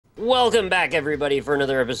Welcome back, everybody, for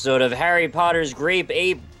another episode of Harry Potter's Grape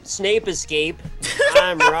Ape Snape Escape.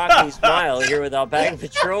 I'm RockLeeSmile here with Alpaca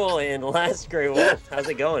Patrol and Last Grey Wolf. How's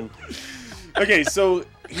it going? Okay, so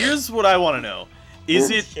here's what I want to know: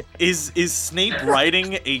 is Snape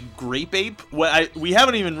riding a grape ape? Well, we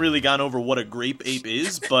haven't even really gone over what a grape ape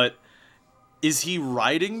is, but is he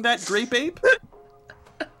riding that grape ape?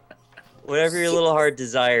 Whatever your little heart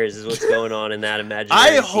desires is what's going on in that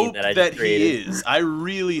imaginary scene that I just created. He is. I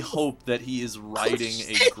really hope that he is riding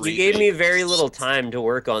a grape You gave ape. me very little time to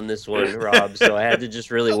work on this one, Rob, so I had to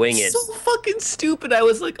just really wing it. So fucking stupid. I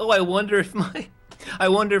was like, oh, I wonder if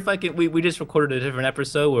I can. We just recorded a different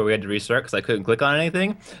episode where we had to restart because I couldn't click on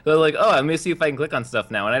anything. So I was like, oh, I'm gonna see if I can click on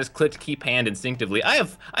stuff now, and I just clicked keep hand instinctively. I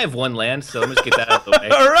have one land, so I'm just get that out of the way.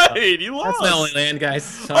 All right, you lost. That's my only land, guys.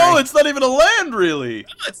 Sorry. Oh, it's not even a land, really.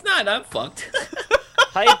 No, it's not. I'm fucked.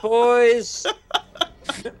 Hype, boys!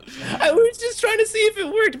 I was just trying to see if it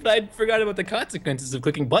worked, but I forgot about the consequences of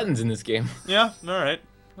clicking buttons in this game. Yeah. All right.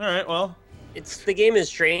 Well. The game has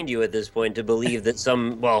trained you at this point to believe that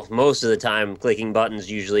most of the time, clicking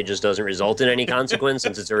buttons usually just doesn't result in any consequence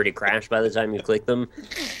since it's already crashed by the time you click them.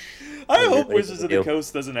 I hope Wizards of the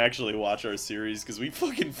Coast doesn't actually watch our series, because we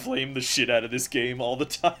fucking flame the shit out of this game all the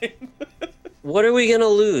time. What are we gonna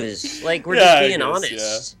lose? Like, we're just being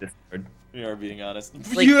honest. Yeah. We are being honest.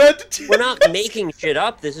 Like, you had to we're not making shit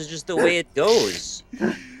up. This is just the way it goes.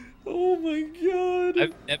 Oh my god.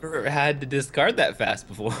 I've never had to discard that fast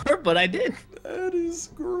before, but I did. That is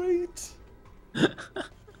great. That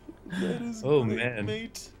is oh, great, man.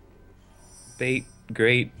 mate. Bait,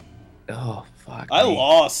 great. Oh, fuck. I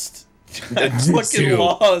lost. I fucking too.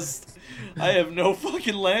 lost. I have no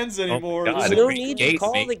fucking lands anymore. God. There's no need to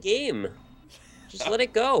call the game. Just let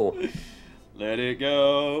it go. Let it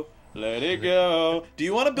go. Let it go. Do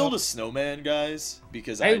you want to build a snowman, guys?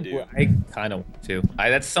 Because I do. I kind of want to.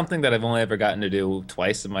 That's something that I've only ever gotten to do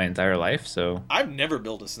twice in my entire life, so... I've never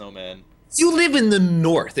built a snowman. You live in the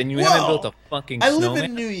north, and you haven't built a fucking snowman? I live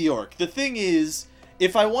in New York. The thing is,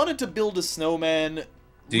 if I wanted to build a snowman,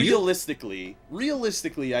 realistically,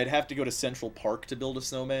 I'd have to go to Central Park to build a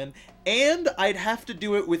snowman, and I'd have to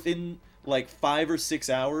do it within, like, 5 or 6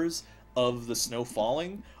 hours of the snow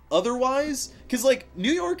falling. Otherwise, because, like,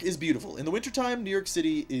 New York is beautiful. In the wintertime, New York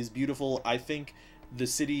City is beautiful. I think the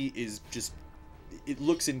city is just... It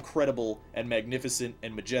looks incredible and magnificent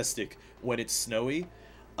and majestic when it's snowy.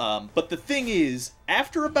 But the thing is,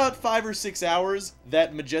 after about 5 or 6 hours,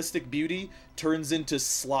 that majestic beauty turns into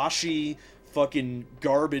sloshy, fucking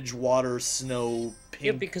garbage water, snow, pink,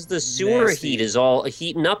 Yeah, because the sewer heat is all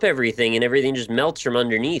heating up everything, and everything just melts from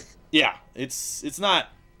underneath. Yeah, it's not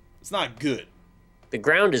good. The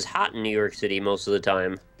ground is hot in New York City most of the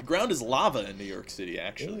time. The ground is lava in New York City,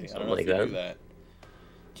 actually. I don't know if you knew that.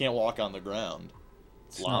 Can't walk on the ground.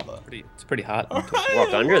 It's lava. It's pretty hot.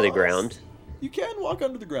 Walk under the ground. You can walk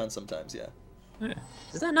under the ground sometimes, yeah.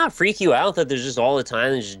 Does that not freak you out that there's just all the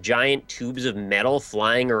time there's just giant tubes of metal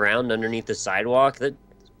flying around underneath the sidewalk? That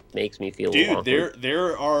makes me feel awkward.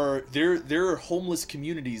 there are homeless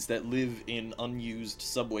communities that live in unused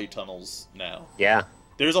subway tunnels now. Yeah.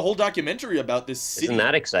 There's a whole documentary about this city. Isn't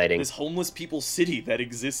that exciting? This homeless people city that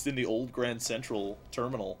exists in the old Grand Central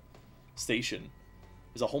Terminal station.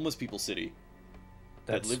 There's a homeless people city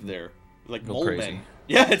that live there. Like mole men.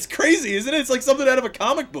 Yeah, it's crazy, isn't it? It's like something out of a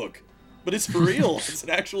comic book. But it's for real. It's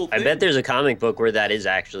an actual thing. I bet there's a comic book where that is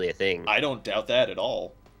actually a thing. I don't doubt that at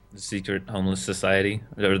all. The secret homeless society.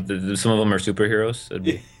 Some of them are superheroes. That'd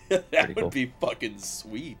be that cool. would be fucking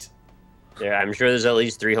sweet. Yeah, I'm sure there's at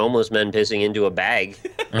least 3 homeless men pissing into a bag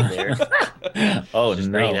in there. Oh, just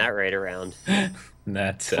bring that right around.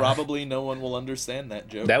 That's probably no one will understand that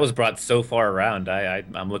joke. That was brought so far around.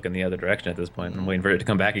 I'm looking the other direction at this point. I'm waiting for it to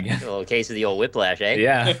come back again. A little case of the old whiplash, eh?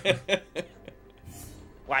 Yeah.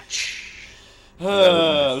 Watch.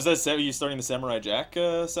 Was that you starting the Samurai Jack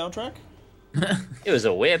soundtrack? It was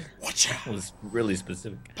a whip. It was really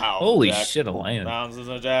specific. Pow, holy Jack. shit, a lion. Rounds of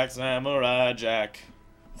the Jack, Samurai Jack.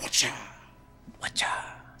 Watcha.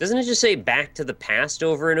 Doesn't it just say back to the past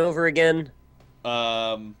over and over again?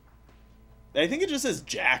 I think it just says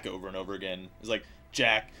Jack over and over again. It's like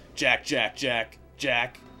Jack, Jack, Jack, Jack,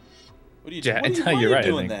 Jack. What are you doing? Why you're right,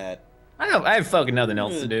 doing that? I have fucking nothing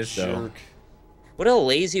else to do, so. Jerk. What a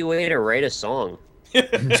lazy way to write a song.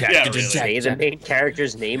 Say the main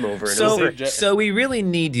character's name over and over. So we really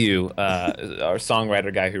need you, our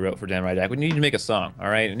songwriter guy who wrote for Dan Rydak. We need you to make a song, all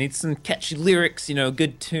right? It needs some catchy lyrics,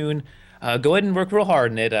 good tune. Go ahead and work real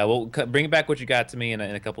hard on it. We'll bring back what you got to me in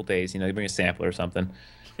a couple days. Bring a sampler or something.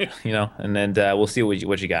 And then we'll see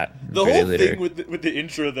what you got. The whole thing with the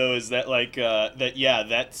intro though is that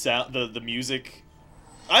that sound, the music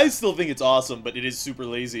I still think it's awesome, but it is super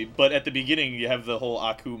lazy. But at the beginning, you have the whole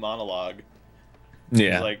Aku monologue.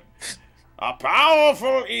 Yeah. It's like, a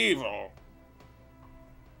powerful evil.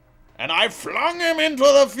 And I flung him into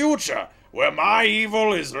the future, where my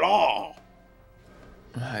evil is law.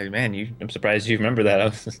 Man, I'm surprised you remember that. I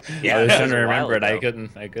was Yeah, trying to a while remember it. I ago.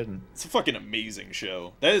 couldn't. It's a fucking amazing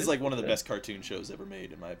show. That is like one of the best cartoon shows ever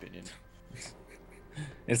made, in my opinion.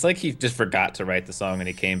 It's like he just forgot to write the song and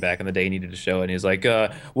he came back on the day he needed to show it and he's like,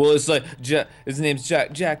 well, it's like, his name's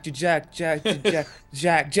Jack. Yeah,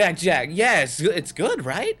 it's good,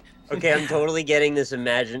 right? Okay, I'm totally getting this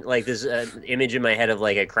image in my head of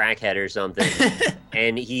like a crackhead or something.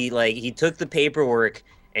 And he took the paperwork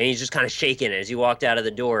and he's just kind of shaking as he walked out of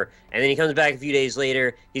the door. And then he comes back a few days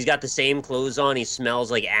later. He's got the same clothes on. He smells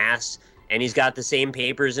like ass. And he's got the same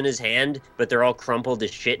papers in his hand, but they're all crumpled to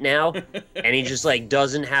shit now. And he just like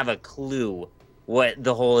doesn't have a clue what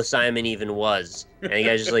the whole assignment even was. And the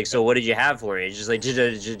guy's just like, so what did you have for me? He's just like,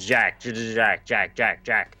 Jack.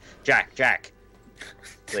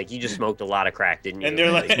 Like, you just smoked a lot of crack, didn't you? And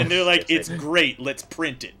they're like, it's great. Let's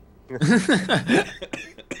print it.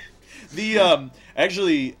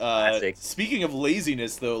 Speaking of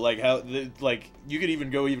laziness, though, like you could even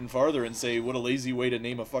go even farther and say what a lazy way to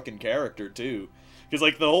name a fucking character too, because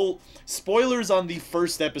like the whole spoilers on the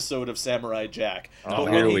first episode of Samurai Jack. Oh,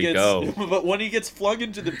 here we go. But when he gets flung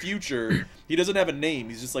into the future, he doesn't have a name.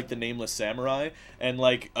 He's just like the nameless samurai, and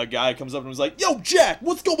like a guy comes up and was like, "Yo, Jack,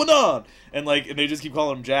 what's going on?" And they just keep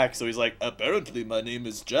calling him Jack, so he's like, "Apparently, my name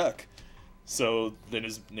is Jack." So then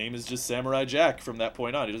his name is just Samurai Jack from that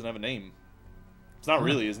point on. He doesn't have a name. It's not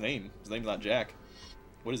really his name. His name's not Jack.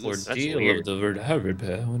 What is this? Ordeal of the word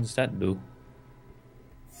repair. What does that do?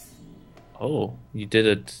 Oh, you did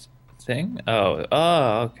a thing?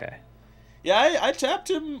 Oh, okay. Yeah, I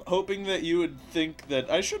tapped him hoping that you would think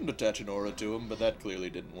that I shouldn't attach an aura to him, but that clearly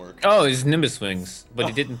didn't work. Oh, his Nimbus wings, but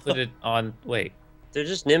he didn't put it on... Wait. They're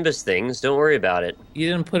just Nimbus things. Don't worry about it. You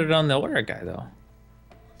didn't put it on the aura guy, though.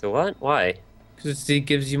 The what? Why? Because he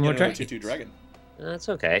gives you more dragons. 2/2 dragon. That's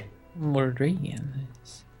okay. More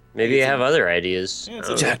dragons. Maybe you have other ideas. Yeah,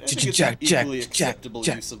 Jack, acceptable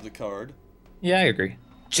use of the card. Yeah, I agree.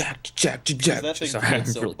 Jack. That thing Sorry,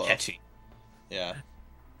 so really buff. catchy. Yeah.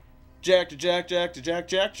 Jack.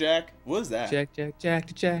 What is that? Jack.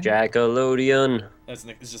 Jackalodian.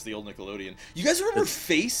 It's just the old Nickelodeon. You guys remember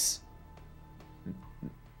Face?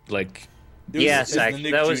 Like... Yes, that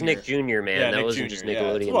was Jr. Nick Jr., man. Yeah, that Nick wasn't Jr., just yeah.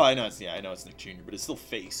 Nickelodeon. Well, I know it's Nick Jr., but it's still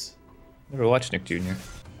Face. Never watched Nick Jr.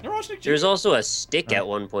 Never watched Nick Jr.? There was also a stick at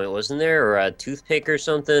one point, wasn't there? Or a toothpick or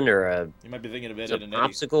something? Or a You might be thinking of Ed, Edd n Eddy.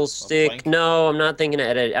 popsicle stick? No, I'm not thinking of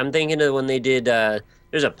Ed. I'm thinking of when they did...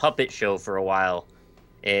 there's a puppet show for a while.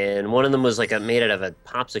 And one of them was like made out of a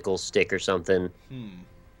popsicle stick or something.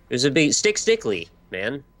 It was a big... Stickly,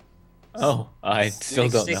 man. Oh, I still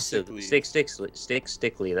don't know. Stickly.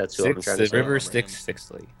 That's who I'm trying to say. River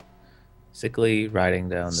Stickly. Sickly riding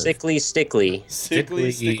down the... Stickly.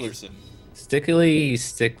 Sticklerson. Stickly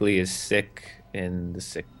is sick in the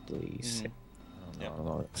sickly sick. I don't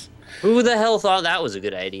know. Who the hell thought that was a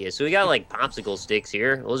good idea? So we got like popsicle sticks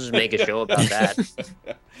here. We'll just make a show about that.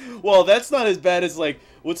 Well, that's not as bad as like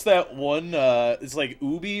what's that one? It's like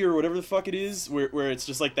Ubi or whatever the fuck it is, where it's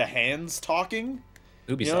just like the hands talking.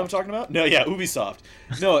 Ubisoft. You know what I'm talking about? No, yeah, Ubisoft.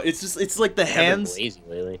 No, it's like the hands. Lazy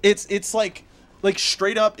lately. It's like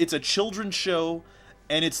straight up. It's a children's show,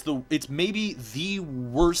 and it's maybe the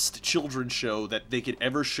worst children's show that they could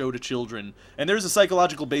ever show to children. And there's a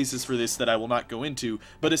psychological basis for this that I will not go into.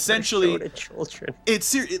 But essentially, to children.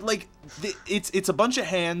 it's a bunch of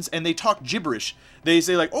hands, and they talk gibberish. They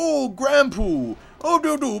say like, "Oh, grandpoo, oh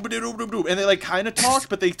do do do do do," and they like kind of talk,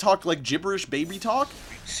 but they talk like gibberish baby talk.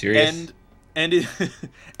 Serious? And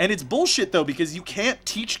it's bullshit though, because you can't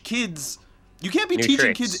teach kids. You can't be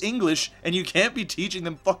teaching kids English, and you can't be teaching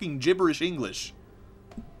them fucking gibberish English.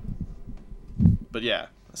 But yeah,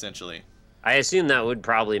 essentially. I assume that would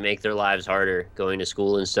probably make their lives harder, going to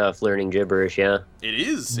school and stuff, learning gibberish, yeah? It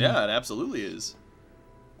is, yeah, it absolutely is.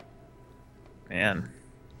 Man.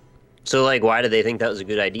 So, like, why do they think that was a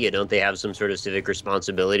good idea? Don't they have some sort of civic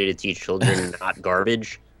responsibility to teach children not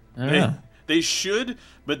garbage? They should,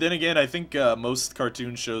 but then again, I think most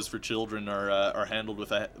cartoon shows for children are handled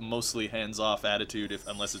with a mostly hands-off attitude,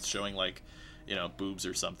 unless it's showing like, you know, boobs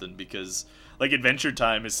or something. Because like Adventure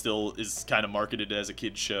Time is kind of marketed as a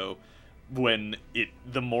kid's show, when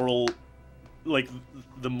the moral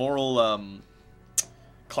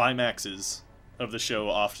climaxes of the show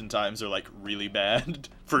oftentimes are like really bad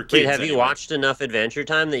for kids. Wait, have you watched enough Adventure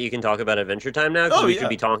Time that you can talk about Adventure Time now? Because we should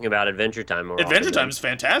be talking about Adventure Time more. Adventure Time is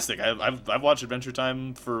fantastic. I've watched Adventure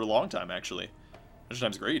Time for a long time, actually. Adventure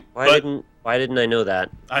Time's great. Why didn't I know that?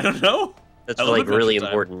 I don't know. That's I love like Adventure really Time.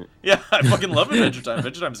 important. Yeah, I fucking love Adventure Time.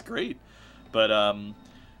 Adventure Time's great. But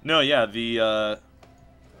no, yeah, the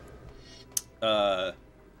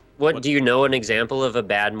What do you know an example of a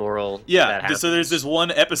bad moral? Yeah, that so there's this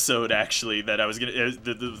one episode actually that I was gonna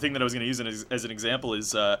the thing that I was gonna use as an example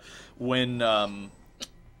is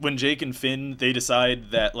when Jake and Finn, they decide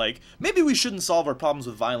that, like, maybe we shouldn't solve our problems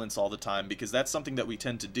with violence all the time, because that's something that we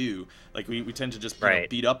tend to do. Like, we tend to just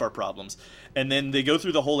beat up our problems. And then they go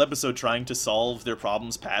through the whole episode trying to solve their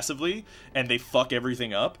problems passively, and they fuck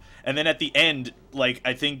everything up. And then at the end, like,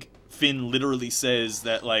 I think Finn literally says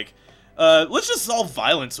that, like, let's just solve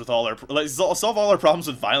violence with all our... solve all our problems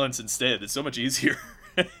with violence instead. It's so much easier.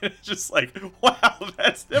 It's just like, wow,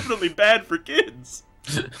 that's definitely bad for kids.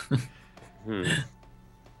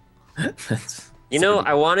 You know,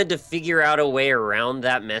 I wanted to figure out a way around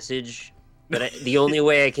that message, but the only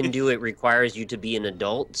way I can do it requires you to be an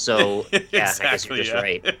adult, so yeah, exactly, I guess you're just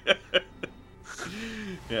right.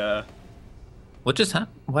 Yeah. What just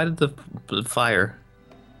happened? Why did the fire?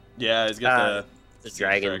 Yeah, he's got the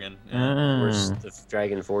dragon. Yeah. The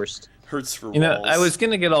dragon forced. Hurts for walls. You know, I was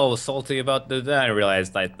gonna get all salty about that. I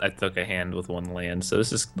realized I took a hand with one land, so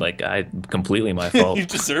this is like completely my fault. You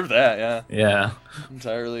deserve that, yeah. Yeah.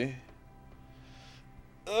 Entirely.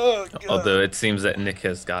 Oh, God. Although it seems that Nick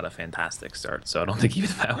has got a fantastic start, so I don't think even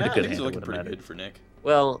if I would have good hand, looking pretty good for Nick.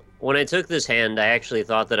 Well, when I took this hand, I actually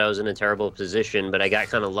thought that I was in a terrible position, but I got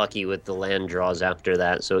kind of lucky with the land draws after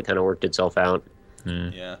that, so it kind of worked itself out.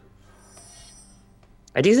 Yeah.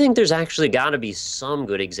 I do think there's actually got to be some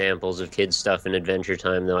good examples of kids stuff in Adventure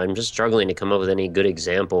Time, though. I'm just struggling to come up with any good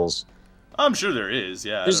examples. I'm sure there is,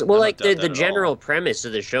 yeah. Well, like, the general premise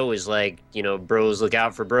of the show is, like, you know, bros look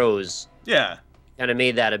out for bros. Yeah. Kind of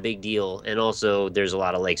made that a big deal, and also there's a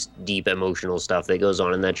lot of, like, deep emotional stuff that goes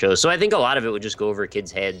on in that show. So I think a lot of it would just go over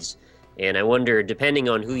kids' heads, and I wonder, depending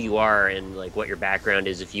on who you are and, like, what your background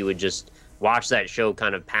is, if you would just watch that show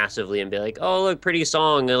kind of passively and be like, oh, look, pretty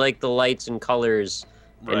song, I like the lights and colors...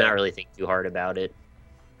 and not really think too hard about it.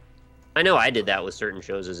 I know I did that with certain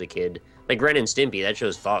shows as a kid. Like Ren and Stimpy, that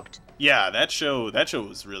show's fucked. Yeah, that show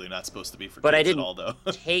was really not supposed to be for kids at all, though.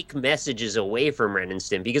 Take messages away from Ren and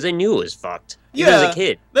Stimpy because I knew it was fucked. Even as a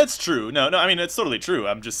kid. That's true. No, I mean, it's totally true.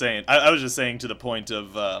 I'm just saying, I was just saying to the point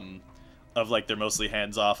of like, they're mostly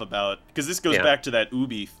hands-off about... Because this goes back to that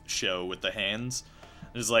Ubi show with the hands.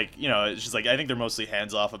 It's like, you know, it's just like, I think they're mostly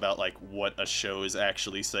hands-off about, like, what a show is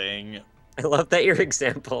actually saying. I love that your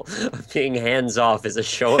example of being hands-off is a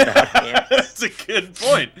show about hands. That's a good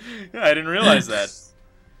point. Yeah, I didn't realize that.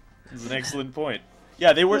 It's an excellent point.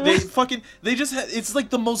 Yeah, they just had, it's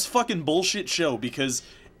like the most fucking bullshit show because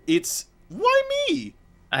it's, why me?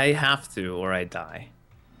 I have to or I die.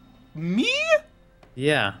 Me?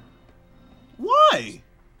 Yeah. Why?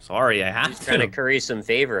 Sorry, I have to. Trying to curry some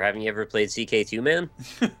favor. Haven't you ever played CK2, man?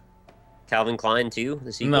 Calvin Klein 2,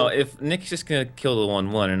 the sequel? No, if Nick's just gonna kill the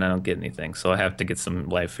 1/1 and I don't get anything, so I have to get some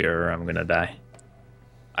life here or I'm gonna die.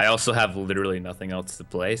 I also have literally nothing else to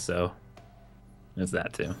play, so there's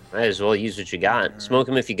that too. Might as well use what you got. Smoke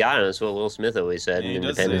him if you got him. That's what Will Smith always said in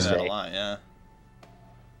Independence Day. A lot, yeah.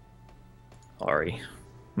 Sorry.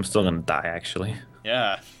 I'm still gonna die, actually.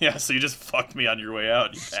 Yeah, so you just fucked me on your way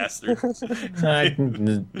out, you bastard. I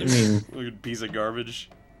mean... Fucking piece of garbage.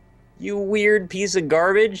 You weird piece of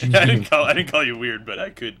garbage. I didn't call you weird, but I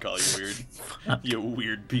could call you weird. You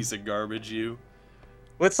weird piece of garbage, you.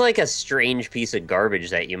 What's like a strange piece of garbage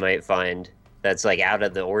that you might find that's like out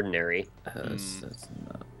of the ordinary?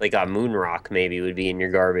 Like a moon rock maybe would be in your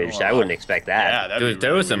garbage. I wouldn't expect that. Yeah, dude, if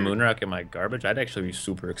there was a moon rock in my garbage, I'd actually be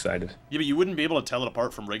super excited. Yeah, but you wouldn't be able to tell it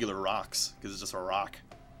apart from regular rocks because it's just a rock.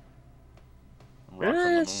 A rock from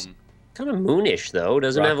the moon. Kind of moonish though.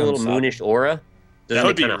 Doesn't it have a little moonish aura? That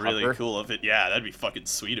would be really cool if it, that'd be fucking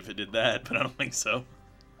sweet if it did that, but I don't think so.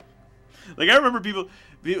 Like, I remember people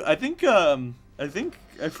I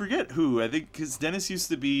forget who, because Dennis used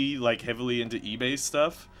to be, like, heavily into eBay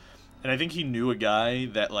stuff, and I think he knew a guy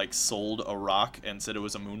that, like, sold a rock and said it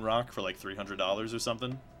was a moon rock for, like, $300 or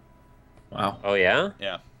something. Wow. Oh, yeah?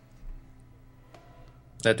 Yeah.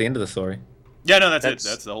 At the end of the story. Yeah, no, that's it.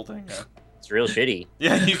 That's the whole thing, yeah. It's real shitty.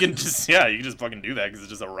 Yeah, you can just fucking do that because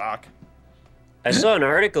it's just a rock. I saw an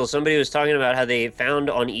article, somebody was talking about how they found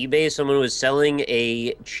on eBay someone was selling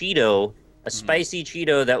a Cheeto, a spicy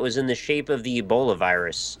Cheeto that was in the shape of the Ebola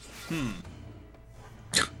virus.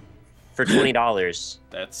 For $20.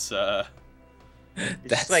 That's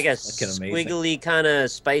like a squiggly kind of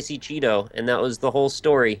spicy Cheeto, and that was the whole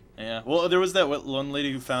story. Yeah, well, there was that one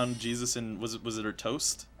lady who found Jesus in, was it her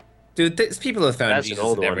toast? Dude, people have found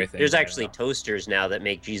Jesus in everything. There's actually toasters now that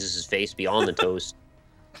make Jesus' face be on the toast.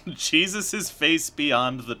 Jesus' face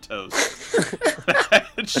beyond the toast.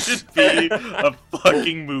 That should be a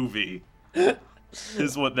fucking movie.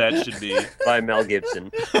 Is what that should be. By Mel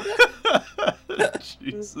Gibson.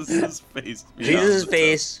 Jesus' face. Jesus'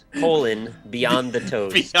 face, colon, beyond the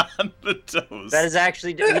toast. Beyond the toast. That is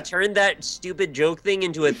actually, we turned that stupid joke thing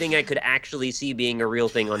into a thing I could actually see being a real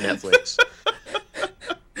thing on Netflix.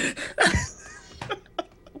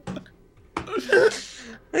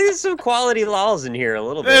 There's some quality lols in here a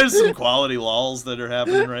little bit. There's some quality lols that are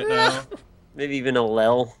happening right now. Maybe even a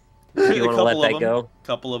lel. You want to let that go?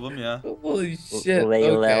 Couple of them, yeah. Holy shit.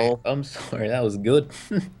 Okay. I'm sorry, that was good.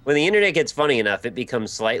 When the internet gets funny enough, it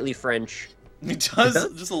becomes slightly French. It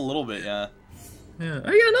does just a little bit, yeah. Yeah,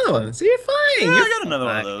 I got another one. See, you're fine. Yeah, You're I got another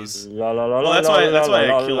one of those. La, la, la, Well, that's why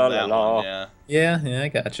I killed that one, yeah. Yeah, I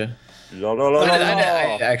gotcha. La, la, la, la,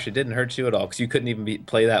 I actually didn't hurt you at all, because you couldn't even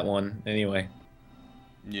play that one anyway.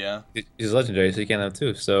 Yeah. He's legendary, so you can't have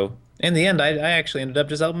two. So, in the end, I actually ended up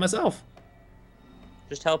just helping myself.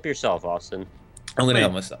 Just help yourself, Austin. I'm gonna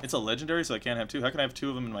help myself. It's a legendary, so I can't have two. How can I have two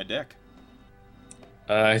of them in my deck?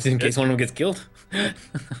 In case one of them gets killed.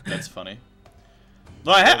 That's funny.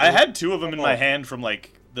 No, I had two of them in my hand from,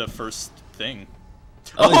 like, the first thing.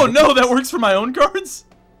 Oh, no, that works for my own cards?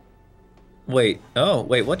 Wait,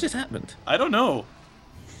 what just happened? I don't know.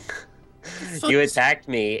 You attacked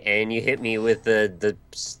me, and you hit me with the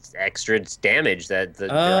extra damage that the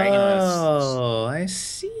dragon was. Oh, I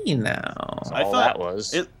see now. I all thought that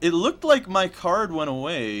was. It looked like my card went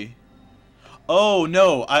away. Oh,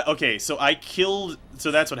 no. Okay, so I killed...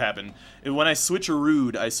 So that's what happened. When I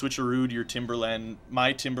switcherooed your Timberland...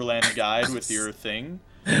 My Timberland guide with your thing.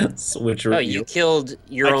 Switcheroo. Oh, you killed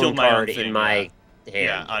your own card in my hand.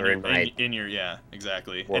 Yeah, or in your... Yeah,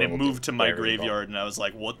 exactly. World, and it moved to my whatever you call it. graveyard, and I was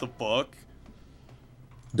like, what the fuck?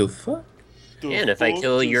 The fuck? Yeah, and if I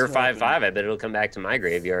kill your 5/5, I bet it'll come back to my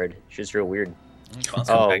graveyard. It's just real weird.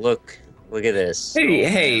 Oh, look at this.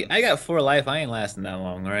 Hey, I got 4 life. I ain't lasting that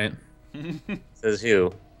long, all right? Says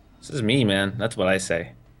who? This is me, man. That's what I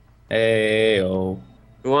say. Hey, oh.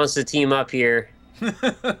 Who wants to team up here?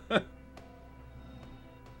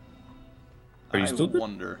 Are you stupid? I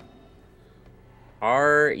wonder.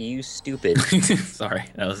 Are you stupid? Sorry,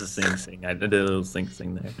 that was a sing thing. I did a little sing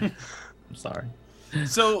thing there. I'm sorry.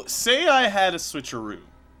 So, say I had a switcheroo.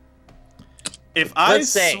 If Let's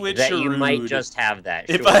say switcherooed, that you might just have that.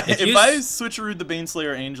 If sure. I switcherooed the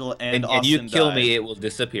Baneslayer Angel and and you Austin kill died, me, it will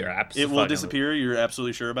disappear. Absolutely. it will disappear. You're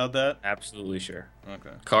absolutely sure about that? Absolutely sure.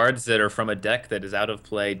 Okay. Cards that are from a deck that is out of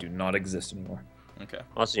play do not exist anymore. Okay.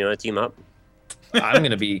 Austin, you want to team up? I'm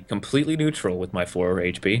gonna be completely neutral with my 4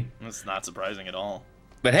 HP. That's not surprising at all.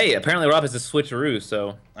 But hey, apparently Rob has a switcheroo,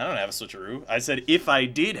 so... I don't have a switcheroo. I said if I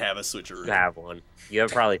did have a switcheroo. You have one. You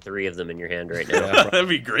have probably 3 of them in your hand right now. That'd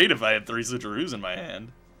be great if I had 3 switcheroos in my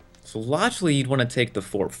hand. So logically, you'd want to take the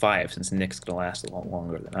 4/5 since Nick's gonna last a lot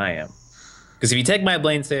longer than I am. Because if you take my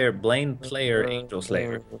Blaine Player, Angel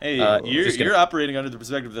Slayer... Hey, you're you're operating under the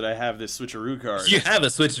perspective that I have this switcheroo card. You have a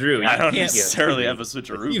switcheroo. I don't necessarily have a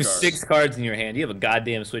switcheroo You have card. 6 cards in your hand. You have a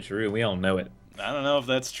goddamn switcheroo. We all know it. I don't know if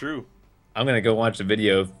that's true. I'm gonna go watch the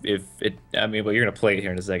video if it... I mean, but you're gonna play it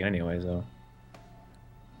here in a second anyway, so...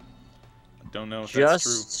 I don't know if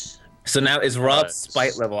that's true. So now, is Rob's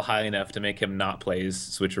spite level high enough to make him not play his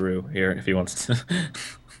switcheroo here if he wants to?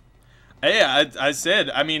 Hey, I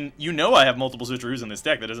said, I mean, you know I have multiple switcheroos in this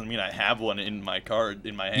deck. That doesn't mean I have one in my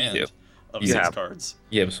hand of 6 cards.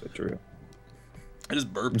 You have a switcheroo. I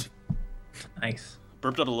just burped. Nice.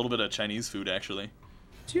 Burped out a little bit of Chinese food, actually.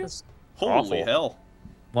 Just Holy awful. hell.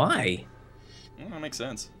 Why? That makes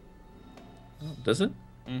sense. Does it?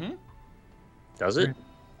 Mm-hmm. Does it?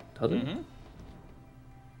 Does it?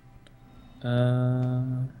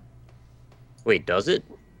 Mm-hmm. Wait, does it?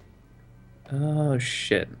 Oh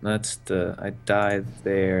shit! That's the... I died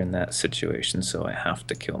there in that situation, so I have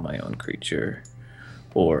to kill my own creature,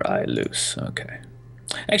 or I lose. Okay.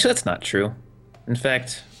 Actually, that's not true. In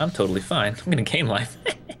fact, I'm totally fine. I'm gonna gain life.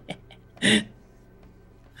 You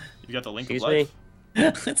got the link Excuse of life? me?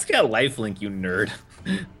 It's got a life link, you nerd.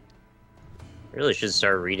 Really should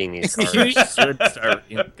start reading these cards. You should start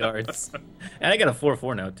reading cards. And I got a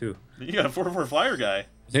 4/4 now too. You got a 4/4 flyer guy.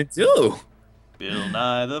 I do. Bill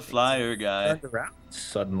Nye the Flyer guy.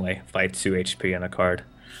 Suddenly, fight 2 HP on a card.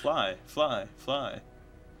 Fly, fly, fly.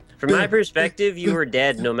 From my perspective, you were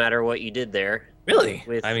dead no matter what you did there. Really?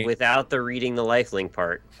 Without the reading the lifelink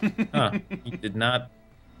part. Huh. You did not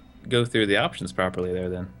go through the options properly there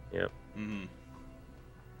then. Yep. Mm-hmm.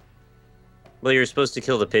 Well, you're supposed to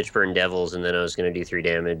kill the Pitchburn Devils, and then I was going to do 3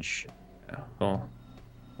 damage. Yeah, well,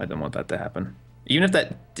 I don't want that to happen. Even if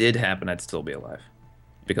that did happen, I'd still be alive.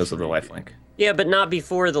 Because of the lifelink. Yeah, but not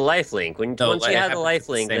before the lifelink. Once you it have the happens at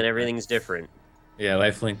the lifelink, same then everything's time. different. Yeah,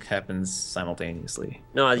 lifelink happens simultaneously.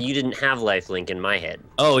 No, you didn't have lifelink in my head.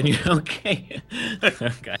 Oh, and you okay?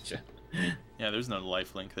 Gotcha. Yeah, there's no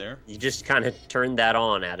life link there. You just kind of turned that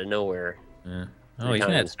on out of nowhere. Yeah. You're Oh, he's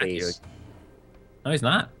kind gonna of in attack you. space. No, he's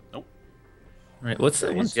not. Nope. Right, what's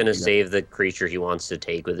that? He's gonna save the creature he wants to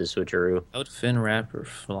take with his switcheroo. Outfin Raptor,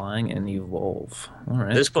 flying and evolve. All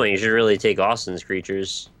right. At this point, you should really take Austin's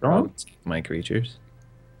creatures. Don't take my creatures.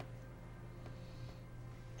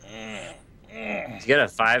 He's got a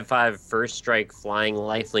 5/5 first strike flying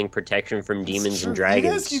lifelink protection from demons and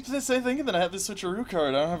dragons. You guys keep saying thinking that I have this switcheroo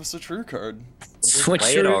card. I don't have a switcheroo card. Switch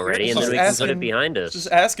Play it already, and then we can put it behind us.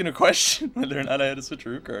 Just asking a question whether or not I had a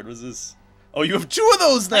switcheroo card. Was this? Oh, you have 2 of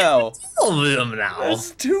those now. 2 of them now.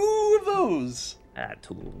 That's 2 of those.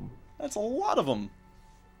 2 of them. That's a lot of them.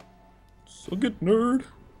 So good, nerd.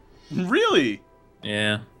 Really?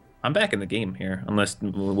 Yeah. I'm back in the game here, unless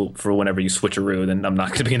for whenever you switcheroo, then I'm not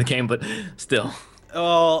going to be in the game, but still.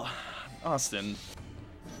 Oh, Austin.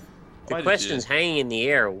 The question's hanging in the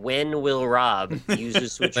air. When will Rob use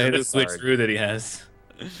his switcheroo card? Switcheroo that he has.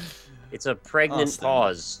 It's a pregnant Austin.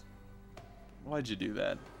 pause. Why'd you do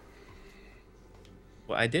that?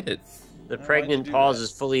 Well, I did it. The Why'd pregnant you do pause that?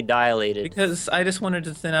 is fully dilated. Because I just wanted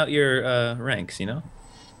to thin out your ranks, you know?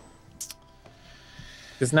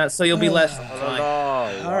 It's not so you'll be less.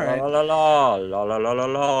 Alright.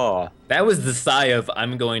 That was the sigh of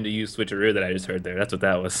I'm going to use switcheroo that I just heard there. That's what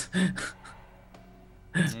that was.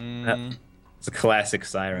 It's a classic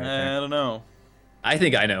sigh right there. I don't know. I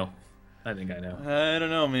think I know. I think I know. I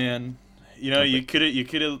don't know, man. You know, you could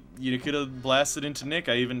have blasted into Nick.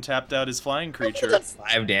 I even tapped out his flying creature. That's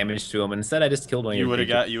 5 damage to him. Instead, I just killed one of You your would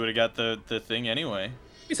have creatures. got the thing anyway.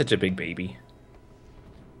 He's such a big baby.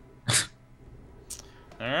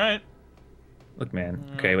 All right. Look, man.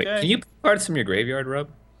 Okay, wait. Okay. Can you pull cards from your graveyard, Rob?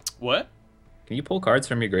 What? Can you pull cards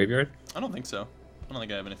from your graveyard? I don't think so. I don't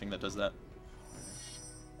think I have anything that does that.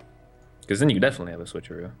 Because then you definitely have a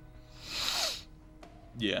switcheroo.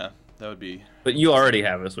 Yeah, that would be. But you already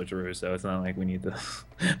have a switcheroo, so it's not like we need to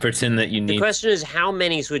pretend that you The need. question is, how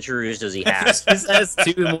many switcheroos does he have? This has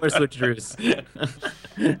 2 more switcheroos.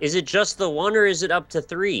 Is it just the 1, or is it up to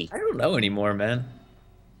 3? I don't know anymore, man.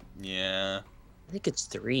 Yeah. I think it's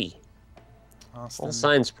 3. Austin. All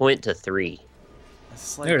signs point to 3.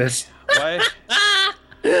 It's like, There it is. Why?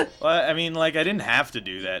 Well, I mean, like, I didn't have to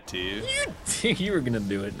do that to you. You were gonna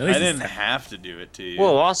do it. I didn't have to do it to you.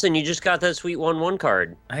 Whoa, Austin, you just got that sweet 1/1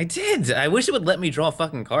 card. I did. I wish it would let me draw a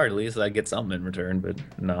fucking card. At least I'd get something in return, but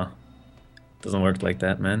no. Doesn't work like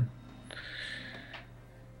that, man.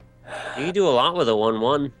 You can do a lot with a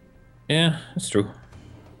 1/1. Yeah, that's true.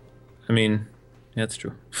 I mean, yeah, that's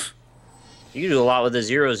true. You can do a lot with a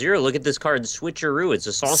 0/0. Look at this card, Switcheroo. It's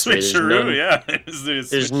a sorcery. Switcheroo, yeah.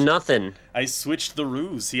 There's nothing. I switched the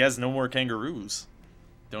ruse. He has no more kangaroos.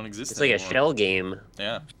 Don't exist It's like anymore. a shell game.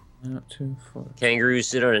 Yeah. 2, 4. Kangaroos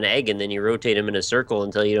sit on an egg, and then you rotate them in a circle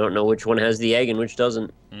until you don't know which one has the egg and which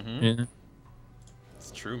doesn't. Mm-hmm. Yeah.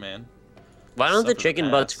 It's true, man. Why don't the Suffer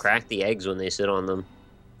chicken butts past. crack the eggs when they sit on them?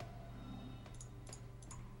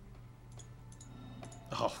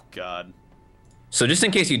 Oh, God. So just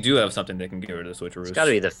in case you do have something that can get rid of the switcheroos. It's got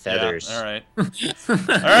to be the feathers. Yeah, all right. All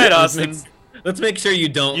right, Austin. Let's make sure you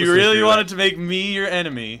don't. You really wanted to make me your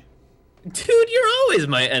enemy. Dude, you're always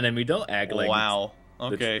my enemy. Don't act like. Wow.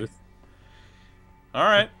 the Okay. truth. All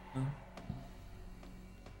right.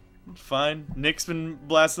 Fine. Nick's been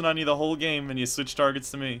blasting on you the whole game, and you switch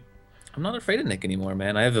targets to me. I'm not afraid of Nick anymore,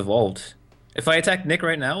 man. I have evolved. If I attack Nick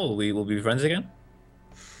right now, will we be friends again?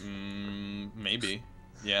 Maybe.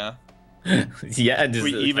 Yeah. Yeah. Just,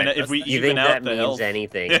 If we You even think out that the means health.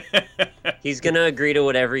 anything? He's gonna agree to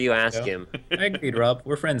whatever you ask him. I agreed, Rob.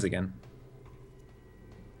 We're friends again.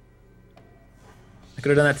 I could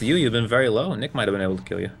have done that to you. You've been very low, and Nick might have been able to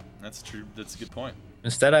kill you. That's true. That's a good point.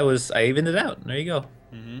 Instead, I evened it out. There you go.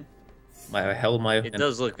 I held my. It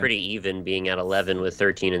does look pretty even, being at 11 with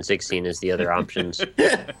 13 and 16 as the other options.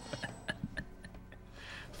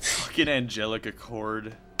 Fucking Angelic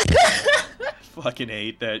Accord. Fucking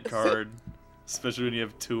hate that card. Especially when you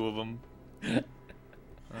have 2 of them.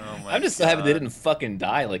 Oh my I'm just so happy they didn't fucking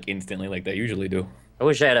die like instantly like they usually do. I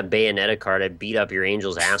wish I had a Bayonetta card. I'd beat up your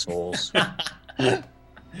angels' assholes.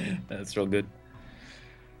 That's real good.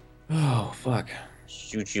 Oh, fuck.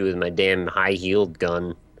 Shoot you with my damn high-heeled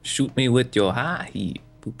gun. Shoot me with your high heel.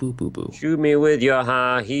 Boo, boo, boo, boo. Shoot me with your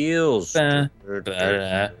high heels. Ba,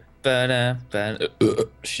 ba-da, ba-da, ba-da.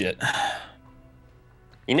 Shit.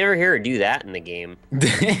 You never hear her do that in the game.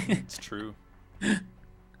 It's true. I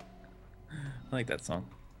like that song.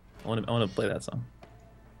 I want to play that song.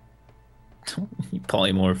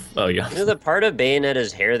 Polymorph. Oh, yeah. You know, the part of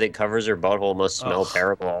Bayonetta's hair that covers her butthole must smell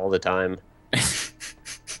terrible all the time.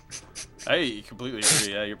 I completely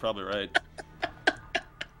agree. Yeah, you're probably right.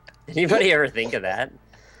 Anybody ever think of that?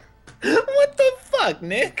 What the fuck,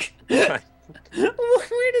 Nick? What?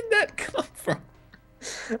 Where did that come from?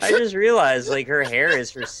 I just realized, like, her hair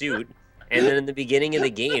is her suit, and then in the beginning of the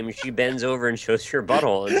game, she bends over and shows her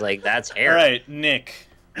butthole. It's like, that's hair. All right, Nick.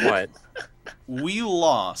 What? We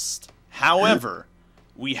lost. However,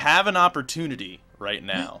 we have an opportunity right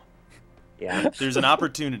now. Yeah. There's an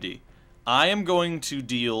opportunity. I am going to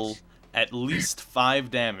deal at least 5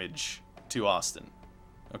 damage to Austin.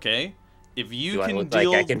 Okay? If you Do can I look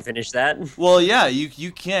deal... like I can finish that? Well, yeah,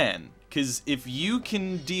 you can. Because if you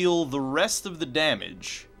can deal the rest of the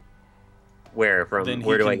damage... Where from? Then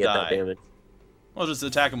Where he do I can get die. that damage? Well, just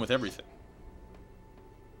attack him with everything.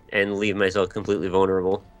 And leave myself completely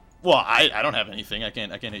vulnerable. Well, I don't have anything. I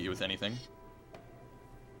can't hit you with anything.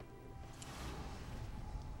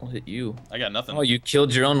 I'll hit you. I got nothing. Oh, you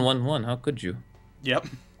killed your own 1/1. How could you? Yep.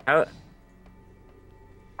 How...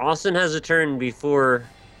 Austin has a turn before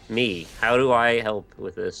me. How do I help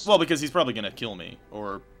with this? Well, because he's probably gonna kill me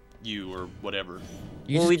or you or whatever.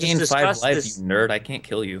 You Well, we just gained 5 discussed life, this. you nerd. I can't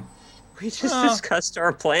kill you. We just discussed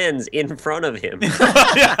our plans in front of him.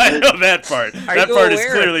 Yeah, I know that part. Are That you part is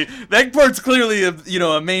aware? clearly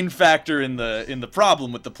a main factor in the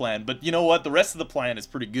problem with the plan. But you know what? The rest of the plan is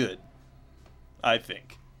pretty good. I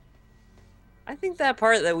think. I think that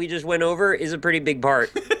part that we just went over is a pretty big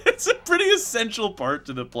part. It's a pretty essential part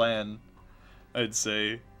to the plan, I'd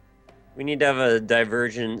say. We need to have a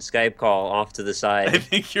divergent Skype call off to the I side.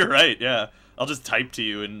 think you're right, yeah. I'll just type to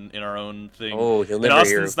you in our own thing. Oh, he'll and never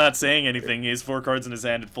hear. Austin's not saying anything. He has 4 cards in his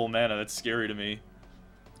hand at full mana. That's scary to me.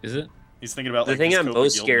 Is it? He's thinking about The like thing the I'm scope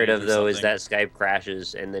most Guild scared Mage of, or though, is something. that Skype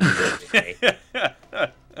crashes and then he goes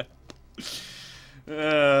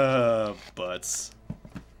away. Butts.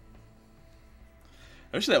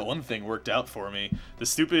 I wish that one thing worked out for me. The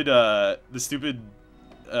stupid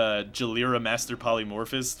Jalira Master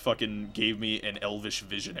Polymorphist fucking gave me an Elvish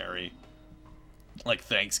Visionary. Like,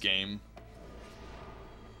 thanks, game.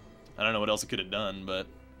 I don't know what else it could have done, but...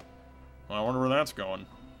 Well, I wonder where that's going.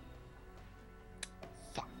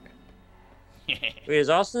 Fuck. Wait, has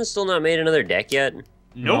Austin still not made another deck yet?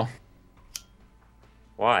 Nope.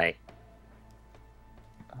 Why?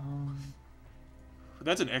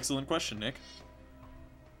 That's an excellent question, Nick.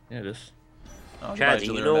 Yeah, it is. Oh, Chad, goodbye, do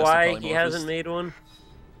you Jalira know Master why he Polymorphist. hasn't made one?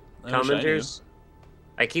 I wish I knew. Commenters?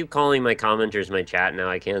 I keep calling my commenters my chat now.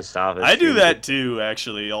 I can't stop it. I do that too,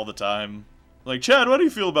 actually, all the time. Like, Chad, what do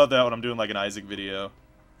you feel about that when I'm doing like an Isaac video?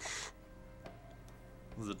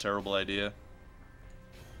 This is a terrible idea.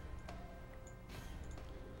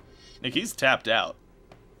 Nick, he's tapped out.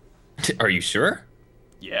 Are you sure?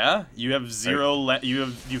 Yeah, you have you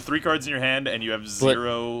have 3 cards in your hand and you have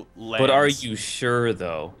 0 lands. But are you sure,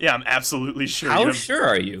 though? Yeah, I'm absolutely sure. How sure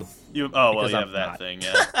are you? Oh, well, Because you I'm have that not. thing,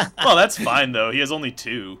 yeah. Well, that's fine, though. He has only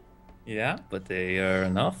 2. Yeah, but they are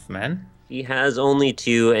enough, man. He has only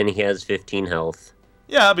 2 and he has 15 health.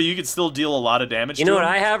 Yeah, but you could still deal a lot of damage You to know him.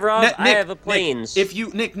 what I have, Rob? Nick, I have a planes. If you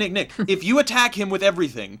Nick, if you attack him with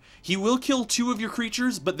everything, he will kill 2 of your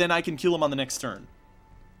creatures, but then I can kill him on the next turn.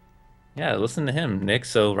 Yeah, listen to him, Nick,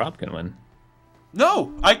 so Rob can win.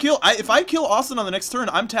 No, if I kill Austin on the next turn,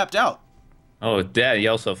 I'm tapped out. Oh, Dad, you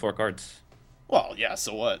also have 4 cards. Well, yeah,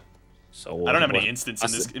 so what? So I don't have any what instants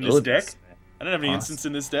in this possibilities? deck. I don't have any instants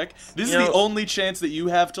in this deck. This is You know- the only chance that you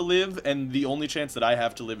have to live, and the only chance that I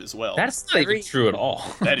have to live as well. That's not even true at all.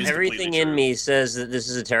 That is Everything completely in true. me says that this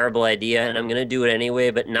is a terrible idea, and I'm going to do it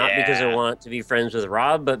anyway, but not because I Yeah. want to be friends with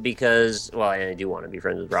Rob, but because, well, I do want to be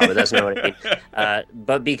friends with Rob, but that's not what I mean.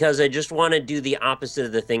 But because I just want to do the opposite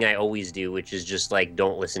of the thing I always do, which is just, like,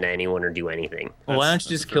 don't listen to anyone or do anything. Well, why don't That's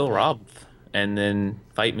you just a fair kill point. Rob and then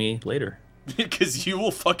fight me later? Because you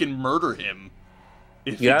will fucking murder him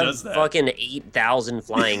if he You have does that. fucking 8,000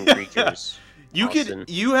 flying creatures. You Austin. could,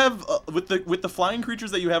 you have with the flying creatures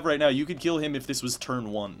that you have right now, you could kill him if this was turn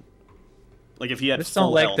 1. Like if he I had just full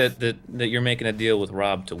don't like health. that you're making a deal with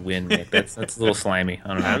Rob to win, Nick. That's a little slimy. I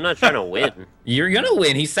don't know. I'm not trying to win. You're gonna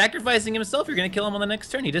win. He's sacrificing himself. You're gonna kill him on the next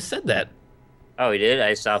turn. He just said that. Oh, he did?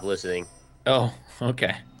 I stopped listening. Oh,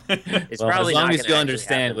 okay. It's Well, probably as long not as gonna you actually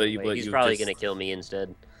understand happen what that you- way. what He's you probably just- going to kill me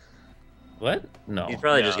instead. What? No. He's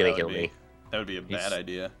probably just No, going to that kill would be- me. That would be a bad He's-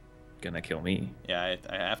 idea. Gonna kill me. Yeah,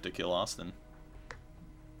 I have to kill Austin.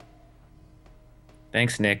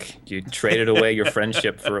 Thanks, Nick. You traded away your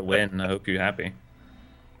friendship for a win. I hope you're happy.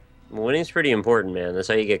 Winning's pretty important, man. That's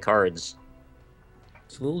how you get cards.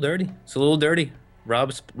 It's a little dirty. It's a little dirty.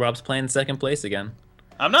 Rob's playing second place again.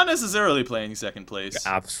 I'm not necessarily playing second place.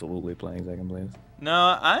 You're absolutely playing second place.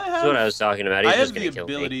 No, I have. That's what I was talking about. He's just gonna kill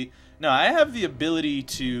me. No, I have the ability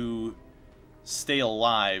to stay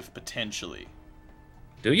alive potentially.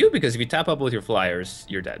 Do you? Because if you tap up with your flyers,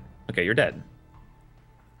 you're dead. Okay, you're dead.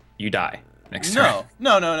 You die next turn.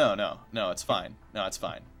 No, it's fine. No, it's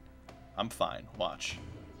fine. I'm fine. Watch.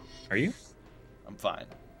 Are you? I'm fine.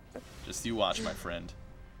 Just you watch, my friend.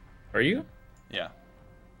 Are you? Yeah.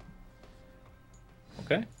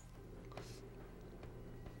 Okay.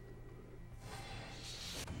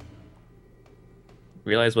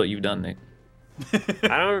 Realize what you've done, Nick.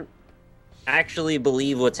 I don't actually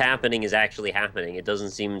believe what's happening is actually happening. It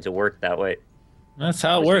doesn't seem to work that way. That's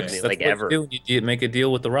how it works. That's like what ever. You do. You make a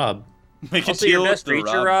deal with the Rob. Make also, a deal your best with the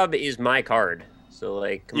creature, Rob, is my card. So,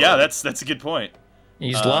 like, come yeah, on. that's a good point.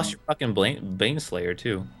 You just lost your fucking Baneslayer,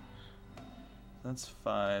 too. That's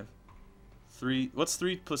 5. 3. What's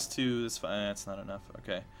 3 plus 2? That's 5. That's not enough.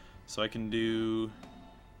 Okay. So I can do...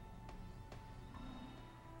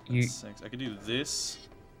 6. I can do this.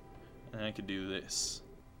 And I can do this.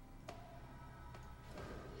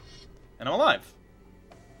 And I'm alive.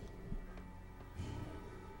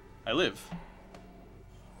 I live.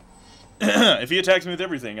 If he attacks me with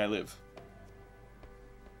everything, I live.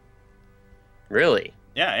 Really?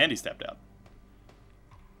 Yeah, Andy's tapped out.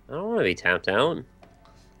 I don't want to be tapped out.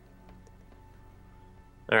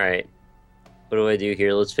 Alright. What do I do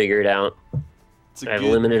here? Let's figure it out. I have a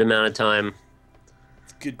limited amount of time.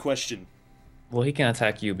 It's a good question. Well, he can't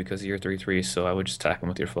attack you because of your 3/3, so I would just attack him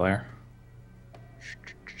with your flyer.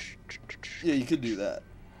 Yeah, you could do that.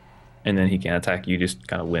 And then he can't attack you, just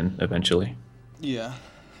kind of win eventually. Yeah.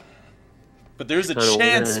 But there's a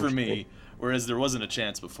chance for me, whereas there wasn't a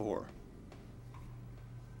chance before.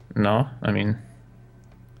 No, I mean...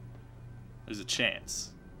 There's a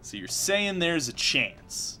chance. So you're saying there's a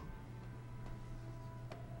chance.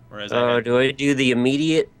 Whereas do I do the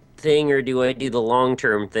immediate thing or do I do the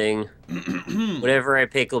long-term thing? Whatever I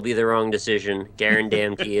pick will be the wrong decision.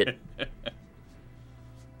 Guarantee it.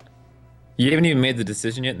 You haven't even made the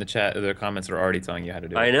decision yet in the chat. The comments are already telling you how to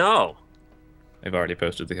do it. I know. They've already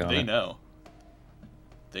posted the comment. They know.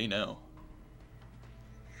 They know.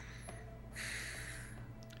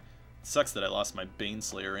 Sucks that I lost my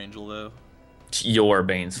Baneslayer Angel, though. Your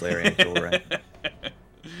Baneslayer Angel, right?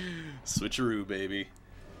 Switcheroo, baby.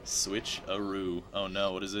 Switcheroo. Oh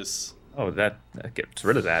no, what is this? Oh, that gets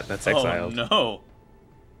rid of that. That's exiled. Oh no.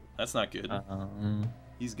 That's not good.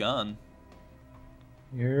 He's gone.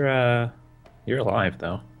 You're alive,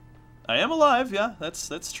 though. I am alive, yeah.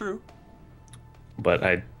 That's true. But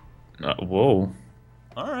I... whoa.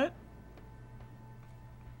 Alright.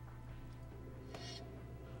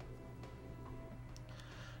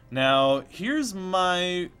 Now, here's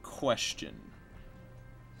my question.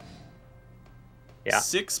 Yeah.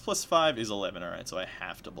 6 plus 5 is 11. Alright, so I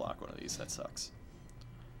have to block one of these. That sucks.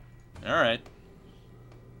 Alright.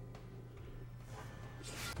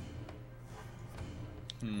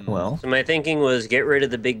 Well. So my thinking was get rid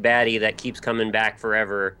of the big baddie that keeps coming back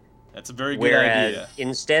forever. That's a very good idea.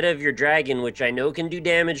 Instead of your dragon, which I know can do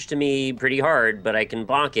damage to me pretty hard, but I can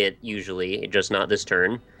block it usually, just not this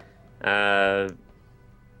turn,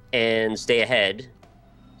 and stay ahead.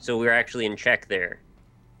 So we're actually in check there.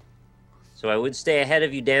 So I would stay ahead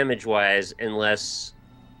of you damage-wise unless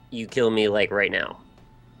you kill me, like, right now.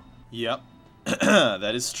 Yep.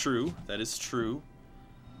 That is true. That is true.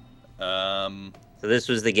 So this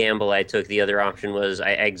was the gamble I took. The other option was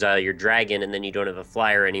I exile your dragon, and then you don't have a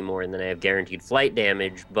flyer anymore, and then I have guaranteed flight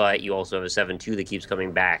damage, but you also have a 7/2 that keeps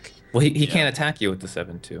coming back. Well, he can't attack you with the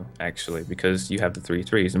 7/2, actually, because you have the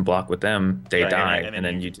 3/3s and block with them, they die, and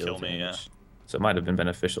then you deal damage. Yeah. So it might have been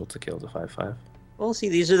beneficial to kill the 5/5. Well, see,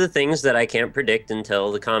 these are the things that I can't predict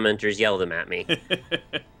until the commenters yell them at me.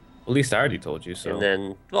 At least I already told you, so... And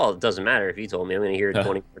then, well, it doesn't matter if you told me. I'm going to hear it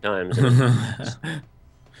 24 times.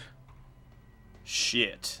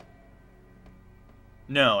 Shit.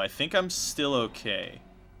 No, I think I'm still okay.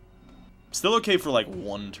 Still okay for, like,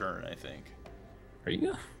 one turn, I think. Are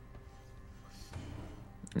you?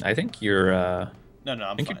 I think you're, No,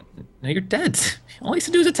 I'm fine. No, you're dead. All he has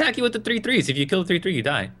to do is attack you with the 3/3s. If you kill the 3/3, you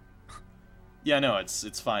die. Yeah, no,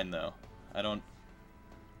 it's fine, though. I don't...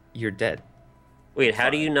 You're dead. Wait, how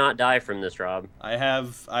do you not die from this, Rob? I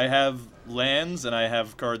have lands and I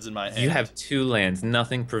have cards in my hand. You have 2 lands.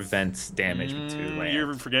 Nothing prevents damage with 2 lands.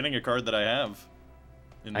 You're forgetting a card that I have.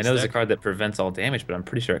 I know there's a card that prevents all damage, but I'm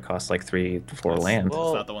pretty sure it costs like 3 to 4 lands.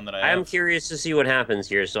 Well, that's not the one that I have. I'm curious to see what happens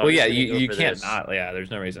here. So well, yeah, you can't not. Yeah,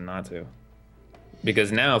 there's no reason not to.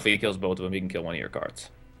 Because now if he kills both of them, he can kill one of your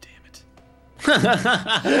cards. Damn it.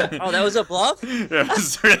 Oh, that was a bluff? I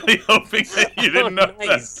was really hoping that you didn't know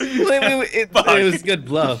nice. that. It was good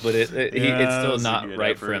bluff, but it's still was a not good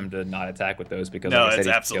right effort. for him to not attack with those because No, like I it's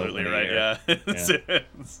said, absolutely right.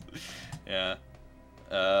 Yeah.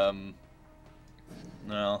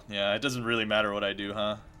 Well, yeah, it doesn't really matter what I do,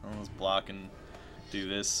 huh? I'll just block and do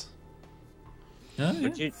this. Oh, yeah.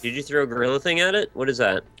 Did you throw a gorilla thing at it? What is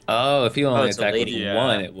that? Oh, if he only it's a attacked with lady.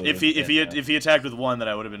 one, it would. If he attacked with one, then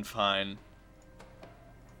I would have been fine.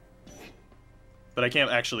 But I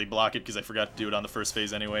can't actually block it because I forgot to do it on the first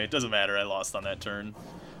phase anyway. It doesn't matter. I lost on that turn.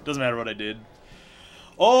 Doesn't matter what I did.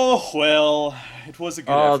 Oh, well, it was a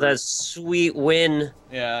good effort. that sweet win.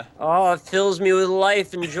 Yeah. Oh, it fills me with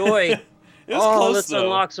life and joy. It was close, let's though.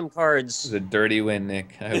 unlock some cards. It was a dirty win,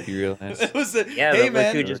 Nick. I hope you realize. It was a, Yeah, hey, but man.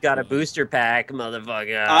 look who just got a booster pack,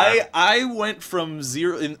 motherfucker. I went from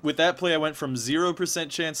with that play I went from 0%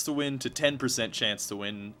 chance to win to 10% chance to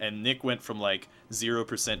win, and Nick went from like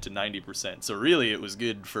 0% to 90%. So really, it was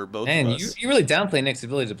good for both of us. You really downplay Nick's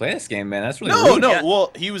ability to play this game, man. That's really No, rude. no. Yeah.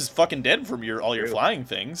 Well, he was fucking dead from all your True. flying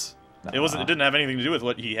things. It wasn't. It didn't have anything to do with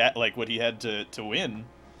what he had, what he had to win.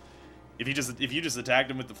 If you just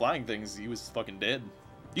attacked him with the flying things, he was fucking dead.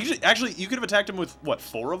 You could have attacked him with what,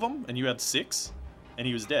 4 of them, and you had 6, and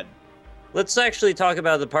he was dead. Let's actually talk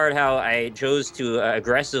about the part how I chose to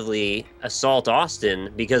aggressively assault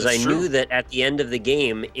Austin, because That's I true. knew that at the end of the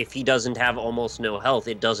game, if he doesn't have almost no health,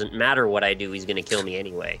 it doesn't matter what I do, he's going to kill me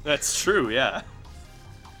anyway. That's true, yeah.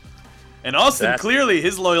 And Austin, clearly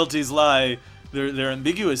his loyalties lie. They're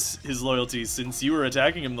ambiguous, his loyalties, since you were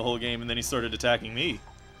attacking him the whole game, and then he started attacking me.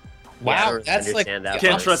 Wow, Yeah, that's like understand that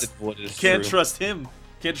Can't part. trust. what is Can't true. trust him.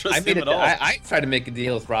 Can't trust I him at all. I tried to make a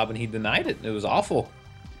deal with Rob and he denied it. It was awful.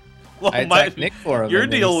 Well, I attacked Nick for him. your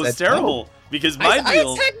and then deal he was said terrible no. because my I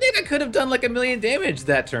deal. attacked Nick. I could have done like 1 million damage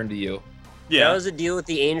that turn to you. Yeah, That was a deal with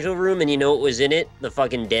the angel room, and you know what was in it? The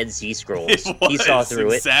fucking Dead Sea Scrolls. it was, He saw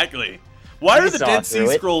through it. exactly. Why He are the saw Dead Sea through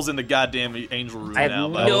it. Scrolls in the goddamn angel room I have now?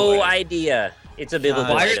 By the no way? idea. It's a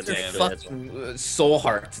biblical Why are item, there actually, that's why. fucking soul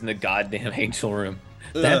hearts in the goddamn angel room?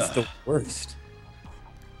 That's Ugh. the worst.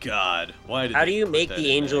 God, why did? How they do you put make that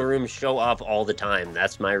the in angel there? room show up all the time?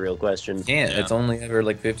 That's my real question. Can't. Yeah. It's only ever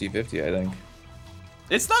like 50-50, I think.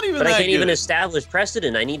 It's not even But that I can't good. even establish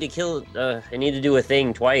precedent. I need to kill. I need to do a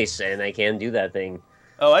thing twice, and I can't do that thing.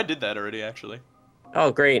 Oh, I did that already, actually.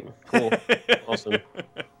 Oh, great, cool, awesome.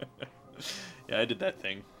 Yeah, I did that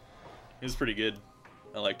thing. It was pretty good.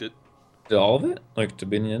 I liked it. Did all of it? Like to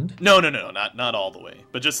be in the end? No, not all the way,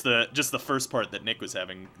 but just the first part that Nick was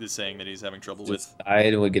saying that he's having trouble with. Just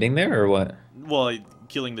died with getting there or what? Well,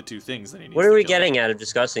 killing the 2 things that he needs. What are to we kill. getting out of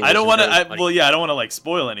discussing? I don't want to. to. Well, yeah, I don't want to like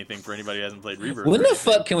spoil anything for anybody who hasn't played Rebirth. When or the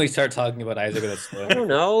anything. fuck can we start talking about Isaac with a I don't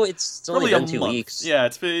know. It's only Probably been a 2 month. weeks. Yeah,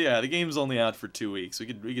 the game's only out for 2 weeks. We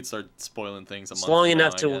could start spoiling things a month. It's long from now,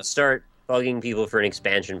 enough I to guess. start bugging people for an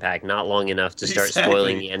expansion pack, not long enough to start Exactly.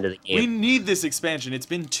 spoiling the end of the game. We need this expansion. It's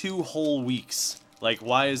been 2 whole weeks. Like,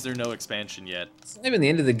 why is there no expansion yet? It's not even the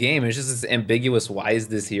end of the game. It's just this ambiguous "why is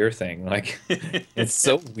this here" thing. Like, it's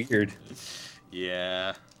so weird.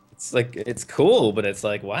 Yeah. It's like it's cool, but it's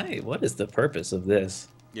like, why? What is the purpose of this?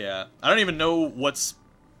 Yeah. I don't even know what's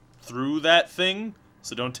through that thing,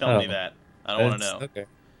 so don't tell me Oh. that. I don't want to know. Okay.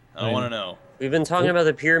 I don't want to know. We've been talking about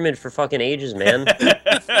the pyramid for fucking ages, man.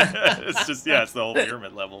 It's just, yeah, it's the whole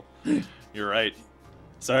pyramid level. You're right.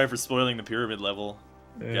 Sorry for spoiling the pyramid level,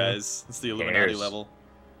 guys. It's the Illuminati Pairs. level.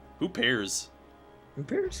 Who pairs? Who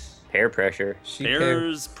pairs? Peer pressure. She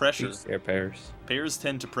Pairs pressure. She share pairs. Pairs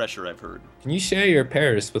tend to pressure, I've heard. Can you share your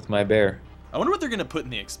pairs with my bear? I wonder what they're going to put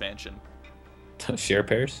in the expansion. Share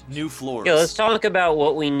pairs? New floors. Yeah, let's talk about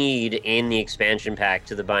what we need in the expansion pack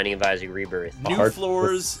to the Binding of Isaac Rebirth. New hard-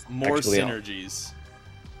 floors, more actually, synergies.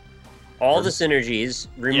 All the synergies.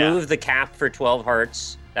 Remove the cap for 12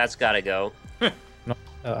 hearts. That's gotta go. Oh,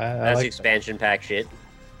 I That's like expansion pack shit.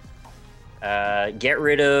 Get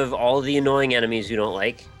rid of all the annoying enemies you don't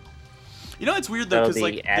like. You know, it's weird though, That'll because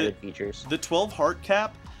be like added features. the 12 heart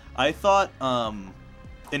cap, I thought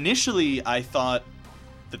initially I thought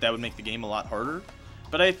that would make the game a lot harder,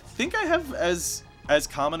 but I think I have as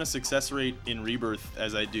common a success rate in Rebirth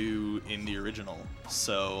as I do in the original.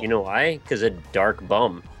 So You know why? Because a dark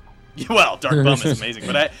bum. well, Dark Bum is amazing,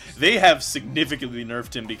 but they have significantly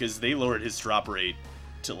nerfed him because they lowered his drop rate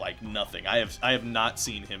to like nothing. I have not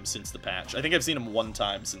seen him since the patch. I think I've seen him 1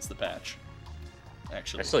 time since the patch.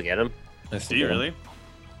 Actually, I still get him. do you really?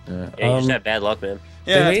 Yeah, you just have bad luck, man.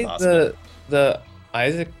 Yeah, they that's made possible. the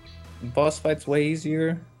Isaac boss fights way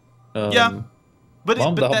easier. Yeah. But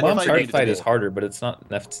The that mom's fight hard needed to fight be- is harder, but it's not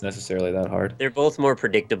necessarily that hard. They're both more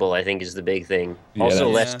predictable, I think, is the big thing. Yeah,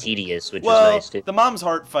 Also that's- less tedious, which Well, is nice too. the mom's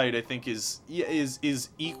heart fight, I think, is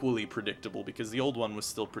equally predictable because the old one was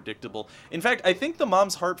still predictable. In fact, I think the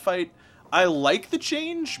mom's heart fight, I like the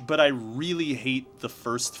change, but I really hate the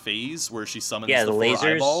first phase where she summons Yeah, the the 4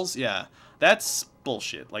 lasers. eyeballs. Yeah, that's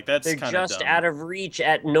bullshit. Like, that's They're kind of just dumb. out of reach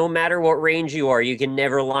at no matter what range you are. You can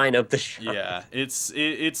never line up the shot. Yeah,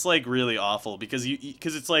 it's like really awful because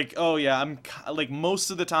it's like, oh yeah, like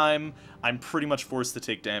most of the time I'm pretty much forced to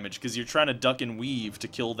take damage because you're trying to duck and weave to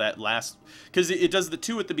kill that last, because it does the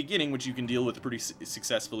 2 at the beginning, which you can deal with pretty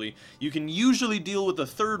successfully. You can usually deal with the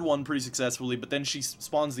 3rd one pretty successfully, but then she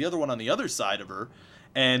spawns the other one on the other side of her,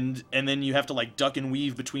 and then you have to like duck and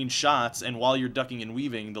weave between shots, and while you're ducking and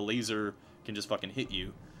weaving, the laser can just fucking hit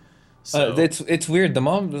you. So it's weird. The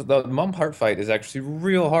mom heart fight is actually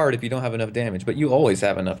real hard if you don't have enough damage, but you always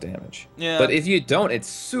have enough damage. Yeah. But if you don't, it's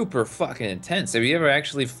super fucking intense. Have you ever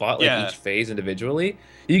actually fought like each phase individually?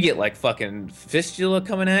 You get like fucking fistula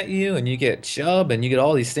coming at you, and you get chub, and you get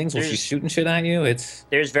all these things where she's shooting shit at you.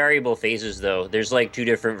 There's variable phases though. There's like 2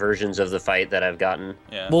 different versions of the fight that I've gotten.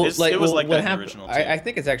 yeah, Well, it was like what that in the happened? original too. I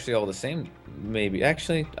think it's actually all the same. Maybe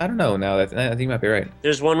actually, I don't know. Now that I think you might be right.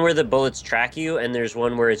 There's one where the bullets track you, and there's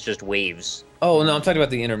one where it's just waves. Oh no, I'm talking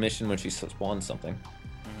about the intermission when she spawns something.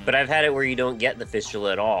 But I've had it where you don't get the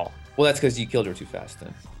fistula at all. Well, that's because you killed her too fast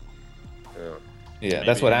then. Oh. Yeah,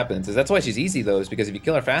 that's what happens. That's why she's easy though, is because if you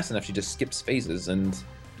kill her fast enough, she just skips phases and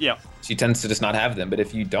Yeah. she tends to just not have them. But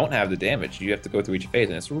if you don't have the damage, you have to go through each phase,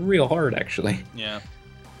 and it's real hard actually. Yeah.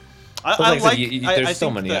 But I like I said, like. there's so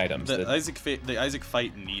think many that items The that- Isaac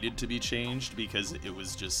fight needed to be changed because it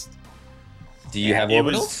was just. Do you have It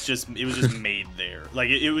orbitals? was just made there. Like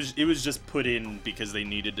it was just put in because they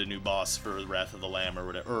needed a new boss for Wrath of the Lamb or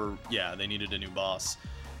whatever. Or yeah, they needed a new boss,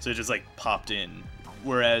 so it just like popped in.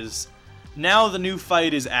 Whereas now the new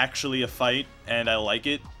fight is actually a fight, and I like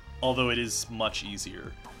it, although it is much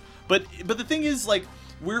easier. But the thing is, like,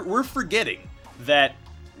 we're forgetting that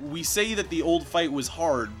we say that the old fight was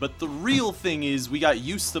hard, but the real thing is we got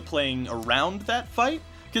used to playing around that fight.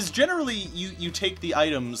 Because generally, you take the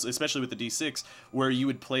items, especially with the D6, where you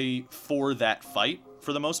would play for that fight,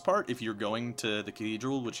 for the most part, if you're going to the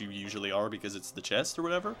cathedral, which you usually are because it's the chest or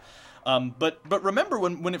whatever. But remember,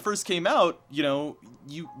 when it first came out, you know,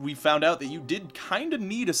 we found out that you did kind of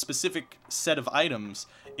need a specific set of items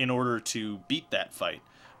in order to beat that fight.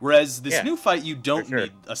 Whereas this new fight, you don't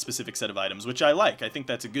need a specific set of items, which I like. I think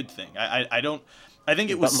that's a good thing. I think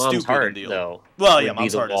it was Mom's stupid heart, in the old. though, Well, would yeah, be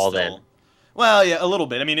Mom's the heart is wall still. then. Well, yeah, a little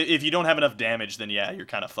bit. I mean, if you don't have enough damage, then yeah, you're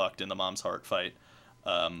kind of fucked in the Mom's heart fight.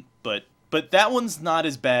 But that one's not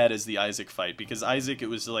as bad as the Isaac fight, because Isaac, it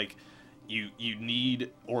was like you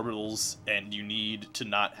need orbitals and you need to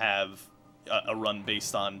not have a run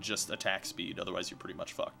based on just attack speed, otherwise you're pretty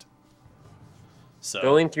much fucked. So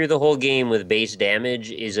Going through the whole game with base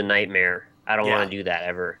damage is a nightmare. I don't want to do that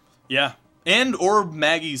ever. Yeah, or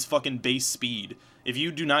Maggie's fucking base speed. If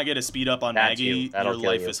you do not get a speed up on Maggie, your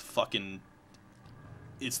life is fucking.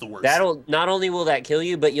 It's the worst. Not only will that kill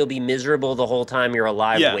you, but you'll be miserable the whole time you're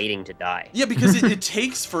alive, waiting to die. Yeah, because it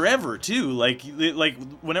takes forever too. Like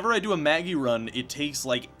whenever I do a Maggie run, it takes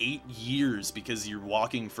like 8 years because you're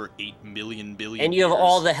walking for 8 million billion. And you have years.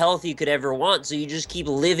 all the health you could ever want, so you just keep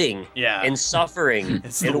living. Yeah. And suffering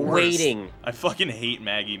It's and the worst. waiting. I fucking hate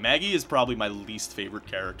Maggie. Maggie is probably my least favorite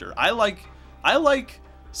character. I like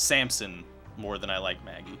Samson more than I like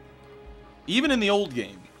Maggie. Even in the old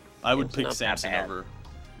game, I would pick Samson over.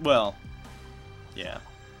 Well, yeah.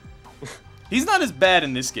 He's not as bad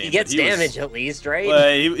in this game. He gets damage at least,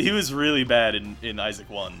 right? He was really bad in Isaac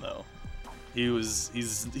 1 though.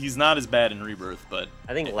 He's not as bad in Rebirth, but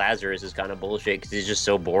I think Lazarus is kind of bullshit because he's just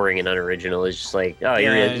so boring and unoriginal. It's just like, oh, he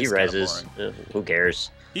reses. Who cares?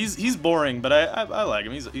 He's boring, but I like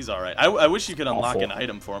him. He's all right. I wish you could unlock an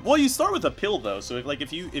item for him. Well, you start with a pill though, so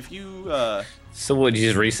if you So would you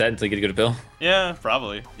just reset until you get a good pill? Yeah,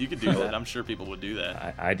 probably. You could do that. I'm sure people would do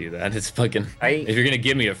that. I do that. It's fucking. If you're gonna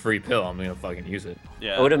give me a free pill, I'm gonna fucking use it.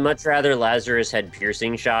 Yeah. I would have much rather Lazarus had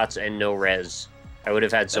piercing shots and no res. I would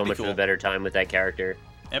have had so much of a better time with that character.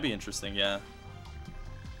 That'd be interesting, yeah.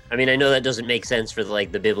 I mean, I know that doesn't make sense for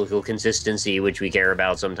the biblical consistency, which we care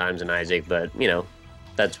about sometimes in Isaac, but you know.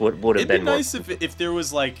 That's what would have been more. It'd be nice if there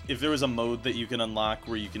was a mode that you can unlock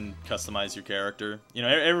where you can customize your character. You know,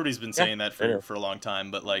 everybody's been saying that for a long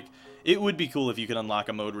time, but like it would be cool if you could unlock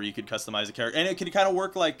a mode where you could customize a character, and it could kind of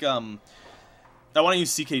work like I want to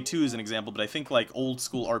use CK2 as an example, but I think like old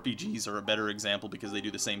school RPGs are a better example because they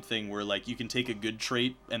do the same thing where like you can take a good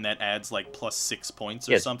trait and that adds like +6 points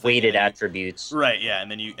or something. Weighted attributes. Right, yeah,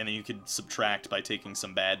 and then you could subtract by taking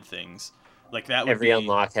some bad things. Like that would Every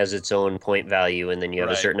unlock has its own point value, and then you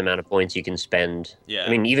have a certain amount of points you can spend. Yeah. I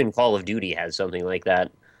mean, even Call of Duty has something like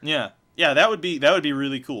that. Yeah. Yeah, that would be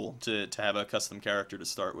really cool to have a custom character to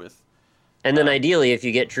start with. And then ideally, if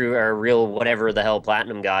you get true or real whatever the hell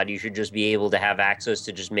platinum god, you should just be able to have access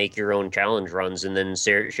to just make your own challenge runs and then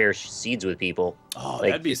share seeds with people. Oh, like,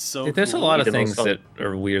 that'd be so cool. There's a lot of things that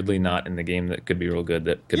are weirdly not in the game that could be real good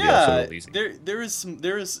that could be also real easy.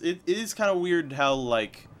 It is kind of weird how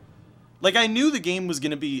like I knew the game was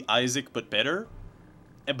going to be Isaac but better,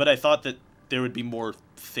 but I thought that there would be more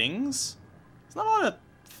things. It's not a lot of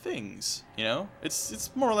things, you know? It's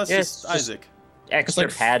more or less just Isaac. Extra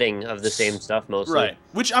padding of the same stuff mostly. Right.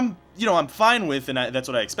 Which I'm fine with, and that's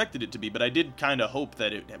what I expected it to be, but I did kind of hope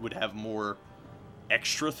that it would have more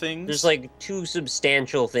extra things. There's like 2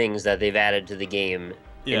 substantial things that they've added to the game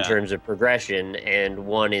in terms of progression, and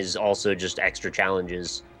one is also just extra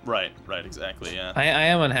challenges. Right, exactly, yeah. I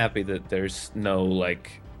am unhappy that there's no,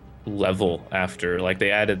 like, level after. Like,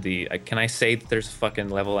 they added the... can I say that there's a fucking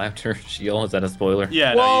level after Sheol? Is that a spoiler?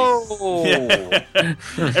 Yeah, Whoa!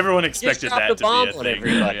 Everyone expected that to be a thing.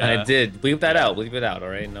 Everybody. Yeah. I did. Leave that out. Leave it out, all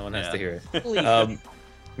right? No one has to hear it.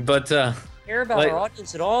 But, care about our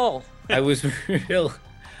audience at all. I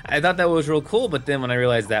thought that was real cool, but then when I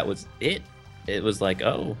realized that was it was like,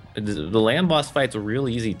 oh, the land boss fights were real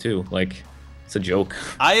easy, too. Like, it's a joke.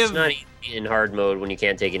 It's not easy in hard mode when you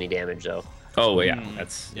can't take any damage, though. Oh yeah,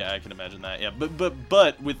 that's I can imagine that. Yeah,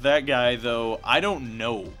 but with that guy though, I don't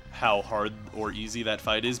know how hard or easy that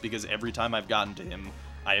fight is because every time I've gotten to him,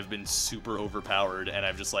 I have been super overpowered and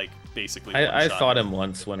I've just like basically. I fought him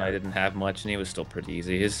once when I didn't have much and he was still pretty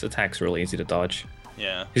easy. His attack's really easy to dodge.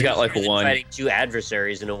 Yeah, he's got like one. Fighting 2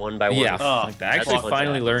 adversaries in a 1-by-1. Yeah, I actually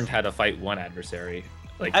finally learned how to fight one adversary.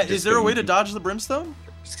 Like, is there a way to dodge the brimstone?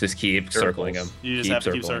 Just keep circling him. You just have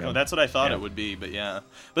to keep circling. That's what I thought it would be, but yeah.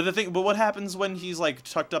 But what happens when he's like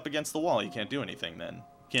tucked up against the wall? You can't do anything then.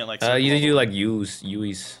 You can't like. You do like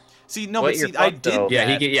Yui's. See, no, but see, I did.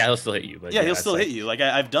 Yeah, he'll still hit you. But yeah, he'll still hit you. Like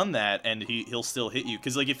I've done that, and he'll still hit you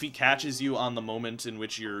because like if he catches you on the moment in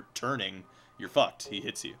which you're turning, you're fucked. He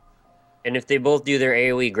hits you. And if they both do their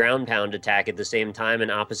AoE ground pound attack at the same time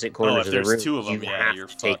in opposite corners of the room, 2 of them, you have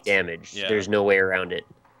to take damage. Yeah. There's no way around it.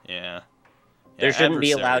 Yeah. There shouldn't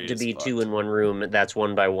be allowed to be 2 in one room. That's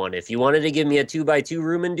 1-by-1. If you wanted to give me a 2-by-2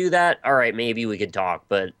 room and do that, all right, maybe we could talk,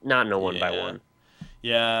 but not in a 1-by-1.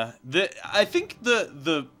 Yeah. I think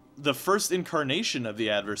the first incarnation of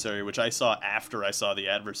the adversary, which I saw after I saw the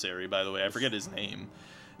adversary, by the way, I forget his name.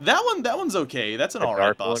 That one's okay. That's an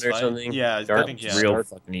alright boss fight. Something? Yeah, I think real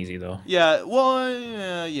fucking easy though. Yeah,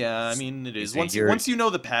 well, yeah. I mean, it is. Once you know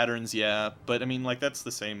the patterns, yeah. But I mean, like that's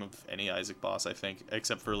the same of any Isaac boss, I think,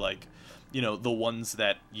 except for like, the ones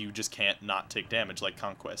that you just can't not take damage, like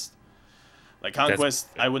Conquest. Like Conquest,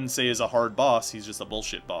 I wouldn't say is a hard boss. He's just a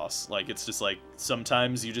bullshit boss. Like it's just like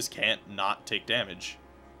sometimes you just can't not take damage.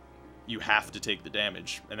 You have to take the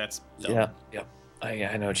damage, and that's dumb. Yeah.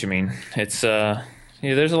 I know what you mean. It's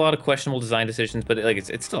there's a lot of questionable design decisions, but like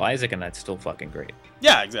it's still Isaac, and that's still fucking great.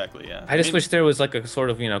 Yeah, exactly. Yeah. I just wish there was like a sort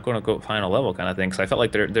of quote unquote final level kind of thing. So I felt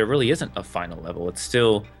like there really isn't a final level. It's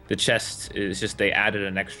still the chest is just they added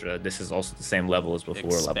an extra. This is also the same level as before.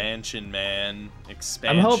 Expansion, man.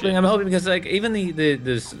 Expansion. I'm hoping because like even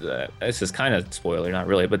this is kind of spoiler, not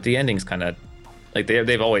really, but the ending's kind of like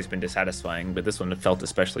they've always been dissatisfying, but this one felt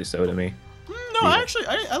especially so to me. No, actually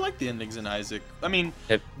I like the endings in Isaac. I mean,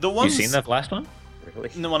 the ones you seen that last one?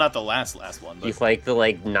 Really? No, well, not the last one. But... You like the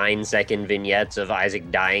 9-second vignettes of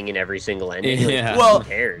Isaac dying in every single ending? Yeah. Well, who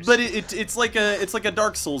cares? But it's like a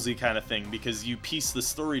Dark Soulsy kind of thing because you piece the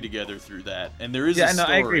story together through that, and there is a story.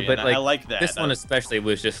 I agree, but I like that. This one especially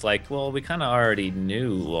was just like, well, we kind of already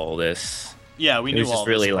knew all this. Yeah, we knew all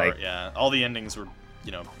really this part. Like, yeah, all the endings were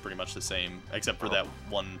pretty much the same except for that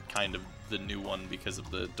one kind of the new one because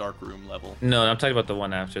of the dark room level. No, I'm talking about the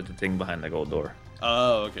one after the thing behind the gold door.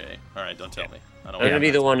 Oh, okay. All right, don't tell me. I'm gonna be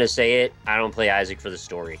the one to say it. I don't play Isaac for the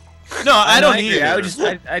story. No, I don't either.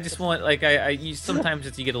 I just want like you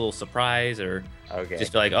sometimes you get a little surprise or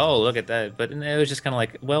just be like, oh, look at that. But it was just kind of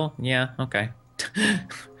like, well, yeah, okay.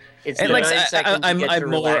 It's the 9 seconds you get to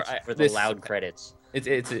relax for the loud credits.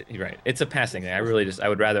 It's right. It's a passing thing. I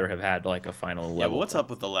would rather have had like a final level. Yeah, but what's up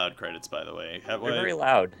with the loud credits, by the way? They're very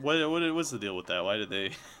loud. What's the deal with that? Why did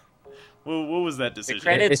they? What was that decision? The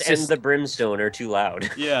credits and the brimstone are too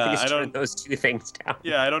loud. Yeah, I don't turn those 2 things down.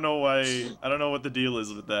 Yeah, I don't know why. I don't know what the deal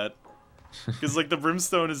is with that. Because like the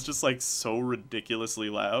brimstone is just like so ridiculously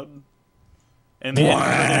loud. And the end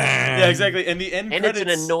credits, yeah, exactly. And the end credits,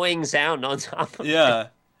 it's an annoying sound on top of it. Yeah.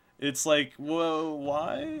 It's like, whoa,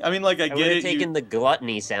 why? I mean, like, I get it. I would have taken the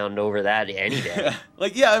gluttony sound over that any day.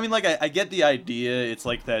 Like, yeah, I mean, like, I get the idea. It's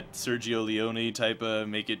like that Sergio Leone type of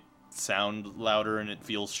make it sound louder and it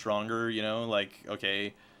feels stronger, you know? Like,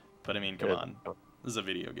 okay. But, I mean, come on. This is a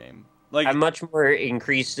video game. Like, I'm much more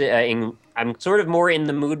increased. I'm sort of more in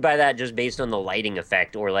the mood by that just based on the lighting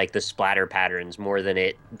effect or, like, the splatter patterns more than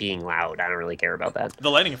it being loud. I don't really care about that.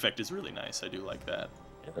 The lighting effect is really nice. I do like that.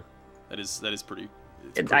 Yeah. That is pretty...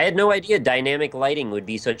 I had no idea dynamic lighting would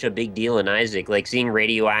be such a big deal in Isaac. Like seeing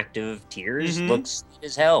radioactive tears looks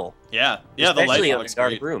as hell. Yeah, yeah, the lighting looks dark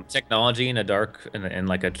great. room. Technology in a dark and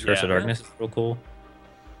like a Curse of Darkness is real cool.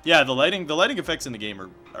 Yeah, the lighting effects in the game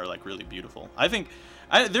are like really beautiful. I think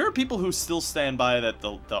there are people who still stand by that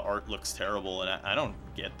the art looks terrible, and I don't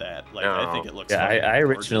get that. Like, no. I think it looks. Yeah, I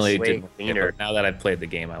originally didn't. Yeah, but now that I've played the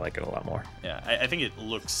game, I like it a lot more. Yeah, I think it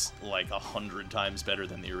looks like 100 times better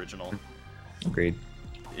than the original. Agreed.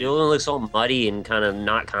 It looks all muddy and kind of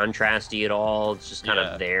not contrasty at all. It's just kind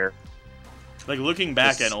of there. Like, looking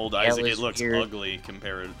back at old Isaac, it looks ugly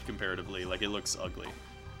comparatively. Like, it looks ugly.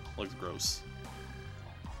 It looks gross.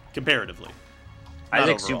 Comparatively.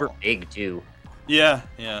 Isaac's super big, too. Yeah,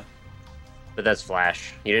 yeah. But that's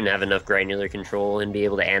Flash. You didn't have enough granular control and be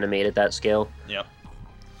able to animate at that scale. Yep.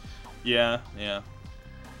 Yeah, yeah.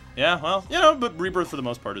 Yeah, well, you know, but Rebirth for the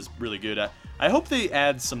most part is really good. I hope they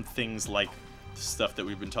add some things like stuff that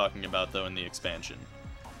we've been talking about, though, in the expansion.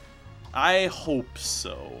 I hope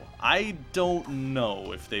so. I don't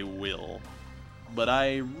know if they will, but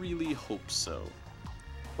I really hope so.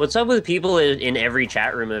 What's up with people in every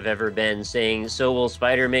chat room I've ever been saying, so will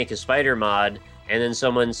Spider make a Spider mod? And then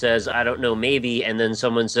someone says, I don't know, maybe. And then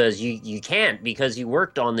someone says, you can't because he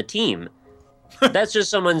worked on the team. That's just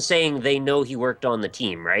someone saying they know he worked on the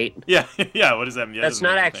team, right? Yeah, yeah. What does that mean? That's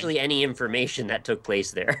not actually any information that took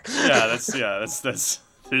place there. That's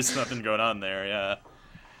there's nothing going on there. Yeah.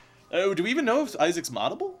 Do we even know if Isaac's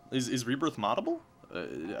moddable? Is Rebirth moddable?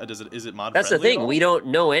 Is it mod? That's the thing. We don't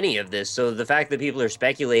know any of this. So the fact that people are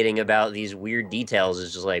speculating about these weird details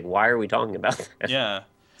is just like, why are we talking about that? Yeah,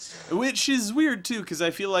 which is weird too, because I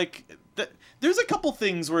feel like there's a couple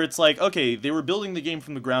things where it's like, okay, they were building the game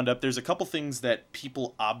from the ground up. There's a couple things that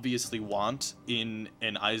people obviously want in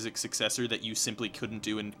an Isaac successor that you simply couldn't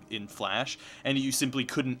do in Flash, and you simply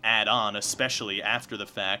couldn't add on, especially after the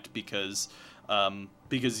fact, because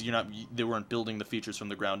they weren't building the features from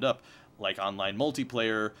the ground up, like online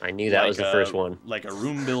multiplayer. I knew that was the first one. Like a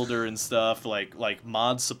room builder and stuff, like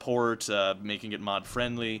mod support, making it mod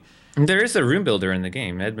friendly. There is a room builder in the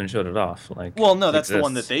game. Edmund showed it off. Like, well, no, that's the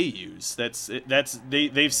one that they use.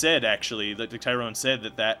 They've said actually that Tyrone said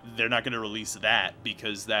that they're not going to release that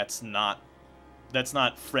because that's not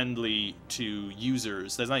friendly to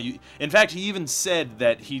users. That's not. In fact, he even said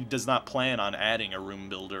that he does not plan on adding a room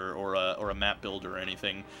builder or a map builder or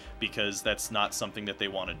anything because that's not something that they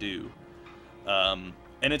want to do. And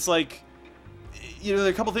it's like, you know, there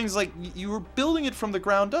are a couple things like you were building it from the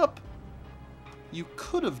ground up. You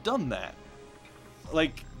could have done that.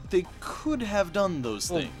 Like, they could have done those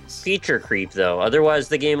things. Feature creep, though. Otherwise,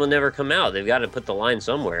 the game will never come out. They've got to put the line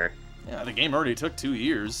somewhere. Yeah, the game already took 2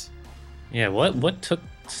 years. Yeah, what took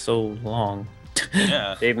so long?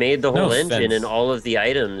 Yeah. They made the whole engine and all of the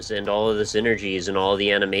items and all of the synergies and all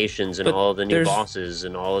the animations and all of the new bosses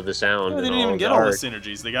and all of the sound. They didn't even get all the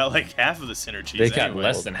synergies. They got like half of the synergies. They got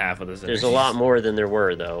less than half of the synergies. There's a lot more than there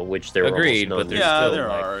were, though, which there were. Agreed, but there's still there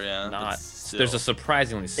like, are. Yeah, not. There's a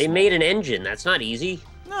surprisingly. They made an engine. That's not easy.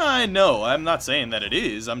 No, I know. I'm not saying that it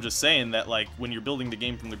is. I'm just saying that, like, when you're building the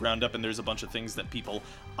game from the ground up and there's a bunch of things that people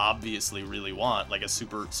obviously really want, like a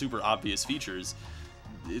super obvious features,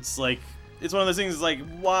 it's like, it's one of those things, like,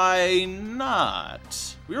 why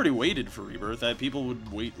not? We already waited for Rebirth. People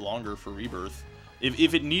would wait longer for Rebirth.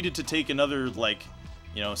 If it needed to take another, like,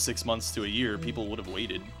 you know, 6 months to a year, people would have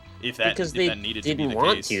waited. If that needed to be the case. Because they didn't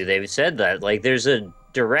want to. They've said that. Like, there's a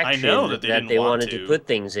direction that they wanted to put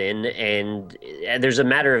things in, and there's a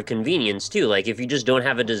matter of convenience, too. Like, if you just don't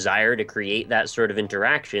have a desire to create that sort of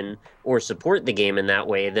interaction or support the game in that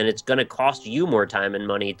way, then it's going to cost you more time and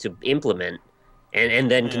money to implement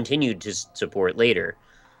and then continue to support later.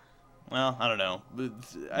 Well, I don't know.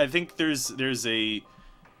 I think there's a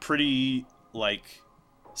pretty, like,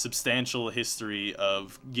 substantial history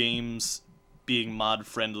of games being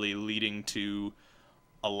mod-friendly leading to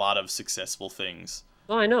a lot of successful things.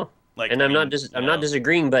 Oh, I know. Like, and I'm not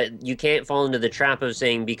disagreeing, but you can't fall into the trap of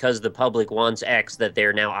saying because the public wants X that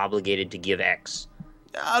they're now obligated to give X.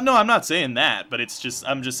 No, I'm not saying that, but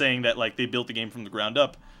I'm just saying that like they built the game from the ground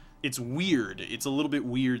up. It's weird. It's a little bit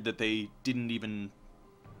weird that they didn't even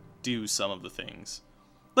do some of the things.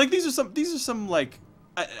 Like these are some like,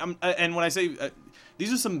 and when I say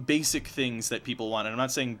these are some basic things that people want, and I'm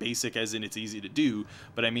not saying basic as in it's easy to do,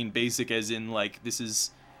 but I mean basic as in like this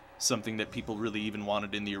is something that people really even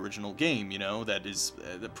wanted in the original game, you know? That is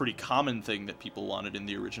a pretty common thing that people wanted in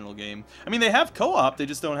the original game. I mean, they have co-op, they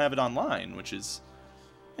just don't have it online, which is,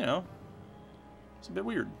 you know, it's a bit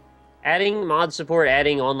weird. Adding mod support,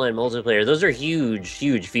 adding online multiplayer, those are huge,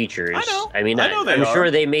 huge features. I know. I mean, I'm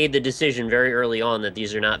sure they made the decision very early on that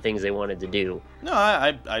these are not things they wanted to do. No,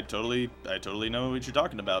 I totally know what you're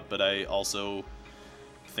talking about, but I also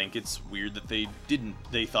think it's weird that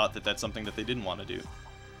they thought that that's something that they didn't want to do.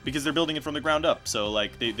 Because they're building it from the ground up, so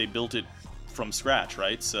like they built it from scratch,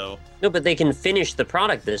 right? So no, but they can finish the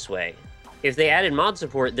product this way. If they added mod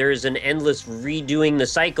support, there's an endless redoing the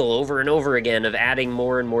cycle over and over again of adding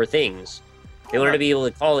more and more things. They wanted to be able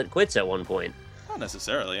to call it quits at one point. Not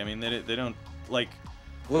necessarily. I mean, they don't like.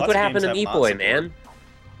 Look what happened to Meat Boy, man.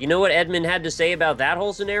 You know what Edmund had to say about that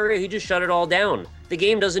whole scenario? He just shut it all down. The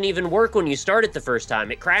game doesn't even work when you start it the first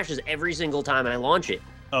time. It crashes every single time I launch it.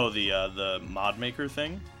 Oh, the mod maker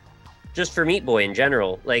thing? Just for Meat Boy in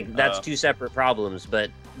general. Like, that's two separate problems,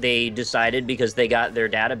 but they decided because they got their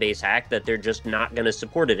database hacked that they're just not going to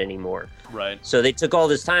support it anymore. Right. So they took all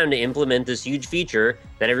this time to implement this huge feature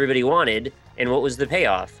that everybody wanted, and what was the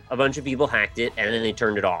payoff? A bunch of people hacked it, and then they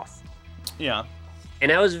turned it off. Yeah.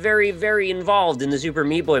 And I was very, very involved in the Super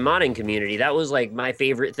Meat Boy modding community. That was, like, my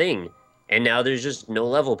favorite thing. And now there's just no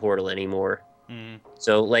level portal anymore.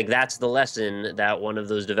 So, like, that's the lesson that one of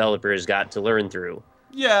those developers got to learn through.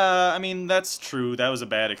 Yeah, I mean, that's true. That was a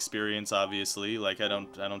bad experience, obviously. Like, I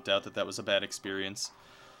don't doubt that that was a bad experience.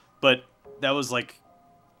 But that was, like,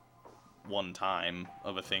 one time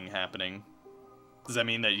of a thing happening. Does that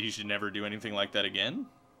mean that you should never do anything like that again?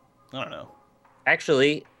 I don't know.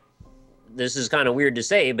 Actually, this is kind of weird to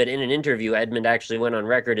say, but in an interview, Edmund actually went on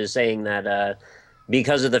record as saying that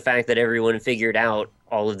because of the fact that everyone figured out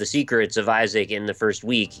all of the secrets of Isaac in the first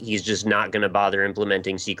week, he's just not going to bother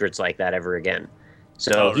implementing secrets like that ever again.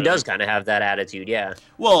 So he does kind of have that attitude, yeah.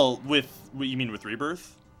 Well, you mean with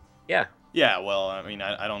Rebirth? Yeah. Yeah, well, I mean,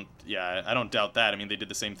 I don't doubt that. I mean, they did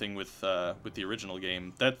the same thing with the original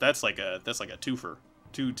game. That's like a twofer.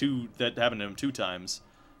 Two that happened to him 2 times.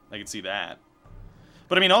 I could see that.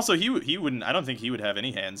 But I mean, also he wouldn't. I don't think he would have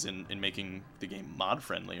any hands in making the game mod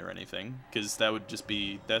friendly or anything, because that would just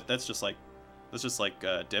be that's just like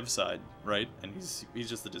dev side, right? And he's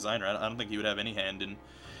just the designer. I don't think he would have any hand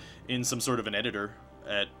in some sort of an editor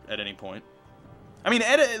at any point. I mean,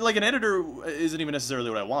 like an editor isn't even necessarily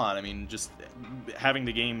what I want. I mean, just having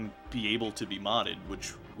the game be able to be modded,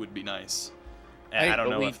 which would be nice. And I don't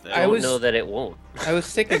know if I don't know that it won't. I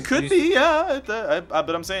was thinking it could be, yeah.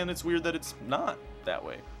 But I'm saying it's weird that it's not that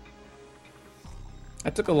way.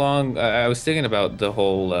 I was thinking about the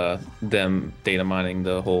whole them data mining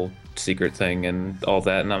the whole secret thing and all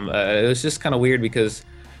that, and it was just kind of weird because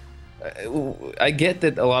I get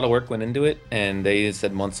that a lot of work went into it, and they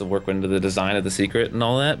said months of work went into the design of the secret and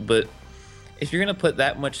all that, but if you're gonna put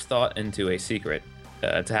that much thought into a secret,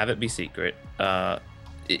 to have it be secret,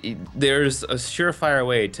 there's a surefire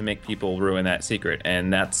way to make people ruin that secret,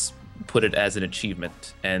 and that's put it as an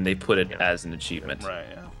achievement, and they put it as an achievement. Right,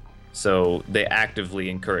 yeah. So they actively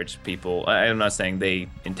encourage people. I'm not saying they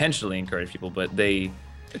intentionally encourage people, but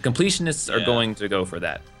completionists are going to go for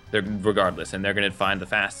that. They're regardless, and they're going to find the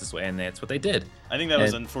fastest way, and that's what they did. I think that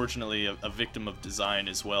was unfortunately a victim of design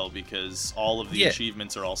as well, because all of the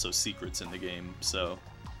achievements are also secrets in the game, so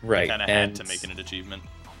they kind of had to make it an achievement.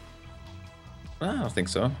 I don't think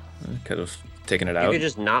so. I could have taken it out. You could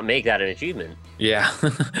just not make that an achievement. Yeah.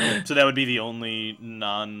 So that would be the only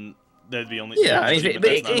That'd be only. Yeah, I mean,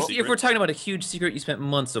 if we're talking about a huge secret you spent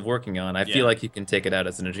months of working on, I feel like you can take it out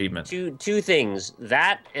as an achievement. Two things.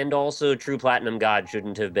 That and also True Platinum God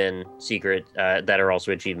shouldn't have been secret, that are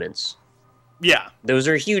also achievements. Yeah. Those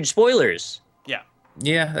are huge spoilers. Yeah.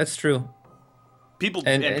 Yeah, that's true.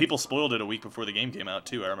 People spoiled it a week before the game came out,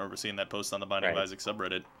 too. I remember seeing that post on the Binding of Isaac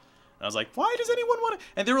subreddit. And I was like, why does anyone want to...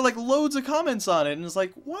 And there were, like, loads of comments on it, and it's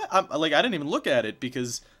like, what? I didn't even look at it,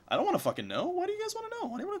 because I don't want to fucking know. Why do you guys want to know?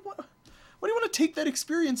 Why do you want to take that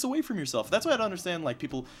experience away from yourself? That's why I don't understand, like,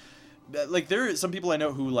 people... Like, there are some people I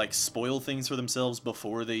know who, like, spoil things for themselves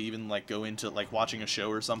before they even, like, go into, like, watching a show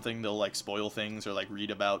or something. They'll, like, spoil things or, like, read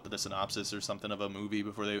about the synopsis or something of a movie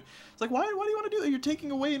before they... It's like, why do you want to do that? You're taking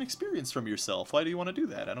away an experience from yourself. Why do you want to do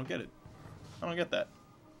that? I don't get it. I don't get that.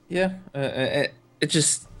 Yeah, it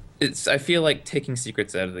just... I feel like taking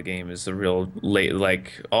secrets out of the game is a real late,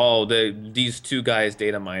 like, oh, these two guys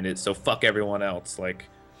data mined it, so fuck everyone else. Like,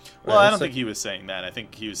 well, I don't it's like, think he was saying that. I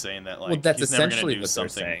think he was saying that, well, like, that's he's never going to essentially do what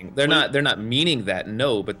something. they're saying. They're not meaning that,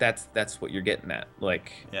 no, but that's what you're getting at.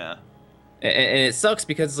 Like, Yeah. and it sucks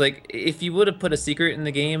because, like, if you would have put a secret in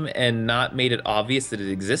the game and not made it obvious that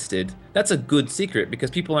it existed, that's a good secret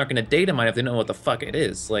because people aren't going to data mine if they know what the fuck it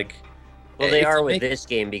is. Like, Well, they if are you with make this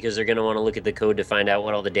game because they're going to want to look at the code to find out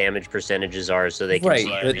what all the damage percentages are so they can right,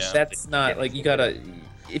 see Right, but yeah. that's not like you gotta.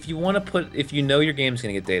 If you want to put, if you know your game's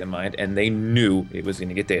gonna get data mined, and they knew it was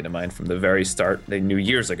gonna get data mined from the very start, they knew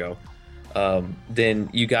years ago, then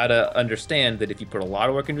you gotta understand that if you put a lot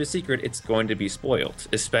of work into a secret, it's going to be spoiled,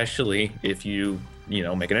 especially if you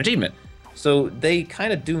know, make an achievement. So they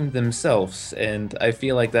kind of doomed themselves, and I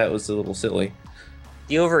feel like that was a little silly.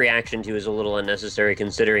 The overreaction to is a little unnecessary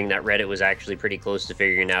considering that Reddit was actually pretty close to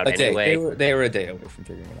figuring it out A day. anyway. They were a day away from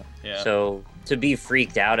figuring it out. Yeah. So to be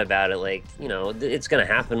freaked out about it, like, you know, it's going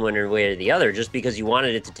to happen one way or the other. Just because you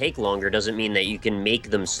wanted it to take longer doesn't mean that you can make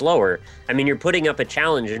them slower. I mean, you're putting up a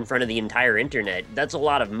challenge in front of the entire internet. That's a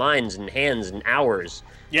lot of minds and hands and hours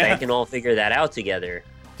that can all figure that out together.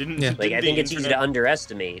 Like, I think it's easy to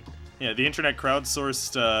underestimate. Yeah, the internet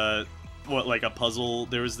crowdsourced, like a puzzle.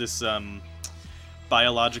 There was this,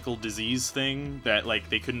 biological disease thing that, like,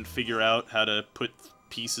 they couldn't figure out how to put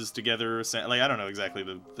pieces together. Like, I don't know exactly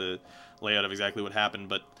the layout of exactly what happened,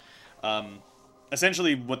 but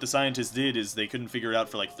essentially what the scientists did is they couldn't figure it out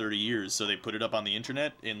for like 30 years, so they put it up on the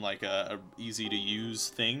internet in like a easy to use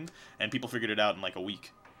thing, and people figured it out in like a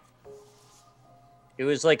week. It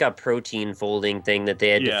was like a protein folding thing that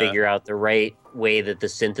they had to figure out the right way that the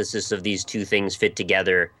synthesis of these two things fit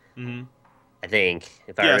together. Mm-hmm. I think,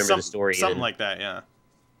 if I remember the story. Something like that, yeah.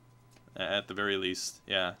 At the very least,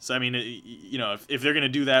 yeah. So I mean, you know, if they're gonna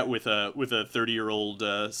do that with a 30-year-old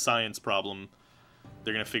science problem,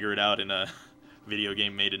 they're gonna figure it out in a video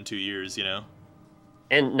game made in 2 years, you know.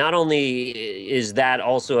 And not only is that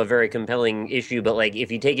also a very compelling issue, but like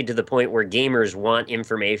if you take it to the point where gamers want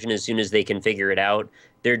information as soon as they can figure it out,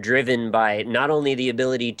 they're driven by not only the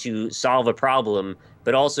ability to solve a problem,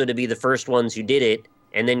 but also to be the first ones who did it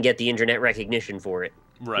and then get the internet recognition for it,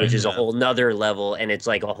 right, which is a whole nother level, and it's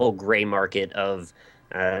like a whole gray market of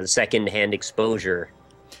second-hand exposure.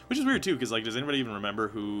 Which is weird too, because like, does anybody even remember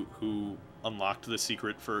who unlocked the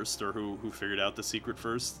secret first, or who figured out the secret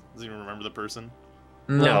first? Does anyone remember the person?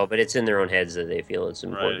 No, but it's in their own heads that they feel it's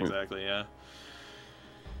important. Right, exactly, yeah.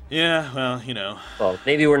 Yeah, well, you know. Well,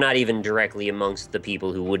 maybe we're not even directly amongst the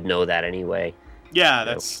people who would know that anyway. Yeah,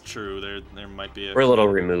 that's true. There might be we're a little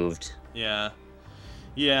removed. Yeah.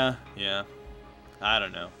 Yeah. I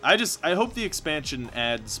don't know. I hope the expansion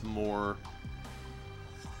adds more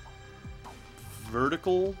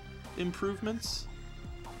vertical improvements.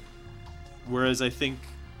 Whereas I think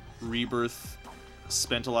Rebirth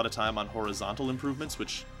spent a lot of time on horizontal improvements,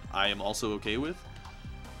 which I am also okay with.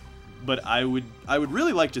 But I would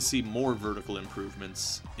really like to see more vertical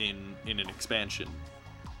improvements in an expansion,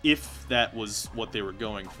 if that was what they were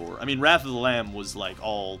going for. I mean, Wrath of the Lamb was like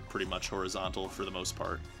all pretty much horizontal for the most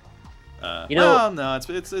part. You know, well, no, it's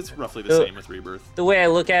roughly the same with Rebirth. The way I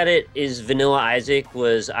look at it is Vanilla Isaac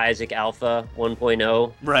was Isaac Alpha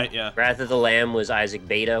 1.0. Right, yeah. Wrath of the Lamb was Isaac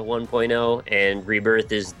Beta 1.0, and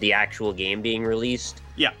Rebirth is the actual game being released.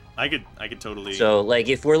 Yeah, I could totally. So, like,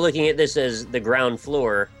 if we're looking at this as the ground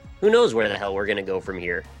floor, who knows where the hell we're gonna go from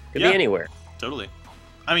here? Could be anywhere. Totally.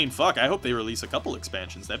 I mean, fuck, I hope they release a couple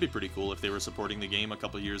expansions. That'd be pretty cool if they were supporting the game a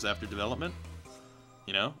couple years after development.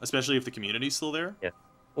 You know? Especially if the community's still there. Yeah.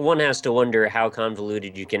 One has to wonder how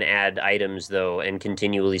convoluted you can add items, though, and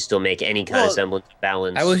continually still make any kind of semblance of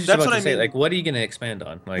balance. I was just about to say, like, what are you going to expand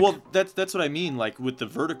on? Like, well, that's what I mean. Like with the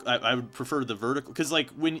vertical, I would prefer the vertical, because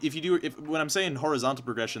like when I'm saying horizontal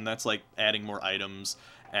progression, that's like adding more items,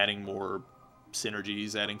 adding more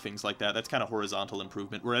synergies, adding things like that. That's kind of horizontal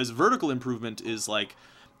improvement. Whereas vertical improvement is like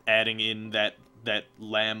adding in that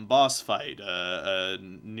Lamb boss fight, a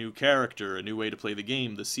new character, a new way to play the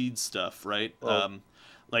game, the seed stuff, right? Well,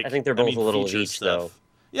 I think they're both a little of each, though.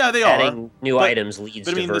 Yeah, they Adding are. new items leads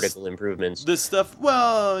to vertical improvements. This stuff,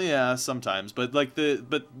 well, yeah, sometimes, but like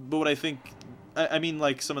but what I think, I mean,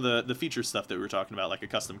 like some of the feature stuff that we were talking about, like a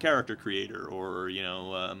custom character creator, or you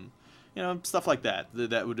know, stuff like that.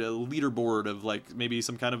 That would a leaderboard of like maybe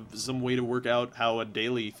some way to work out how a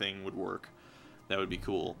daily thing would work. That would be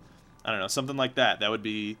cool. I don't know, something like that. That would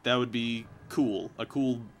be cool. A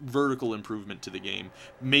cool vertical improvement to the game.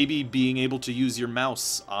 Maybe being able to use your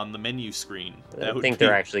mouse on the menu screen. I think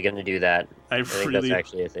they're actually going to do that. I think that's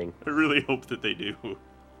actually a thing. I really hope that they do.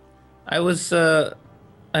 I was, I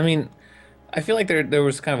mean, I feel like there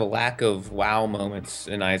was kind of a lack of wow moments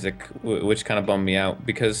in Isaac, which kind of bummed me out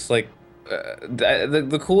because like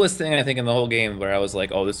the coolest thing I think in the whole game where I was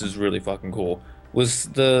like, oh, this is really fucking cool, was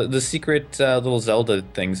the secret little Zelda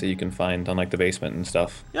things that you can find on like the basement and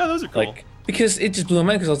stuff. Yeah, those are cool. Like because it just blew my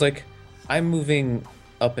mind because I was like, I'm moving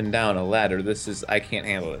up and down a ladder. I can't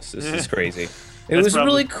handle this. This is crazy. It was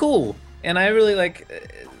really cool, and I really like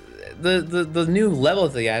the new level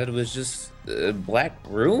that they added was just a black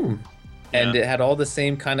room. And it had all the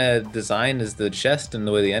same kind of design as the chest and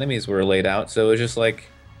the way the enemies were laid out. So it was just like,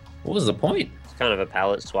 what was the point? It's kind of a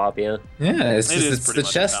palette swap, yeah. Yeah, it's the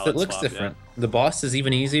chest that looks different. Yeah. The boss is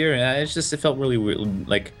even easier. And it felt really weird.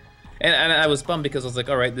 Like, and I was bummed because I was like,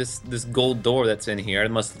 all right, this gold door that's in here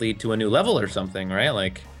must lead to a new level or something, right?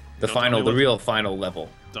 Like the real final level.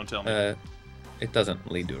 Don't tell me. It doesn't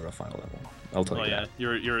lead to a final level. I'll tell you that. You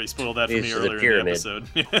already spoiled that for me earlier in the episode.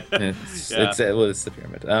 It's the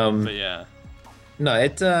pyramid. But yeah. No,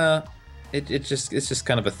 it's just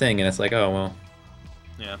kind of a thing, and it's like, oh well.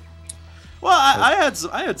 Yeah. Well, I had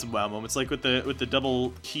some wow moments, like with the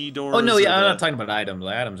double key doors. Oh no, yeah, I'm not talking about items.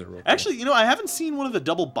 Like, items are real cool. Actually, you know, I haven't seen one of the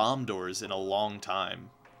double bomb doors in a long time.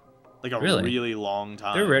 Like a really long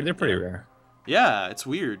time. They're rare. They're pretty rare. Yeah, it's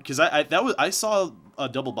weird because I saw a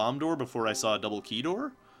double bomb door before I saw a double key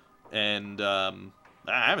door. And I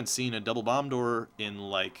haven't seen a double bomb door in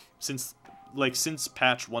since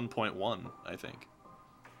patch 1.1, I think.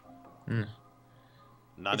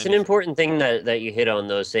 It's an important thing that you hit on,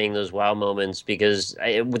 though, saying those wow moments, because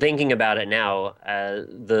thinking about it now,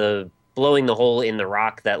 the blowing the hole in the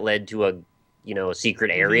rock that led to a secret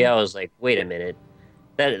area, I was like, wait a minute,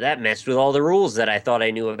 that messed with all the rules that I thought I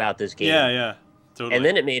knew about this game. Yeah, totally. And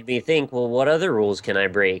then it made me think, well, what other rules can I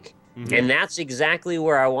break? And that's exactly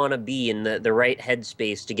where I want to be in the right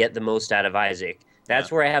headspace to get the most out of Isaac.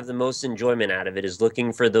 That's where I have the most enjoyment out of it, is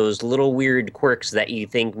looking for those little weird quirks that you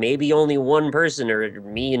think maybe only one person or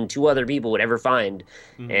me and two other people would ever find.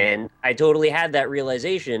 And I totally had that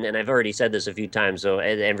realization, and I've already said this a few times, so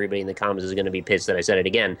everybody in the comments is going to be pissed that I said it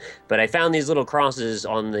again. But I found these little crosses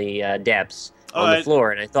on the depths on the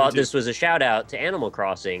floor, and I thought this was a shout-out to Animal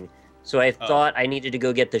Crossing. So I thought I needed to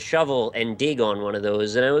go get the shovel and dig on one of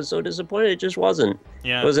those, and I was so disappointed. It just wasn't.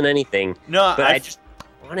 Yeah. It wasn't anything. No, but I just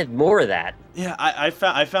wanted more of that. Yeah, I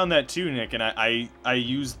found that too, Nick, and I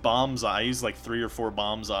used bombs. I used like 3 or 4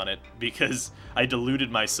 bombs on it because I deluded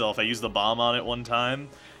myself. I used the bomb on it one time,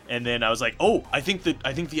 and then I was like, oh, I think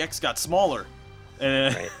the X got smaller.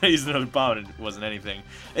 And I used another bomb, and it wasn't anything.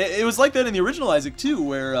 It was like that in the original Isaac too,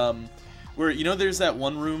 where you know there's that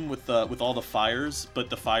one room with all the fires, but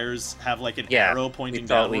the fires have like an arrow pointing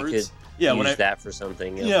downwards. We could use that for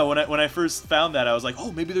something. Yeah, when I first found that, I was like,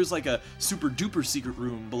 oh, maybe there's like a super duper secret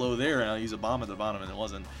room below there, and I'll use a bomb at the bottom, and it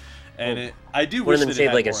wasn't. And I do wish that it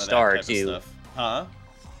had like more a star of that type of stuff. Huh?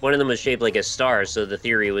 One of them was shaped like a star, so the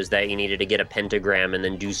theory was that you needed to get a pentagram and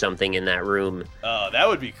then do something in that room. Oh, that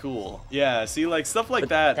would be cool. Yeah, see, like stuff like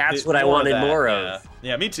that. That's what I wanted more of.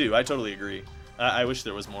 Yeah, me too. I totally agree. I wish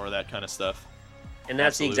there was more of that kind of stuff. And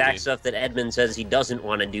that's the exact stuff that Edmund says he doesn't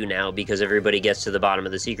want to do now because everybody gets to the bottom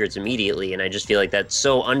of the secrets immediately, and I just feel like that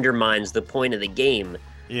so undermines the point of the game.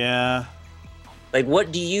 Yeah. Like,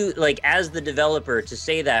 what do you, like, as the developer, to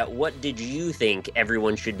say that, what did you think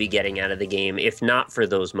everyone should be getting out of the game, if not for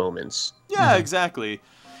those moments? Yeah, exactly.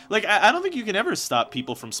 Like, I don't think you can ever stop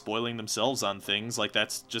people from spoiling themselves on things. Like,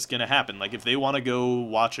 that's just gonna happen. Like, if they want to go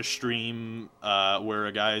watch a stream where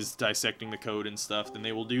a guy's dissecting the code and stuff, then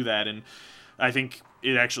they will do that, and I think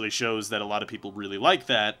it actually shows that a lot of people really like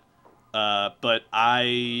that. But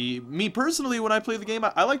me personally, when I play the game,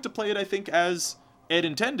 I like to play it, I think, as Ed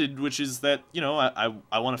intended, which is that, you know,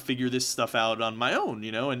 I want to figure this stuff out on my own,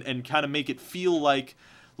 you know, and kind of make it feel like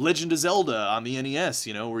Legend of Zelda on the NES,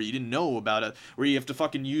 you know, where you didn't know about it, where you have to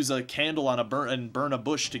fucking use a candle on burn a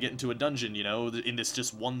bush to get into a dungeon, you know, in this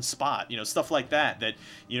just one spot, you know, stuff like that,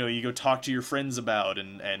 you know, you go talk to your friends about,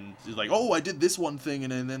 and like, oh, I did this one thing,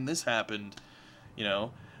 and then this happened, you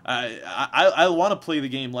know. I want to play the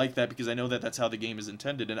game like that because I know that that's how the game is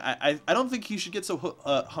intended, and I don't think you should get so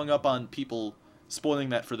hung up on people spoiling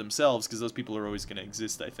that for themselves, because those people are always going to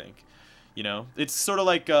exist, I think. You know, it's sort of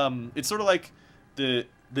like the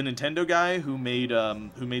Nintendo guy who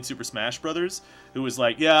made Super Smash Brothers, who was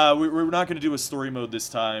like, yeah, we're not going to do a story mode this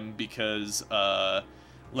time because you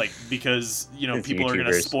know, people are going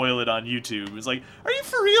to spoil it on YouTube. It's like, are you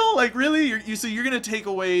for real? Like, really? So you're going to take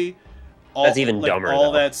away all, that's even dumber,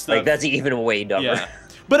 all that stuff? Like, that's even way dumber. Yeah.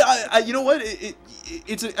 But I you know what?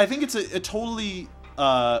 I think it's a totally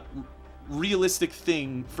realistic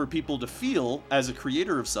thing for people to feel as a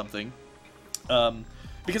creator of something.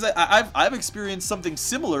 Because I've experienced something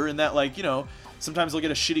similar in that, like, you know, sometimes I'll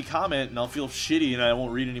get a shitty comment and I'll feel shitty and I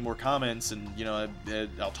won't read any more comments, and, you know,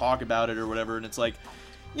 I'll talk about it or whatever, and it's like,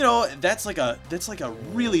 you know, that's like a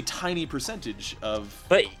really tiny percentage of.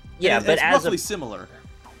 But yeah, but it's roughly similar.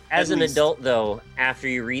 As an adult, though, after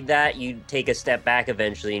you read that, you take a step back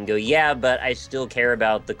eventually and go, yeah, but I still care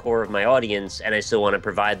about the core of my audience, and I still want to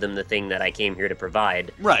provide them the thing that I came here to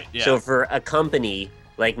provide. Right, yeah. So for a company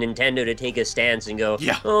like Nintendo to take a stance and go,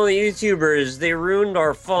 yeah. oh, YouTubers, they ruined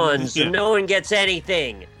our fun, so no one gets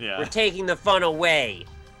anything. Yeah. We're taking the fun away.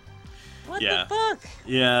 What the fuck?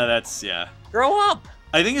 Yeah, that's, yeah. Grow up!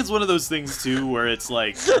 I think it's one of those things, too, where it's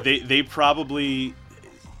like, they probably...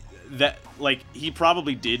 he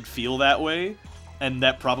probably did feel that way, and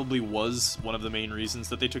that probably was one of the main reasons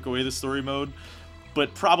that they took away the story mode,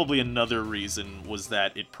 but probably another reason was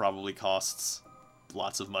that it probably costs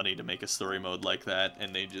lots of money to make a story mode like that,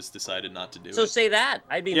 and they just decided not to do it. So say that.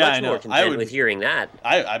 I'd be much more content with hearing that.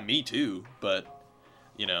 Me too, but,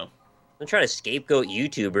 you know... Don't try to scapegoat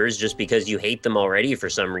YouTubers just because you hate them already for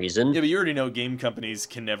some reason. Yeah, but you already know game companies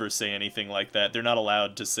can never say anything like that. They're not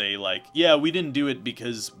allowed to say, like, yeah, we didn't do it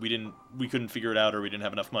because we couldn't figure it out or we didn't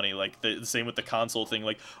have enough money. Like, the same with the console thing.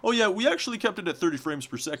 Like, oh yeah, we actually kept it at 30 frames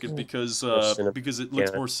per second because it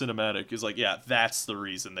looks more cinematic. It's like, yeah, that's the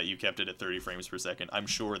reason that you kept it at 30 frames per second. I'm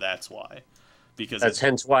sure that's why. Because that's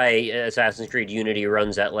hence why Assassin's Creed Unity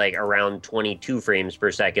runs at like around 22 frames per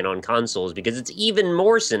second on consoles, because it's even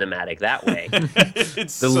more cinematic that way.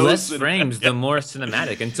 The less frames, the more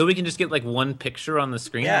cinematic. Until we can just get like one picture on the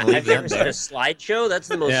screen. Yeah, have you ever seen a slideshow? That's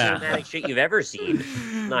the most cinematic shit you've ever seen.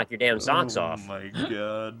 Knock your damn socks off. Oh my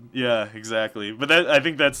god. Yeah, exactly. But I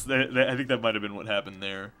think that might have been what happened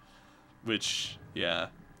there. Which, yeah.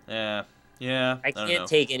 Yeah, I can't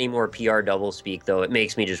take any more PR doublespeak, though. It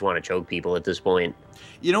makes me just want to choke people at this point.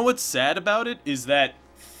 You know what's sad about it is that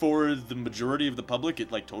for the majority of the public,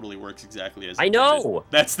 it like totally works exactly as. I know.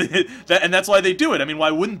 That's and that's why they do it. I mean, why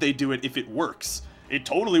wouldn't they do it if it works? It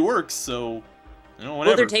totally works. So, you know, whatever.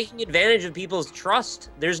 Well, they're taking advantage of people's trust.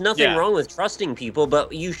 There's nothing wrong with trusting people,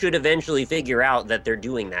 but you should eventually figure out that they're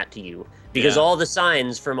doing that to you, because all the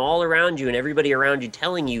signs from all around you and everybody around you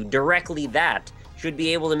telling you directly that should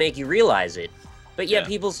be able to make you realize it. But yet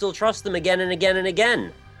people still trust them again and again and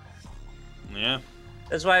again. Yeah.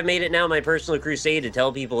 That's why I've made it now my personal crusade to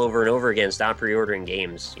tell people over and over again, stop pre-ordering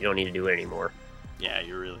games. You don't need to do it anymore. Yeah,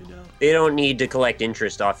 you really don't. They don't need to collect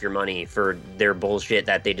interest off your money for their bullshit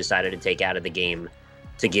that they decided to take out of the game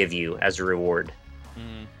to give you as a reward.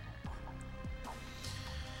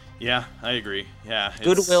 Yeah, I agree. Yeah.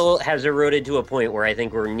 Goodwill has eroded to a point where I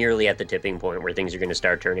think we're nearly at the tipping point where things are going to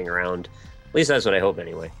start turning around. At least that's what I hope,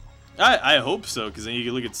 anyway. I hope so, because then you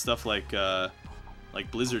can look at stuff like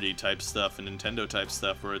Blizzard-y type stuff and Nintendo type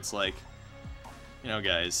stuff, where it's like, you know,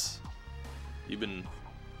 guys,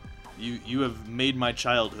 you have made my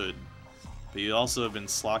childhood, but you also have been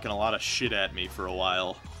slocking a lot of shit at me for a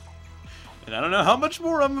while, and I don't know how much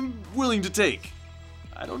more I'm willing to take.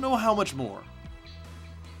 I don't know how much more.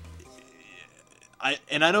 I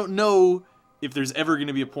don't know if there's ever going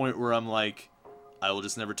to be a point where I'm like, I will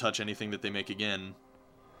just never touch anything that they make again.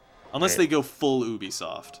 Unless they go full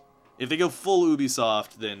Ubisoft. If they go full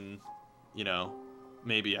Ubisoft, then, you know,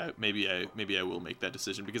 maybe I will make that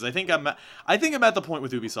decision, because I think I'm at the point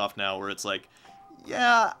with Ubisoft now where it's like,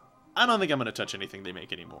 yeah, I don't think I'm going to touch anything they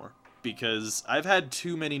make anymore, because I've had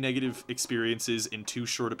too many negative experiences in too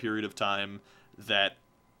short a period of time that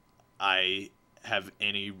I have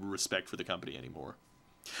any respect for the company anymore.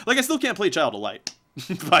 Like, I still can't play Child of Light,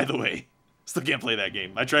 by the way. Still can't play that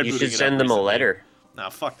game. I tried. You should send them a letter. Nah,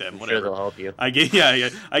 fuck them. I'm whatever. sure they'll help you. I gave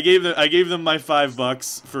them my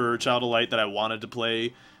 $5 for Child of Light that I wanted to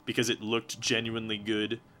play because it looked genuinely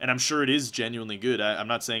good, and I'm sure it is genuinely good. I'm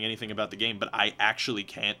not saying anything about the game, but I actually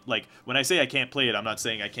can't. Like, when I say I can't play it, I'm not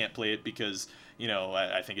saying I can't play it because, you know,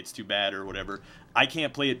 I think it's too bad or whatever. I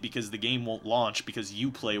can't play it because the game won't launch, because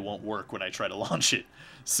Uplay won't work when I try to launch it.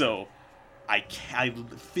 So I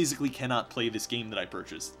physically cannot play this game that I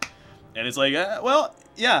purchased. And it's like, well,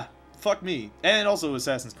 yeah, fuck me. And also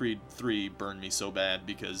Assassin's Creed 3 burned me so bad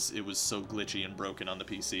because it was so glitchy and broken on the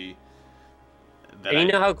PC. And you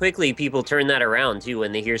know how quickly people turn that around, too,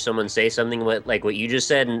 when they hear someone say something like what you just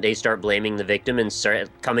said, and they start blaming the victim and start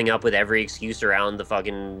coming up with every excuse around the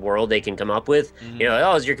fucking world they can come up with. You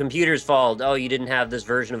know, oh, it's your computer's fault. Oh, you didn't have this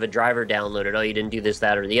version of a driver downloaded. Oh, you didn't do this,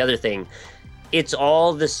 that, or the other thing. It's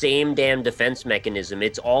all the same damn defense mechanism.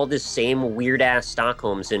 It's all this same weird-ass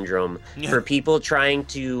Stockholm syndrome for people trying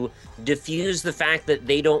to diffuse the fact that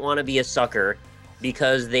they don't want to be a sucker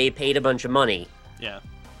because they paid a bunch of money. Yeah.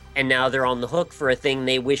 and now they're on the hook for a thing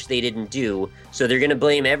they wish they didn't do. So they're going to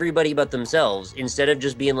blame everybody but themselves instead of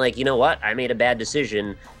just being like, you know what, I made a bad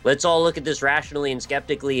decision. Let's all look at this rationally and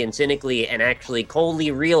skeptically and cynically and actually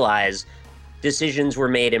coldly realize decisions were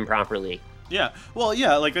made improperly. Yeah, well,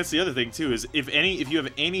 yeah, like that's the other thing too is if you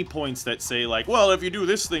have any points that say like, well, if you do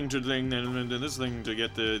this thing to thing, then this thing to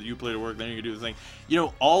get the Uplay to work, then you can do the thing. You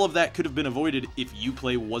know, all of that could have been avoided if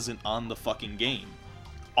Uplay wasn't on the fucking game.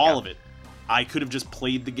 All of it. I could have just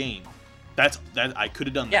played the game. That I could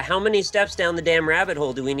have done that. Yeah, how many steps down the damn rabbit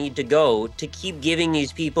hole do we need to go to keep giving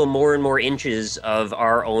these people more and more inches of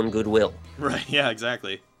our own goodwill? Right, yeah,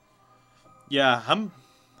 exactly. Yeah, I'm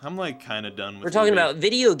like kind of done with We're talking about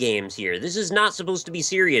video games here. This is not supposed to be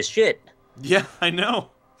serious shit. Yeah, I know.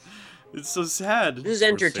 It's so sad. This is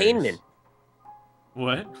entertainment.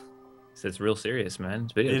 What? It's real serious, man.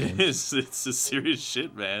 It's video games. It is. It's a serious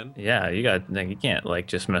shit, man. Yeah, you can't like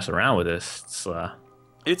just mess around with this.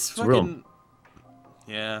 It's fucking real.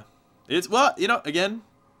 Yeah. It's well, you know, again,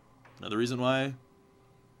 another reason why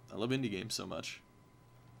I love indie games so much.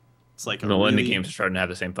 It's like indie games are starting to have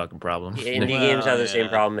the same fucking problem. Yeah, indie games have the same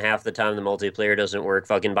problem. Half the time the multiplayer doesn't work.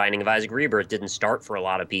 Fucking Binding of Isaac Rebirth didn't start for a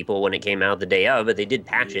lot of people when it came out the day of, but they did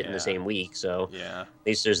patch it in the same week, so yeah. At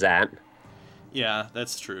least there's that. Yeah,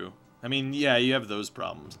 that's true. I mean, yeah, you have those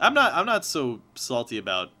problems. I'm not so salty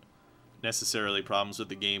about necessarily problems with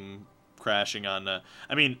the game crashing on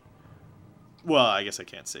I mean, well, I guess I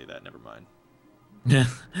can't say that. Never mind.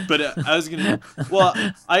 But I was going to well,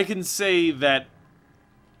 I can say that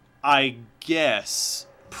I guess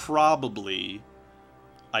probably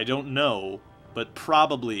I don't know, but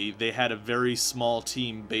probably they had a very small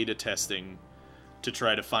team beta testing to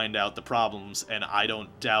try to find out the problems, and I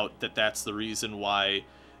don't doubt that that's the reason why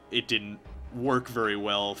it didn't work very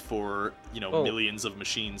well for, you know, millions of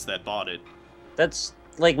machines that bought it. That's,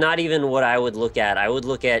 like, not even what I would look at. I would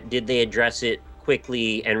look at, did they address it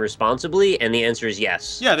quickly and responsibly? And the answer is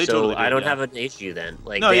yes. Yeah, they totally did. So I don't have an issue then.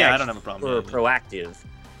 Like, no, yeah, I don't have a problem. Were proactive.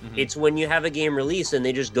 It's when you have a game release and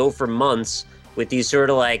they just go for months with these sort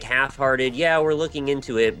of, like, half-hearted, yeah, we're looking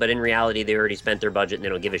into it, but in reality they already spent their budget and they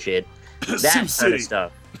don't give a shit. That kind of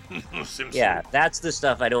stuff. Yeah, that's the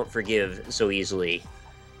stuff I don't forgive so easily.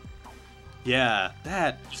 Yeah,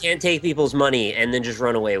 that... You can't take people's money and then just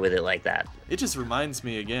run away with it like that. It just reminds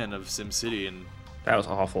me again of SimCity, and... That was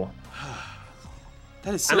awful.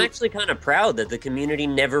 That is so... I'm actually kind of proud that the community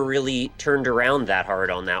never really turned around that hard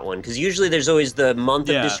on that one, because usually there's always the month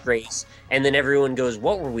of disgrace, and then everyone goes,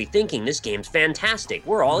 what were we thinking? This game's fantastic.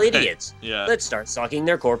 We're all idiots. Yeah. Let's start sucking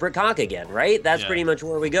their corporate cock again, right? That's pretty much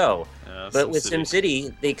where we go. But with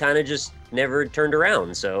SimCity, they kind of just never turned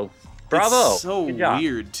around, so... Bravo! It's so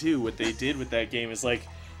weird, too, what they did with that game. Is like,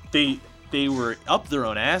 they were up their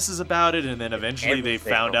own asses about it, and then eventually they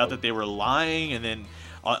found out that they were lying, and then,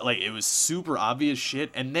 like, it was super obvious shit.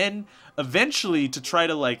 And then, eventually, to try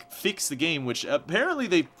to, like, fix the game, which apparently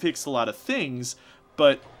they fixed a lot of things,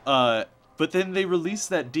 but then they released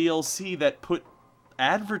that DLC that put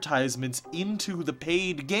advertisements into the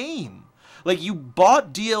paid game. Like, you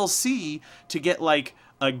bought DLC to get, like,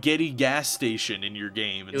 a Getty gas station in your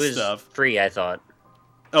game and stuff. It was free, I thought.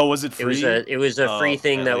 Oh, was it free? It was a free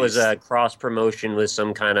thing that was a cross promotion with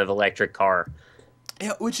some kind of electric car.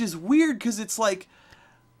 Yeah, which is weird because it's like,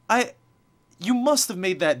 you must have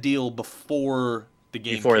made that deal before the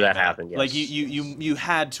game before came that out. happened. Yes. Like you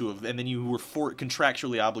had to have, and then you were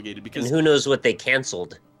contractually obligated because. And who knows what they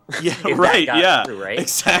canceled? Yeah, right. Yeah, through, right?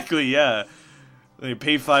 Exactly. Yeah. They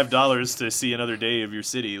pay $5 to see another day of your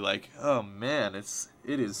city. Like, oh man,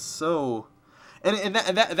 it is so, and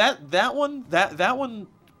that one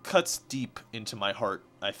cuts deep into my heart.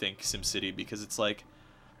 I think SimCity, because it's like,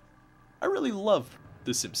 I really love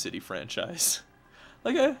the SimCity franchise.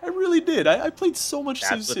 Like, I really did. I played so much SimCity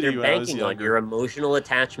when I was younger. That's what they're banking on, your emotional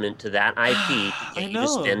attachment to that IP to get you to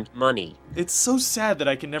spend money. It's so sad that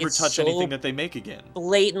I can never touch anything that they make again.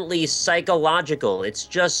 Blatantly psychological. It's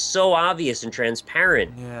just so obvious and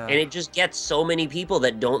transparent. Yeah. And it just gets so many people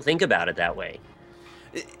that don't think about it that way.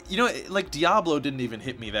 You know, like, Diablo didn't even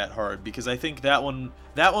hit me that hard, because I think that one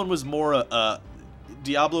was more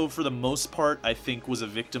Diablo, for the most part, I think, was a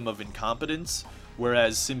victim of incompetence,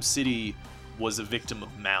 whereas SimCity was a victim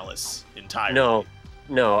of malice entirely.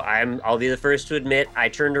 No, I'll be the first to admit I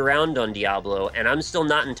turned around on Diablo, and I'm still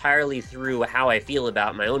not entirely through how I feel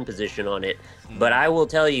about my own position on it, but I will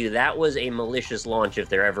tell you that was a malicious launch if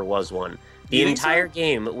there ever was one. The entire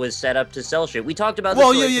game was set up to sell shit. We talked about this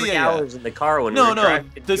for 3 hours in the car when we were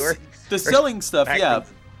driving. The selling stuff, yeah.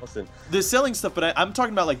 Listen. The selling stuff, but I'm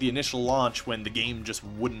talking about like the initial launch when the game just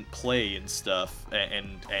wouldn't play and stuff,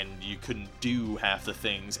 and you couldn't do half the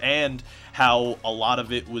things, and how a lot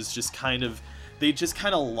of it was just kind of, they just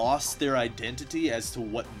kind of lost their identity as to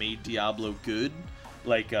what made Diablo good.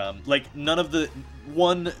 Like none of the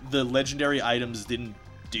legendary items didn't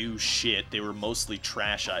do shit. They were mostly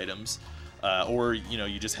trash items, or you know,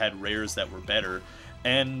 you just had rares that were better,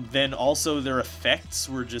 and then also their effects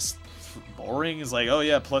were just boring. Is like, oh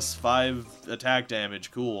yeah, +5 attack damage,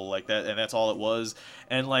 cool, like that, and that's all it was.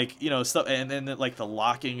 And like, you know, stuff, and then like the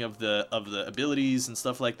locking of the abilities and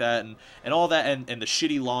stuff like that, and all that, and the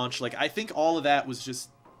shitty launch. Like, I think all of that was just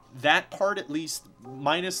that part, at least,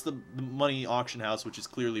 minus the money auction house, which is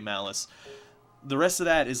clearly malice. The rest of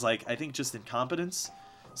that is like, I think, just incompetence.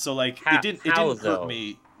 So like, it didn't hurt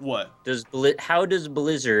me. What how does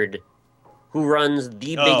Blizzard, who runs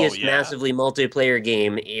the biggest massively multiplayer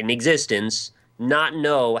game in existence, not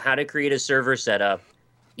know how to create a server setup,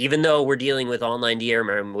 even though we're dealing with online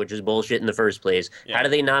DRM, which is bullshit in the first place? Yeah. How do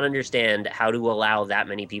they not understand how to allow that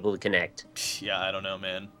many people to connect? Yeah, I don't know,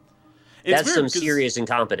 man. That's some serious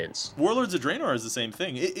incompetence. Warlords of Draenor is the same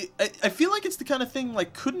thing. I feel like it's the kind of thing,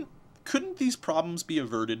 like, couldn't these problems be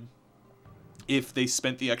averted if they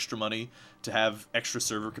spent the extra money to have extra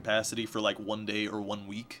server capacity for like 1 day or 1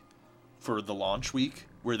 week? For the launch week,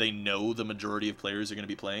 where they know the majority of players are going to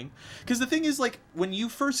be playing. Because the thing is, like, when you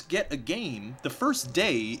first get a game, the first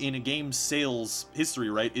day in a game's sales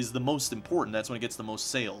history, right, is the most important. That's when it gets the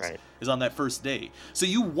most sales, right, is on that first day. So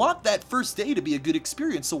you want that first day to be a good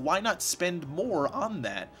experience, so why not spend more on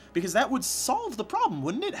that? Because that would solve the problem,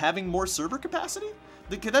 wouldn't it, having more server capacity?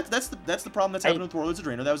 That's the problem that's happening with Warlords of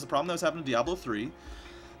Draenor. That was the problem that was happening to Diablo 3.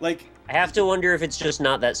 Like, I have to wonder if it's just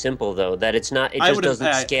not that simple, though. That it's not. It just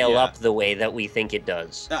doesn't scale up the way that we think it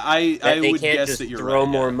does. I would guess that you're right. They can't just throw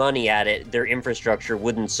more money at it. Their infrastructure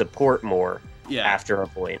wouldn't support more. After a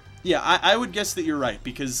point. Yeah, I would guess that you're right,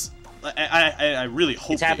 because I really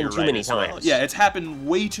hope it's happened too many times. Yeah, it's happened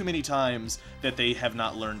way too many times that they have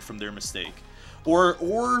not learned from their mistake,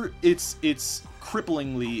 or it's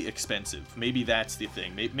cripplingly expensive. Maybe that's the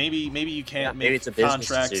thing. Maybe you can't make it's a contracts.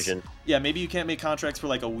 Business decision. Yeah, maybe you can't make contracts for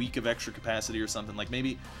like a week of extra capacity or something. Like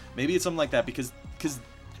maybe it's something like that, because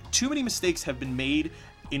too many mistakes have been made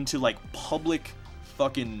into like public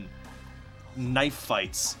fucking knife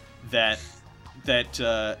fights that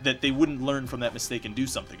they wouldn't learn from that mistake and do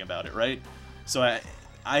something about it, right? So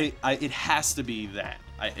it has to be that.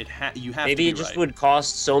 You have Maybe to be it just right. would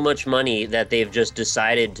cost so much money that they've just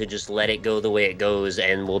decided to just let it go the way it goes,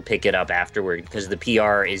 and we'll pick it up afterward, because the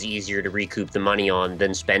PR is easier to recoup the money on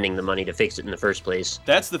than spending the money to fix it in the first place.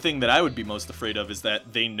 That's the thing that I would be most afraid of, is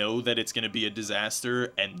that they know that it's going to be a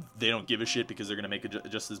disaster, and they don't give a shit because they're going to make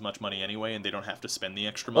just as much money anyway, and they don't have to spend the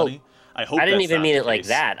extra money. I hope. I didn't even mean it like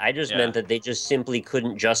that. I just meant that they just simply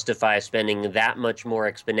couldn't justify spending that much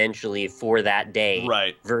more exponentially for that day,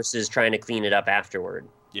 right, versus trying to clean it up afterward.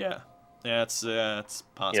 Yeah, it's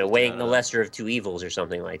possible. You know, weighing the lesser of two evils or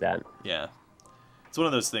something like that. Yeah, it's one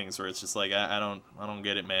of those things where it's just like I don't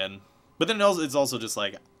get it, man. But then it's also just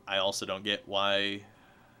like, I also don't get why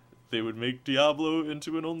they would make Diablo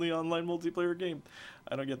into an only online multiplayer game.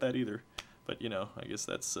 I don't get that either. But, you know, I guess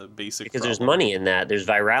that's a basic Because problem. there's money in that, there's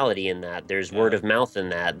virality in that, there's word of mouth in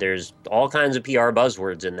that, there's all kinds of PR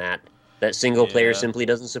buzzwords in that single player simply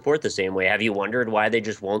doesn't support the same way. Have you wondered why they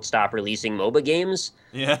just won't stop releasing MOBA games?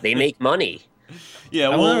 Yeah. They make money. Yeah,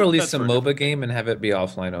 I want to release a MOBA game and have it be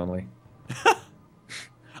offline only.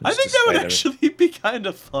 I think that would actually be kind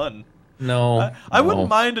of fun. No. I wouldn't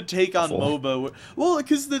mind a take on MOBA. Well,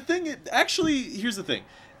 because the thing, actually, here's the thing.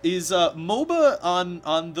 Is MOBA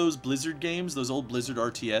on those Blizzard games, those old Blizzard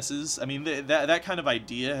RTSs, I mean, that kind of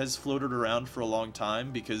idea has floated around for a long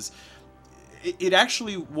time, because it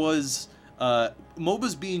actually was,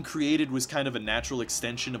 MOBAs being created was kind of a natural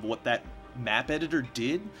extension of what that map editor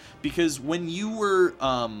did, because when you were,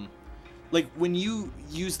 like, when you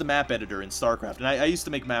use the map editor in StarCraft, and I used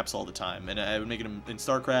to make maps all the time, and I would make them in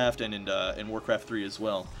StarCraft and in Warcraft 3 as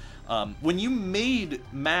well. When you made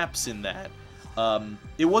maps in that,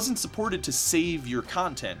 it wasn't supported to save your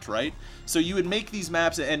content, right? So you would make these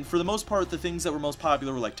maps, and for the most part, the things that were most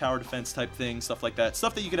popular were like tower defense type things, stuff like that.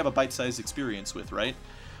 Stuff that you could have a bite-sized experience with, right?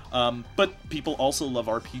 But people also love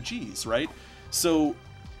RPGs, right? So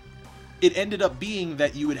it ended up being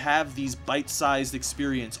that you would have these bite-sized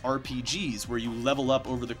experience RPGs where you level up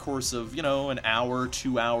over the course of, you know, an hour,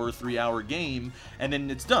 2 hour, 3 hour game, and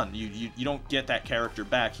then it's done. You don't get that character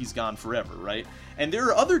back. He's gone forever, right? And there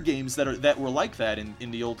are other games that were like that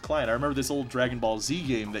in the old client. I remember this old Dragon Ball Z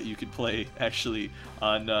game that you could play actually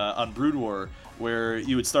on Brood War, where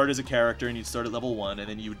you would start as a character and you'd start at level 1, and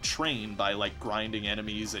then you would train by like grinding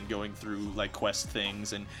enemies and going through like quest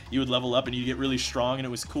things, and you would level up and you get really strong, and it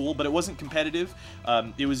was cool, but it wasn't competitive.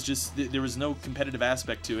 It was just, there was no competitive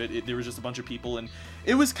aspect to it. There was just a bunch of people, and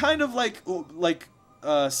it was kind of like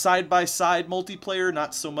side-by-side multiplayer,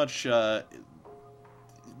 not so much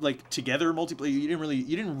like together multiplayer. You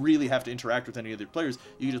didn't really have to interact with any other players.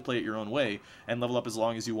 You could just play it your own way and level up as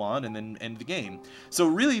long as you want, and then end the game. So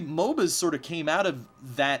really, MOBAs sort of came out of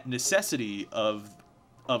that necessity of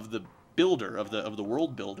the builder, of the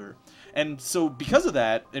world builder. And so because of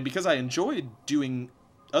that, and because I enjoyed doing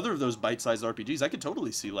other of those bite-sized RPGs, I could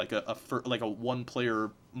totally see like a one-player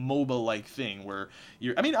MOBA-like thing where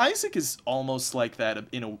you're. I mean, Isaac is almost like that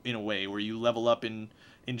in a way, where you level up in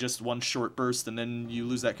just one short burst, and then you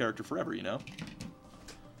lose that character forever, you know?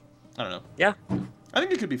 I don't know. Yeah. I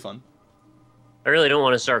think it could be fun. I really don't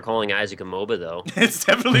want to start calling Isaac a MOBA, though. It's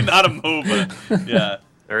definitely not a MOBA. Yeah.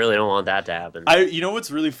 I really don't want that to happen. You know what's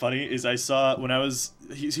really funny is I saw when I was...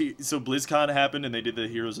 so BlizzCon happened, and they did the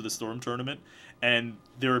Heroes of the Storm tournament, and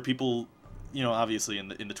there were people, you know, obviously in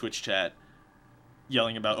the Twitch chat,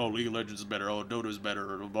 yelling about, oh, League of Legends is better, oh, Dota's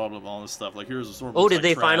better, or blah, blah, blah, all this stuff. Like, Heroes of the Storm. Oh, did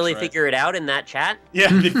they trash, finally right? figure it out in that chat? Yeah,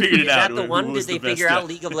 they figured it out. Is that the one? Did they figure out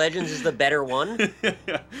League of Legends is the better one?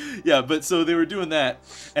 Yeah, but so they were doing that,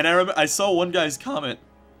 and I remember I saw one guy's comment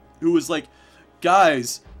who was like,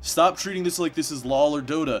 guys, stop treating this like this is LoL or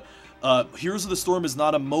Dota. Heroes of the Storm is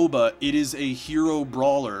not a MOBA, it is a hero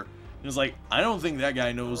brawler. It was like, I don't think that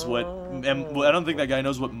guy knows what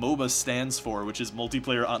MOBA stands for, which is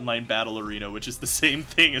Multiplayer Online Battle Arena, which is the same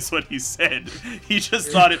thing as what he said. He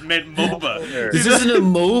just thought it meant MOBA. This isn't a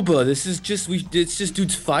MOBA. This is just it's just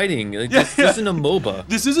dudes fighting. Like, this isn't a MOBA.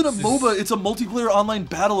 This isn't a MOBA. It's a Multiplayer Online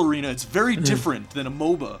Battle Arena. It's very different than a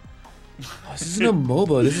MOBA. This isn't a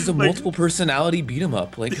MOBA. This is a multiple personality beat 'em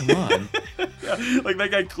up. Like, come on. Yeah, like that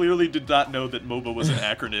guy clearly did not know that MOBA was an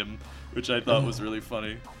acronym, which I thought was really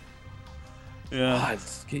funny. Yeah. God,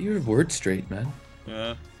 get your words straight, man.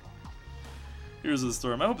 Yeah. Here's the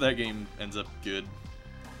Storm. I hope that game ends up good.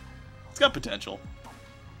 It's got potential.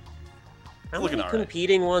 How many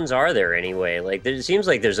competing ones are there anyway? Like, it seems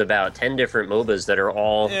like there's about 10 different MOBAs that are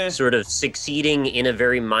all sort of succeeding in a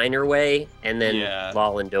very minor way, and then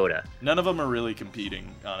LoL and Dota. None of them are really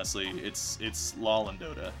competing, honestly. It's LoL and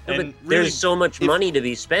Dota. No, and but really, there's so much money to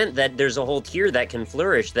be spent that there's a whole tier that can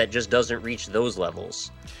flourish that just doesn't reach those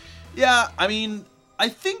levels. Yeah, I mean, I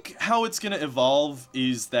think how it's going to evolve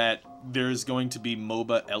is that there's going to be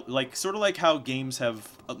MOBA, like sort of like how games have,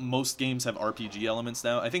 most games have RPG elements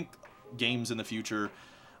now. I think games in the future,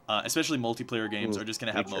 especially multiplayer games, are just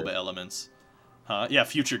going to have MOBA elements. Yeah,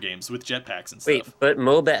 future games with jetpacks and stuff. Wait, but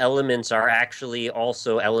MOBA elements are actually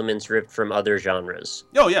also elements ripped from other genres.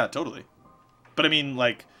 Oh, yeah, totally. But I mean,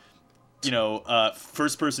 like, you know,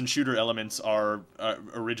 first-person shooter elements are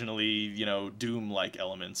originally, you know, Doom-like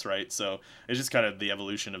elements, right? So it's just kind of the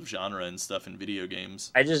evolution of genre and stuff in video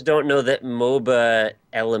games. I just don't know that MOBA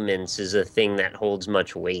elements is a thing that holds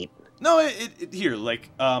much weight. No, here,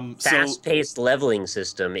 like, fast-paced leveling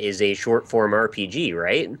system is a short-form RPG,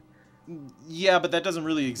 right? Yeah, but that doesn't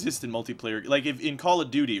really exist in multiplayer. Like, if in Call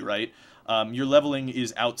of Duty, right, your leveling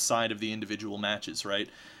is outside of the individual matches, right?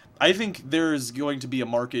 I think there's going to be a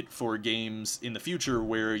market for games in the future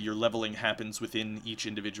where your leveling happens within each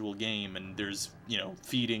individual game, and there's, you know,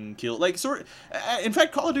 feeding, kill, like, sort of, in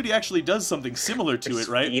fact, Call of Duty actually does something similar to it,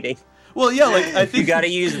 right? Feeding. Well, yeah, like, I think... You gotta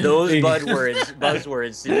use those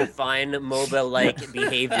buzzwords to define MOBA-like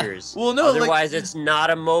behaviors. Well, no, otherwise it's not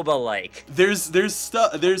a MOBA-like. There's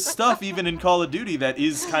stuff even in Call of Duty that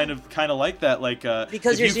is kind of like that, like,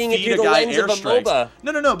 because you're seeing it through the lens of a MOBA.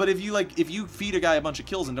 No, but if you feed a guy a bunch of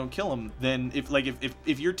kills and don't kill him, then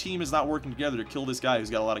if your team is not working together to kill this guy who's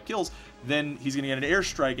got a lot of kills, then he's gonna get an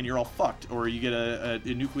airstrike and you're all fucked, or you get a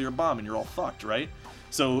nuclear bomb and you're all fucked, right?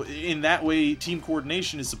 So in that way, team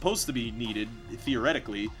coordination is supposed to be needed,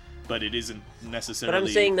 theoretically, but it isn't necessarily But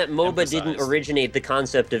I'm saying that MOBA didn't originate the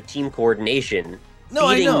concept of team coordination. No,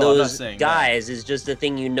 Feeding I know. those guys is just a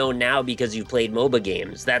thing you know now because you played MOBA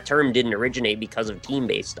games. That term didn't originate because of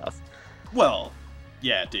team-based stuff. Well,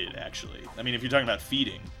 yeah, it did, actually. I mean, if you're talking about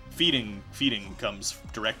feeding comes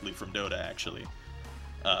directly from Dota, actually,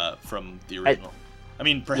 from the original. I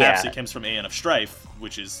mean, perhaps it comes from Aeon of Strife,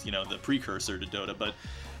 which is, you know, the precursor to Dota, but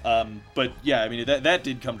yeah, I mean, that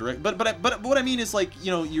did come direct. But what I mean is, like, you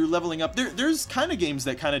know, you're leveling up. There's kind of games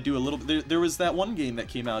that kind of do a little. There was that one game that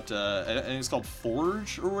came out, I think it's called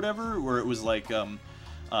Forge or whatever, where it was like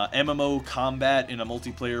MMO combat in a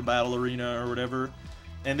multiplayer battle arena or whatever.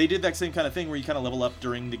 And they did that same kind of thing where you kind of level up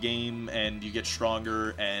during the game and you get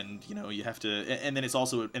stronger, and you know you have to, and then it's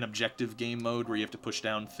also an objective game mode where you have to push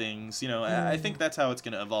down things. You know, I think that's how it's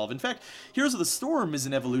going to evolve. In fact, Heroes of the Storm is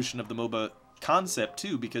an evolution of the MOBA concept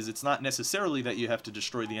too, because it's not necessarily that you have to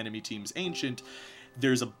destroy the enemy team's ancient.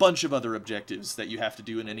 There's a bunch of other objectives that you have to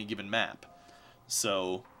do in any given map.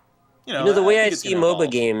 So, you know the way I see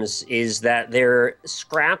MOBA games is that they're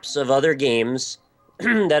scraps of other games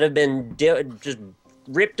that have been just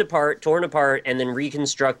ripped apart, torn apart, and then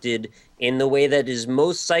reconstructed in the way that is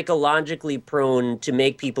most psychologically prone to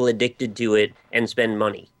make people addicted to it and spend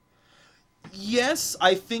money. Yes,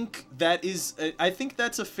 I think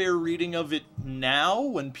that's a fair reading of it now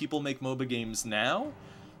when people make MOBA games now.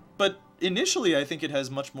 But initially, I think it has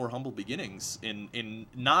much more humble beginnings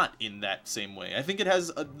not in that same way. I think it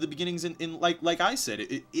has the beginnings in like I said,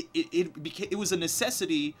 it was a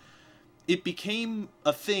necessity. It became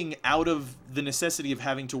a thing out of the necessity of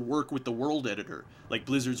having to work with the world editor, like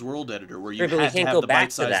Blizzard's world editor, where you had to have the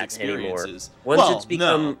bite-sized experiences. Once it's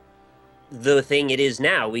become the thing it is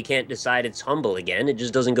now, we can't decide it's humble again. It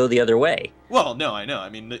just doesn't go the other way. Well, no, I know. I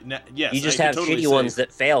mean, yes. You just have shitty ones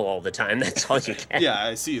that fail all the time. That's all you get. Yeah,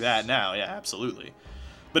 I see that now. Yeah, absolutely.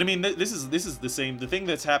 But I mean, this is the same. The thing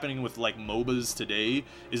that's happening with like MOBAs today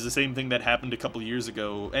is the same thing that happened a couple years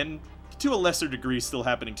ago, and to a lesser degree still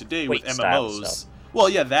happening today with MMOs. Well,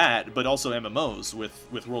 yeah, that, but also MMOs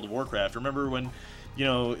with World of Warcraft. Remember when, you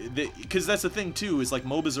know, because that's the thing too, is like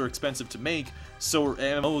MOBAs are expensive to make, so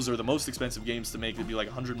MMOs are the most expensive games to make. They'd be like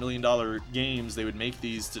 $100 million games. They would make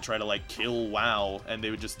these to try to like kill WoW, and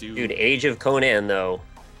they would just do. Dude, Age of Conan though,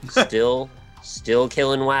 still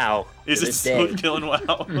killing WoW. Is it still killing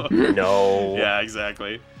WoW? No. Yeah,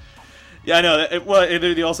 exactly. Yeah, I know. Well,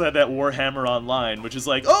 they also had that Warhammer Online, which is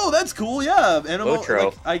like, oh, that's cool. Yeah,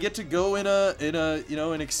 like, I get to go in a you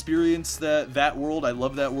know, and experience that world. I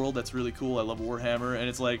love that world. That's really cool. I love Warhammer, and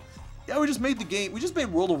it's like, yeah, we just made the game. We just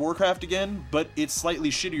made World of Warcraft again, but it's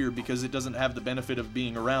slightly shittier because it doesn't have the benefit of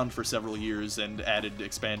being around for several years and added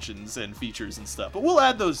expansions and features and stuff. But we'll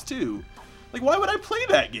add those too. Like, why would I play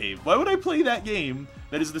that game? Why would I play that game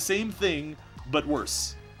that is the same thing but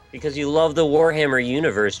worse? Because you love the Warhammer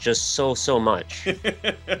universe just so much.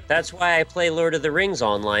 That's why I play Lord of the Rings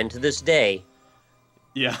online to this day.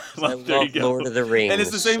 Yeah, well, there you go. Lord of the Rings. And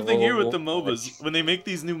it's the same thing here with the MOBAs. When they make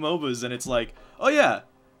these new MOBAs, and it's like, oh yeah,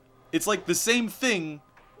 it's like the same thing,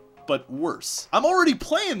 but worse. I'm already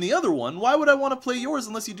playing the other one. Why would I want to play yours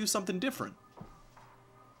unless you do something different?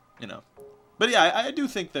 You know. But yeah, I do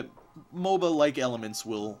think that MOBA-like elements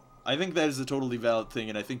will. I think that is a totally valid thing,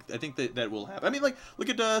 and I think that will happen. I mean, like, look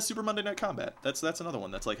at Super Monday Night Combat. That's another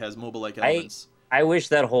one that's like has MOBA-like elements. I wish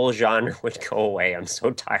that whole genre would go away. I'm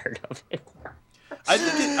so tired of it.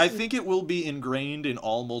 I think it will be ingrained in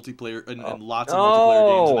all multiplayer and lots of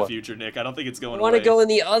multiplayer games in the future, Nick. I don't think it's going away. I want to go in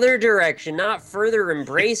the other direction, not further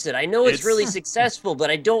embrace it. I know it's really successful,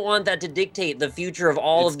 but I don't want that to dictate the future of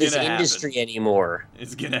all of this industry anymore.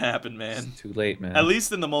 It's gonna happen, man. It's too late, man. At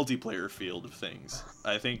least in the multiplayer field of things,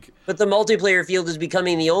 I think. But the multiplayer field is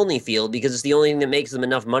becoming the only field because it's the only thing that makes them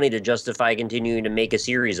enough money to justify continuing to make a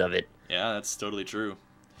series of it. Yeah, that's totally true.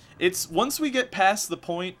 It's once we get past the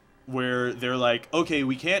point where they're like, okay,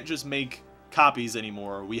 we can't just make copies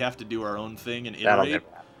anymore. We have to do our own thing and iterate.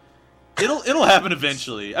 It'll happen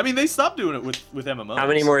eventually. I mean, they stopped doing it with MMOs. How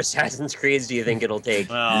many more Assassin's Creeds do you think it'll take?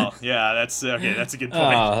 Well, yeah, that's okay. That's a good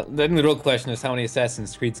point. Then the real question is, how many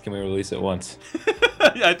Assassin's Creeds can we release at once?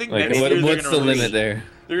 Yeah, I think next year what's the limit there?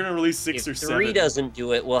 They're gonna release 6 or 7. If 3 doesn't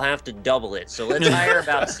do it, we'll have to double it. So let's hire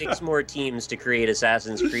about 6 more teams to create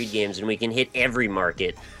Assassin's Creed games, and we can hit every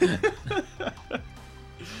market.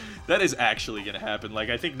 That is actually going to happen. Like,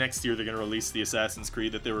 I think next year they're going to release the Assassin's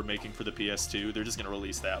Creed that they were making for the PS2. They're just going to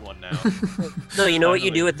release that one now. No, you know what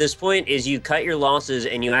you do at this point is you cut your losses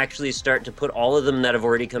and you actually start to put all of them that have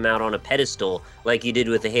already come out on a pedestal, like you did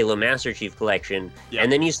with the Halo Master Chief Collection. Yep.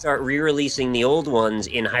 And then you start re-releasing the old ones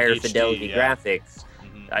in higher fidelity graphics,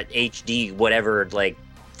 HD, whatever, like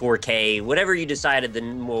 4K, whatever you decided the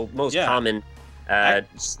most common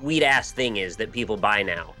sweet-ass thing is that people buy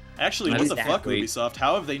now. Actually, what the fuck, Ubisoft?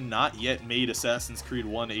 How have they not yet made Assassin's Creed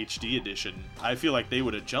 1 HD edition? I feel like they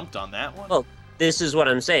would have jumped on that one. Well, this is what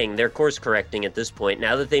I'm saying. They're course-correcting at this point.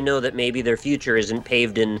 Now that they know that maybe their future isn't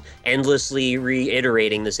paved in endlessly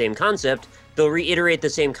reiterating the same concept, they'll reiterate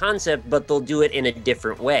the same concept, but they'll do it in a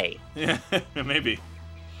different way. Yeah, maybe.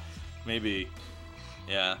 Maybe.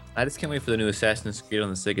 Yeah. I just can't wait for the new Assassin's Creed on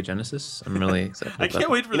the Sega Genesis. I'm really excited. I can't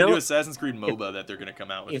wait for the new Assassin's Creed MOBA that they're going to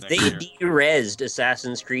come out with If next year. they de-resed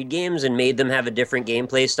Assassin's Creed games and made them have a different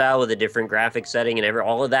gameplay style with a different graphic setting and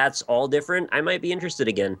all of that's all different, I might be interested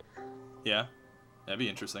again. Yeah. That'd be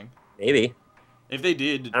interesting. Maybe. If they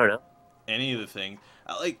did, I don't know. any of the thing,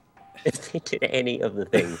 like. If they did any of the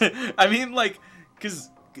things. I mean, like, because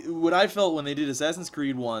what I felt when they did Assassin's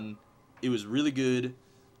Creed 1, it was really good,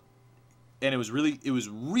 and it was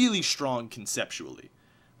really strong conceptually.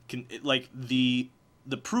 Like the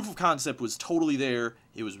proof of concept was totally there.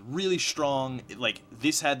 It was really strong. Like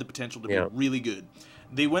this had the potential to be really good.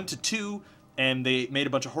 They went to 2. And they made a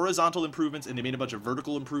bunch of horizontal improvements, and they made a bunch of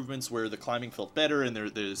vertical improvements where the climbing felt better, and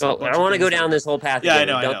there's. Oh, I don't want to go down this whole path. Yeah,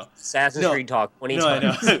 again. I know. Assassin's Creed talk 20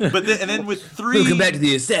 times. I know. But and then with 3, welcome back to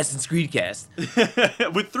the Assassin's Creed cast.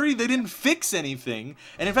 With 3, they didn't fix anything,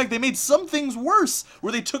 and in fact, they made some things worse,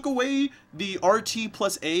 where they took away the RT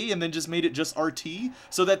plus A and then just made it just RT,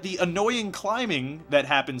 so that the annoying climbing that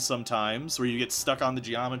happens sometimes, where you get stuck on the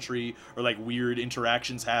geometry, or like weird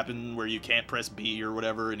interactions happen where you can't press B or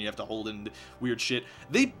whatever, and you have to hold in weird shit.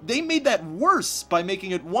 They made that worse by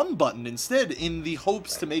making it 1 button instead, in the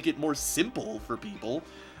hopes to make it more simple for people.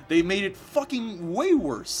 They made it fucking way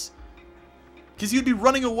worse. Because you'd be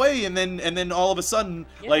running away, and then all of a sudden,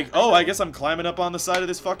 I guess I'm climbing up on the side of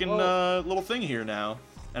this fucking little thing here now.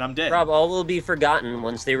 And I'm dead. Rob, all will be forgotten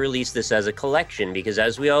once they release this as a collection, because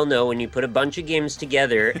as we all know, when you put a bunch of games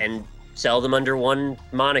together and sell them under one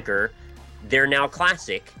moniker, they're now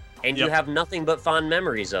classic, and you have nothing but fond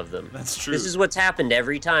memories of them. That's true. This is what's happened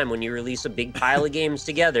every time when you release a big pile of games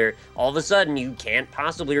together. All of a sudden, you can't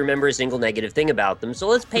possibly remember a single negative thing about them, so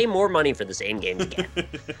let's pay more money for the same games again.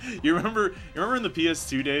 You remember in the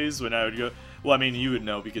PS2 days when I would go... Well, I mean, you would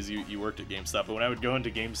know because you worked at GameStop, but when I would go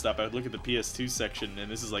into GameStop, I would look at the PS2 section,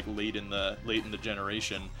 and this is like late in the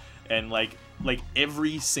generation, and like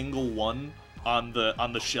every single one on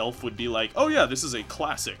the shelf would be like, oh yeah, this is a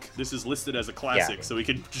classic. This is listed as a classic, so we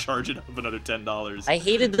can charge it up another $10. I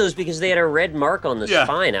hated those because they had a red mark on the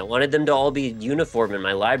spine. I wanted them to all be uniform in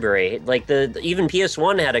my library. Like even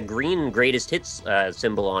PS1 had a green greatest hits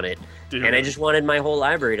symbol on it. And I just wanted my whole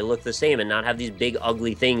library to look the same and not have these big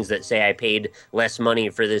ugly things that say I paid less money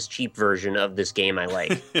for this cheap version of this game I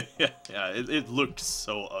like. Yeah, it looked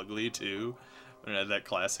so ugly too when it had that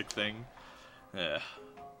classic thing. Yeah.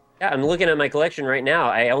 Yeah, I'm looking at my collection right now.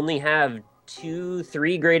 I only have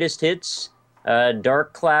 3 greatest hits,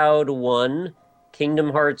 Dark Cloud 1,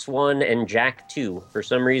 Kingdom Hearts 1, and Jak 2. For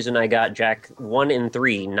some reason, I got Jak 1 and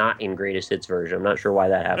 3 not in greatest hits version. I'm not sure why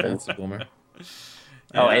that happened. That's a boomer.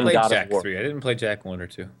 Oh, and I played God Jak of War. 3. I didn't play Jak 1 or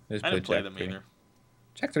 2. I didn't play them either.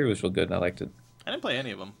 Jak 3 was real good, and I liked it. I didn't play any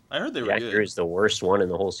of them. I heard they were Jak good. 3 is the worst one in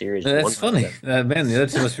the whole series. That's funny. Man, the other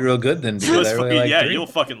two must be real good then. Because I really like 3. You'll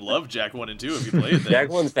fucking love Jak 1 and 2 if you play it then. Jak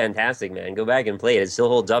 1's fantastic, man. Go back and play it. It still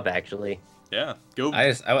holds up, actually. Yeah, go.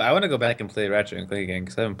 I want to go back and play Ratchet and Clank again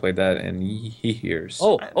because I haven't played that in years.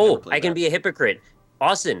 I can be a hypocrite.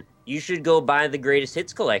 Austin, you should go buy the greatest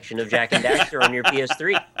hits collection of Jak and Daxter on your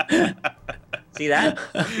PS3. See that?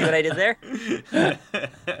 See what I did there?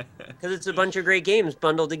 Because it's a bunch of great games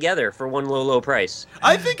bundled together for one low price.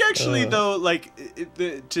 I think actually though, like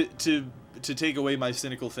to take away my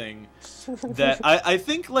cynical thing, that I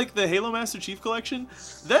think like the Halo Master Chief Collection,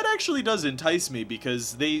 that actually does entice me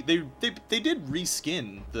because they did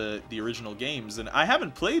reskin the original games, and I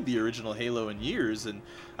haven't played the original Halo in years, and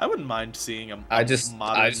I wouldn't mind seeing a I just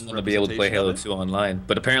want to be able to play Halo 2 online,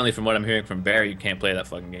 but apparently from what I'm hearing from Barry, you can't play that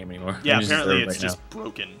fucking game anymore. Yeah, apparently it's just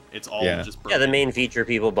broken. It's all just broken. Yeah, the main feature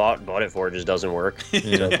people bought it for just doesn't work.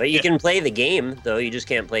 So, but you can play the game though, you just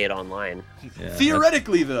can't play it online. Yeah,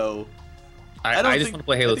 theoretically though, I just want to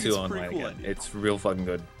play Halo 2 online again. It's real fucking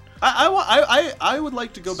good. I would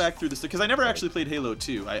like to go back through this because I never actually played Halo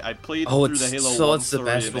 2. I played through the Halo 1 so it's the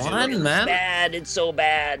best one, man. It's so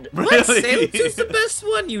bad. What? Halo 2's the best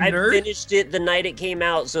one, you nerd. I finished it the night it came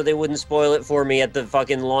out so they wouldn't spoil it for me at the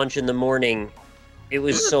fucking launch in the morning. It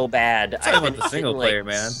was so bad. I about the single player,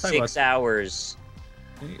 man. 6 hours.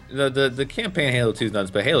 The campaign Halo 2 is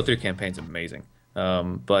nuts, but Halo 3 campaign's amazing.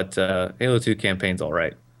 But Halo 2 campaign's all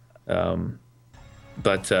right.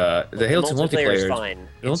 But the Halo 2 multiplayer is fine.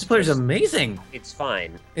 The multiplayer is amazing. It's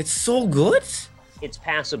fine. It's so good. It's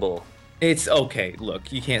passable. It's okay.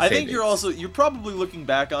 Look, you can't. I think you're probably looking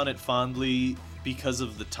back on it fondly because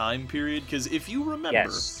of the time period. Because if you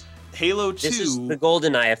remember, Halo 2. This is the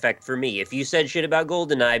GoldenEye effect for me. If you said shit about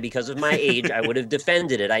GoldenEye because of my age, I would have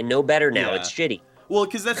defended it. I know better now. It's shitty. Well,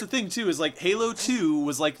 because that's the thing too. Is like Halo 2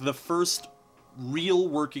 was like the first real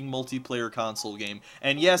working multiplayer console game,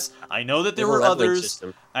 and yes, I know that there were others.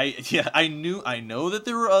 I know that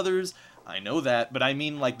there were others. I know that, but I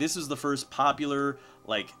mean, like, this is the first popular,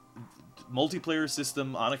 like, multiplayer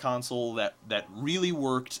system on a console that really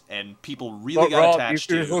worked and people really got attached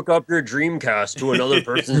to. You should hook up your Dreamcast to another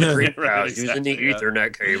person's Dreamcast right, using the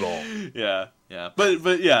Ethernet cable. Yeah.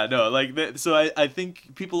 But yeah, no, like so I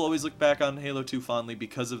think people always look back on Halo 2 fondly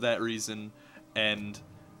because of that reason, and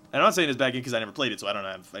I'm not saying it's bad game because I never played it, so I don't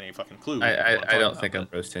have any fucking clue. I don't think I'm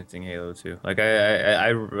roast tinting Halo 2. Like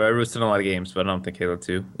I roasted a lot of games, but I don't think Halo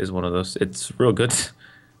 2 is one of those. It's real good.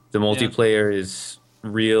 The multiplayer is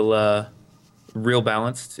real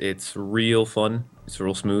balanced. It's real fun. It's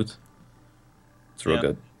real smooth. It's real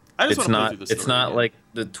good. I just it's want to not. play through the It's story not again. like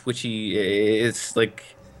the twitchy. It's like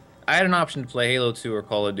I had an option to play Halo 2 or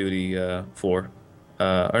Call of Duty 4.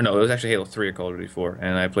 Or no, it was actually Halo 3 or Call of Duty 4,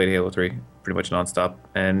 and I played Halo 3 pretty much nonstop.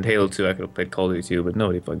 And Halo 2, I could have played Call of Duty 2, but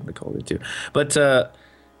nobody played the Call of Duty 2. But Call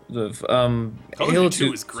Halo of Duty 2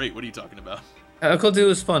 2 is great. What are you talking about? Call of Duty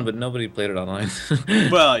was fun, but nobody played it online.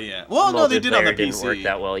 Well, yeah. Well, no, they did on the Multiplayer didn't PC. work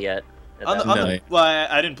that well yet. Well,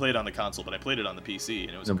 I didn't play it on the console, but I played it on the PC,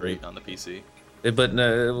 and it was great on the PC. But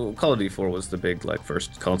Call of Duty 4 was the big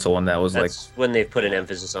first console one that was That's when they've put an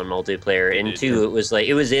emphasis on multiplayer. In did, 2, it was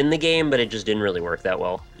it was in the game, but it just didn't really work that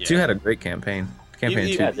well. Yeah. 2 had a great campaign. Even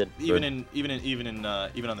on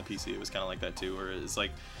the PC, it was kind of like that too, where it's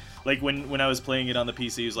like when I was playing it on the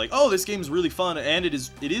PC, it was like, oh, this game's really fun, and it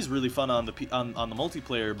is really fun on the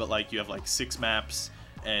multiplayer, but like you have like 6 maps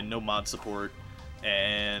and no mod support,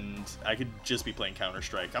 and I could just be playing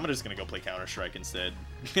Counter-Strike. I'm just gonna go play Counter-Strike instead.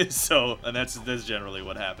 So, and that's generally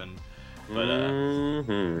what happened. But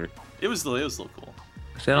it was still cool.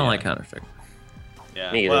 See, I don't like Counter-Strike.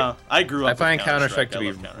 Yeah. Me either. Well, I grew up. I find with Counter-Strike to I be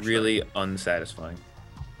love Counter-Strike. really unsatisfying.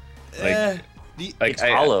 It's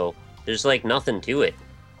hollow. There's nothing to it.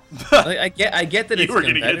 I get that You it's were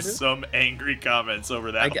gonna competitive. get some angry comments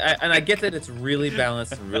over that. And I get that it's really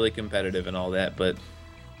balanced and really competitive and all that, but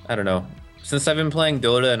I don't know. Since I've been playing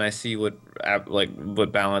Dota and I see what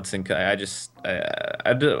balance and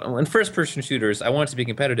in first-person shooters, I want it to be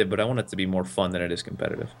competitive, but I want it to be more fun than it is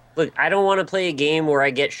competitive. Look, I don't want to play a game where I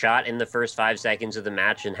get shot in the first 5 seconds of the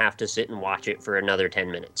match and have to sit and watch it for another 10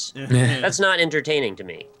 minutes. That's not entertaining to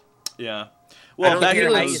me. Yeah. Well, don't care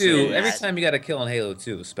how Halo you 2, say every that. time you got a kill on Halo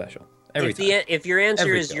 2 is special. Every time. If your answer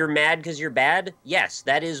Every is kill. you're mad because you're bad, yes,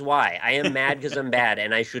 that is why. I am mad because I'm bad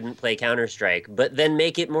and I shouldn't play Counter-Strike. But then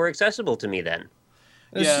make it more accessible to me then.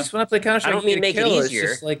 It's just when I play Counter-Strike, I don't mean you get a make it kill, easier.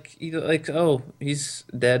 It's just oh, he's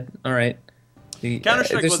dead. All right.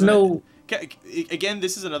 Counter-Strike there's wasn't no... Again,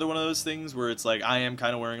 this is another one of those things where it's like I am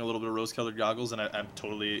kind of wearing a little bit of rose-colored goggles, and I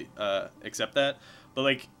totally accept that.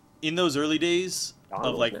 But in those early days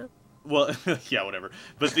of well, yeah, whatever.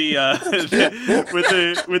 But the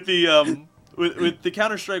with the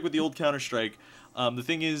Counter-Strike, with the old Counter-Strike, the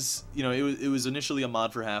thing is, it was initially a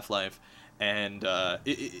mod for Half-Life, and a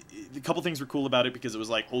couple things were cool about it because it was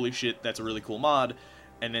like, holy shit, that's a really cool mod,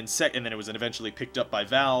 and then it was eventually picked up by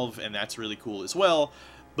Valve, and that's really cool as well.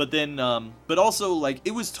 But then, but also,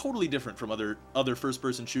 it was totally different from other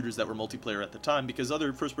first-person shooters that were multiplayer at the time, because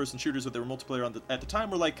other first-person shooters that were multiplayer at the time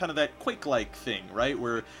were kind of that Quake-like thing, right?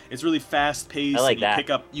 Where it's really fast-paced. I like and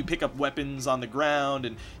that. You pick up weapons on the ground,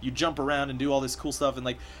 and you jump around and do all this cool stuff, and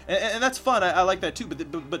and that's fun. I like that too.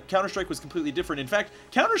 But Counter-Strike was completely different. In fact,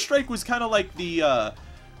 Counter-Strike was kind of like the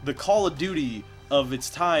Call of Duty of its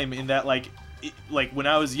time, in that when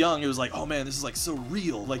I was young, it was like, oh man, this is so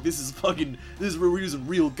real. This is where we're using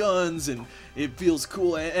real guns, and it feels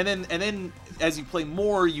cool. And then as you play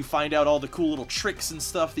more, you find out all the cool little tricks and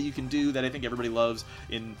stuff that you can do that I think everybody loves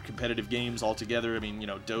in competitive games altogether. I mean,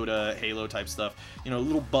 Dota, Halo type stuff.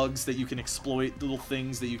 Little bugs that you can exploit, little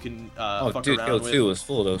things that you can fuck around Halo with. 2 was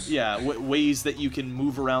full of those. Yeah, ways that you can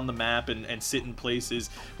move around the map and sit in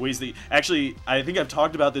places. Ways that actually, I think I've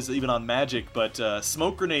talked about this even on Magic, but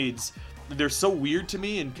smoke grenades. They're so weird to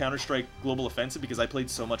me in Counter-Strike Global Offensive because I played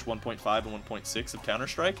so much 1.5 and 1.6 of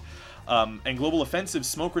Counter-Strike. And Global Offensive,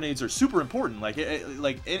 smoke grenades are super important.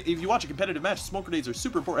 If you watch a competitive match, smoke grenades are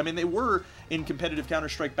super important. I mean, they were in competitive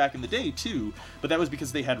Counter-Strike back in the day, too. But that was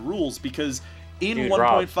because they had rules. Because in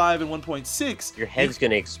 1.5 and 1.6... Your head's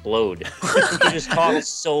going to explode. You just talk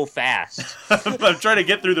so fast. I'm trying to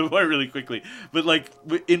get through the point really quickly. But,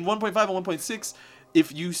 in 1.5 and 1.6...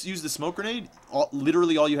 if you use the smoke grenade,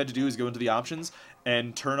 literally all you had to do is go into the options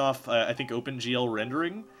and turn off, I think, OpenGL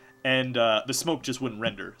rendering, and the smoke just wouldn't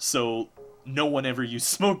render. So no one ever used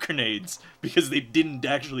smoke grenades because they didn't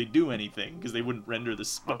actually do anything because they wouldn't render the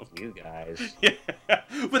smoke. Fuck you guys. Yeah,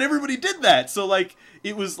 but everybody did that. So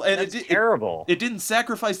it was, and That's terrible. It didn't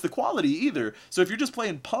sacrifice the quality either. So if you're just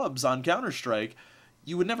playing pubs on Counter-Strike,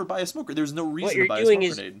 you would never buy a smoke grenade. There's no reason to buy a smoke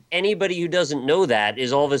grenade. Anybody who doesn't know that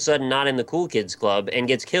is all of a sudden not in the cool kids club and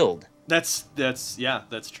gets killed. Yeah,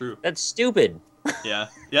 that's true. That's stupid. Yeah,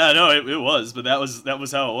 yeah, no, it was, but that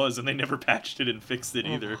was how it was, and they never patched it and fixed it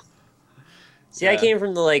either. See, I came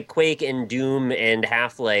from the like Quake and Doom and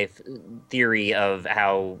Half-Life theory of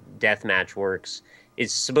how deathmatch works.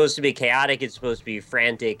 It's supposed to be chaotic, it's supposed to be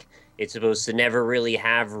frantic, it's supposed to never really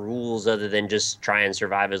have rules other than just try and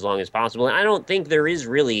survive as long as possible. And I don't think there is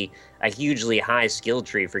really a hugely high skill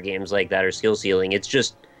tree for games like that or skill ceiling. It's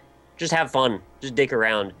just have fun. Just dick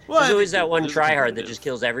around. Well, There's always that one tryhard that just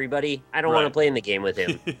kills everybody. I don't want to play in the game with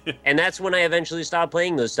him. And that's when I eventually stopped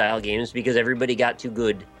playing those style games because everybody got too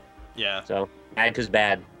good. Yeah. So, bad cause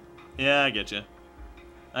bad. Yeah, I get you.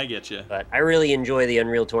 I get you. But I really enjoy the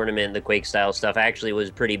Unreal Tournament, the Quake style stuff. I actually was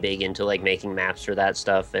pretty big into like making maps for that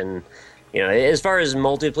stuff. And, you know, as far as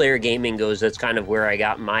multiplayer gaming goes, that's kind of where I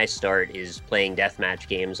got my start, is playing deathmatch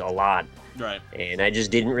games a lot. Right. And I just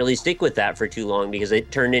didn't really stick with that for too long because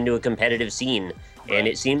it turned into a competitive scene. Right. And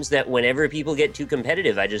it seems that whenever people get too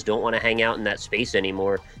competitive, I just don't want to hang out in that space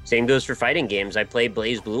anymore. Same goes for fighting games. I play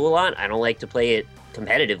Blaze Blue a lot. I don't like to play it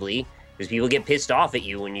competitively because people get pissed off at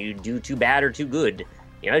you when you do too bad or too good.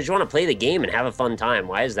 You know, I just want to play the game and have a fun time.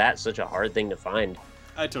 Why is that such a hard thing to find?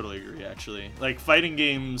 I totally agree, actually. Like, fighting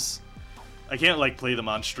games, I can't, like, play them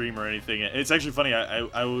on stream or anything. It's actually funny,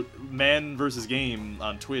 I Man vs. Game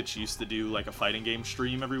on Twitch used to do, like, a fighting game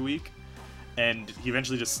stream every week, and he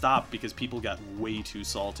eventually just stopped because people got way too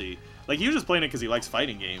salty. Like, he was just playing it because he likes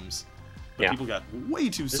fighting games, but people got way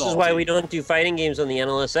too salty. This is why we don't do fighting games on the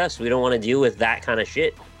NLSS. We don't want to deal with that kind of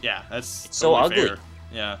shit. Yeah, it's totally so ugly. Fair.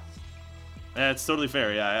 Yeah. Yeah, it's totally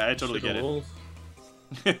fair. Yeah, I totally get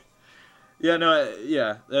it. Yeah, no,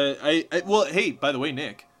 yeah. Well, hey, by the way,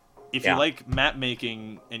 Nick, if you like map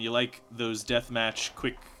making and you like those deathmatch,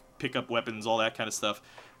 quick pickup weapons, all that kind of stuff,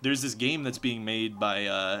 there's this game that's being made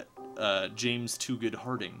by James Too Good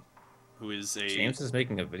Harding, who is a... James is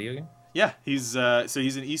making a video game? Yeah, he's so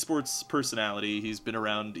he's an esports personality. He's been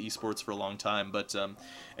around esports for a long time, but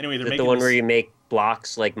anyway, they're making the one where you make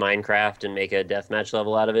blocks like Minecraft and make a deathmatch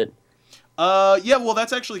level out of it. Yeah, well,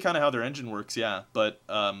 that's actually kind of how their engine works, yeah. But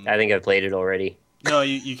I think I've played it already. No,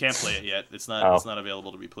 you can't play it yet. It's not it's not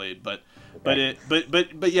available to be played. But yeah,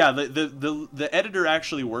 the editor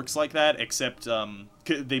actually works like that. Except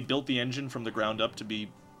they built the engine from the ground up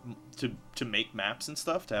to make maps and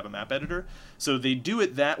stuff, to have a map editor. So they do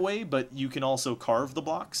it that way, but you can also carve the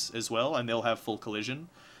blocks as well, and they'll have full collision.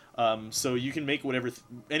 So you can make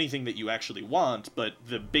anything that you actually want, but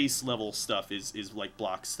the base level stuff is like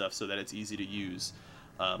block stuff, so that it's easy to use,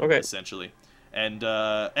 essentially. And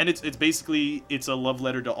it's basically a love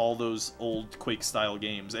letter to all those old Quake style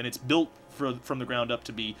games, and it's built from the ground up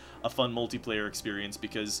to be a fun multiplayer experience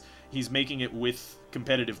because he's making it with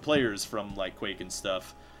competitive players from like Quake and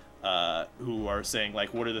stuff, who are saying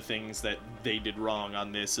like what are the things that they did wrong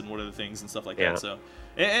on this and what are the things and stuff like that. So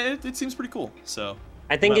it seems pretty cool. So.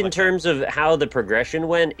 I think in terms of how the progression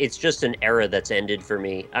went, it's just an era that's ended for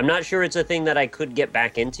me. I'm not sure it's a thing that I could get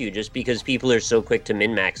back into just because people are so quick to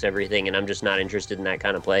min-max everything, and I'm just not interested in that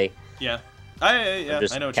kind of play. Yeah. I'm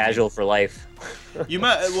just I know what casual for life. You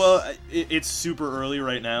might, well, it's super early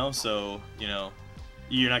right now, so, you know,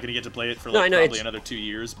 you're not going to get to play it for like probably another 2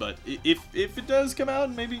 years, but if it does come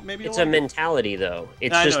out, maybe it's a mentality, though.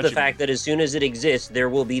 It's just the fact that as soon as it exists, there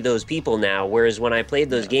will be those people now, whereas when I played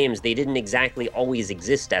those games, they didn't exactly always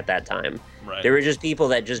exist at that time. Right. There were just people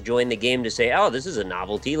that just joined the game to say, oh, this is a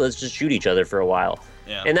novelty, let's just shoot each other for a while.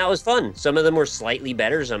 Yeah. And that was fun. Some of them were slightly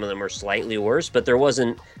better, some of them were slightly worse, but there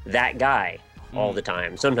wasn't that guy all the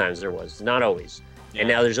time. Sometimes there was, not always. And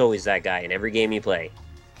now there's always that guy in every game you play.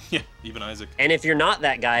 Yeah, even Isaac. And if you're not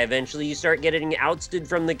that guy, eventually you start getting ousted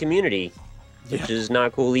from the community, which is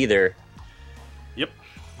not cool either. Yep.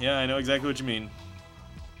 Yeah, I know exactly what you mean.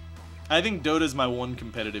 I think Dota's my one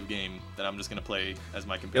competitive game that I'm just going to play as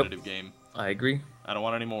my competitive game. I agree. I don't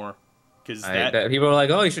want any more. Because people are like,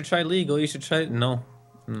 oh, you should try League. Oh, you should try... No.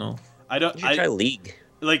 I don't... You should try League.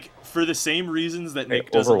 Like, for the same reasons that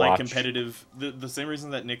Nick doesn't like competitive... The same reason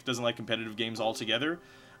that Nick doesn't like competitive games altogether...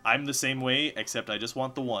 I'm the same way, except I just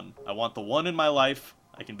want the one. I want the one in my life.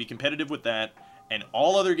 I can be competitive with that. And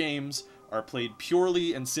all other games are played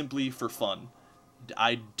purely and simply for fun.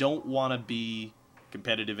 I don't want to be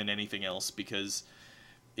competitive in anything else because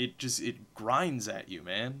it grinds at you,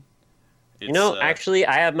 man. You know, actually,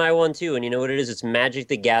 I have my one too, and you know what it is? It's Magic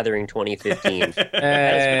the Gathering 2015. That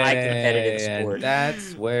is my competitive sport.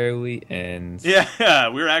 That's where we end. Yeah,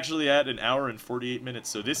 we're actually at an hour and 48 minutes,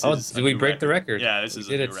 so this is. Did we break the record? Yeah, this is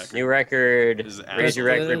a new record. New record. Raise your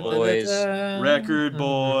record, boys. Record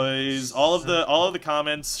boys. All of the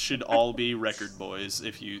comments should all be record boys.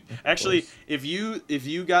 If you if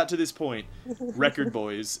you got to this point, record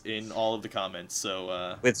boys in all of the comments.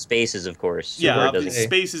 So with spaces, of course. Yeah,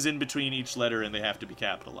 spaces in between each letter, and they have to be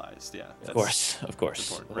capitalized. Yeah, of course.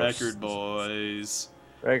 Record boys.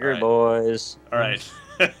 Record boys. All right.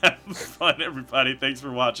 Have fun, everybody. Thanks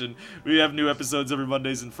for watching. We have new episodes every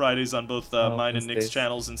Mondays and Fridays on both mine and Nick's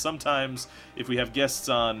channels, and sometimes if we have guests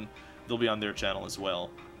on, they'll be on their channel as well.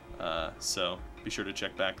 So be sure to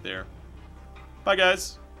check back there. Bye,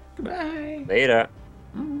 guys. Goodbye. Later.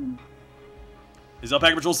 This is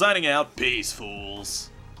Alpaca Patrol signing out. Peace,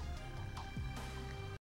 fools.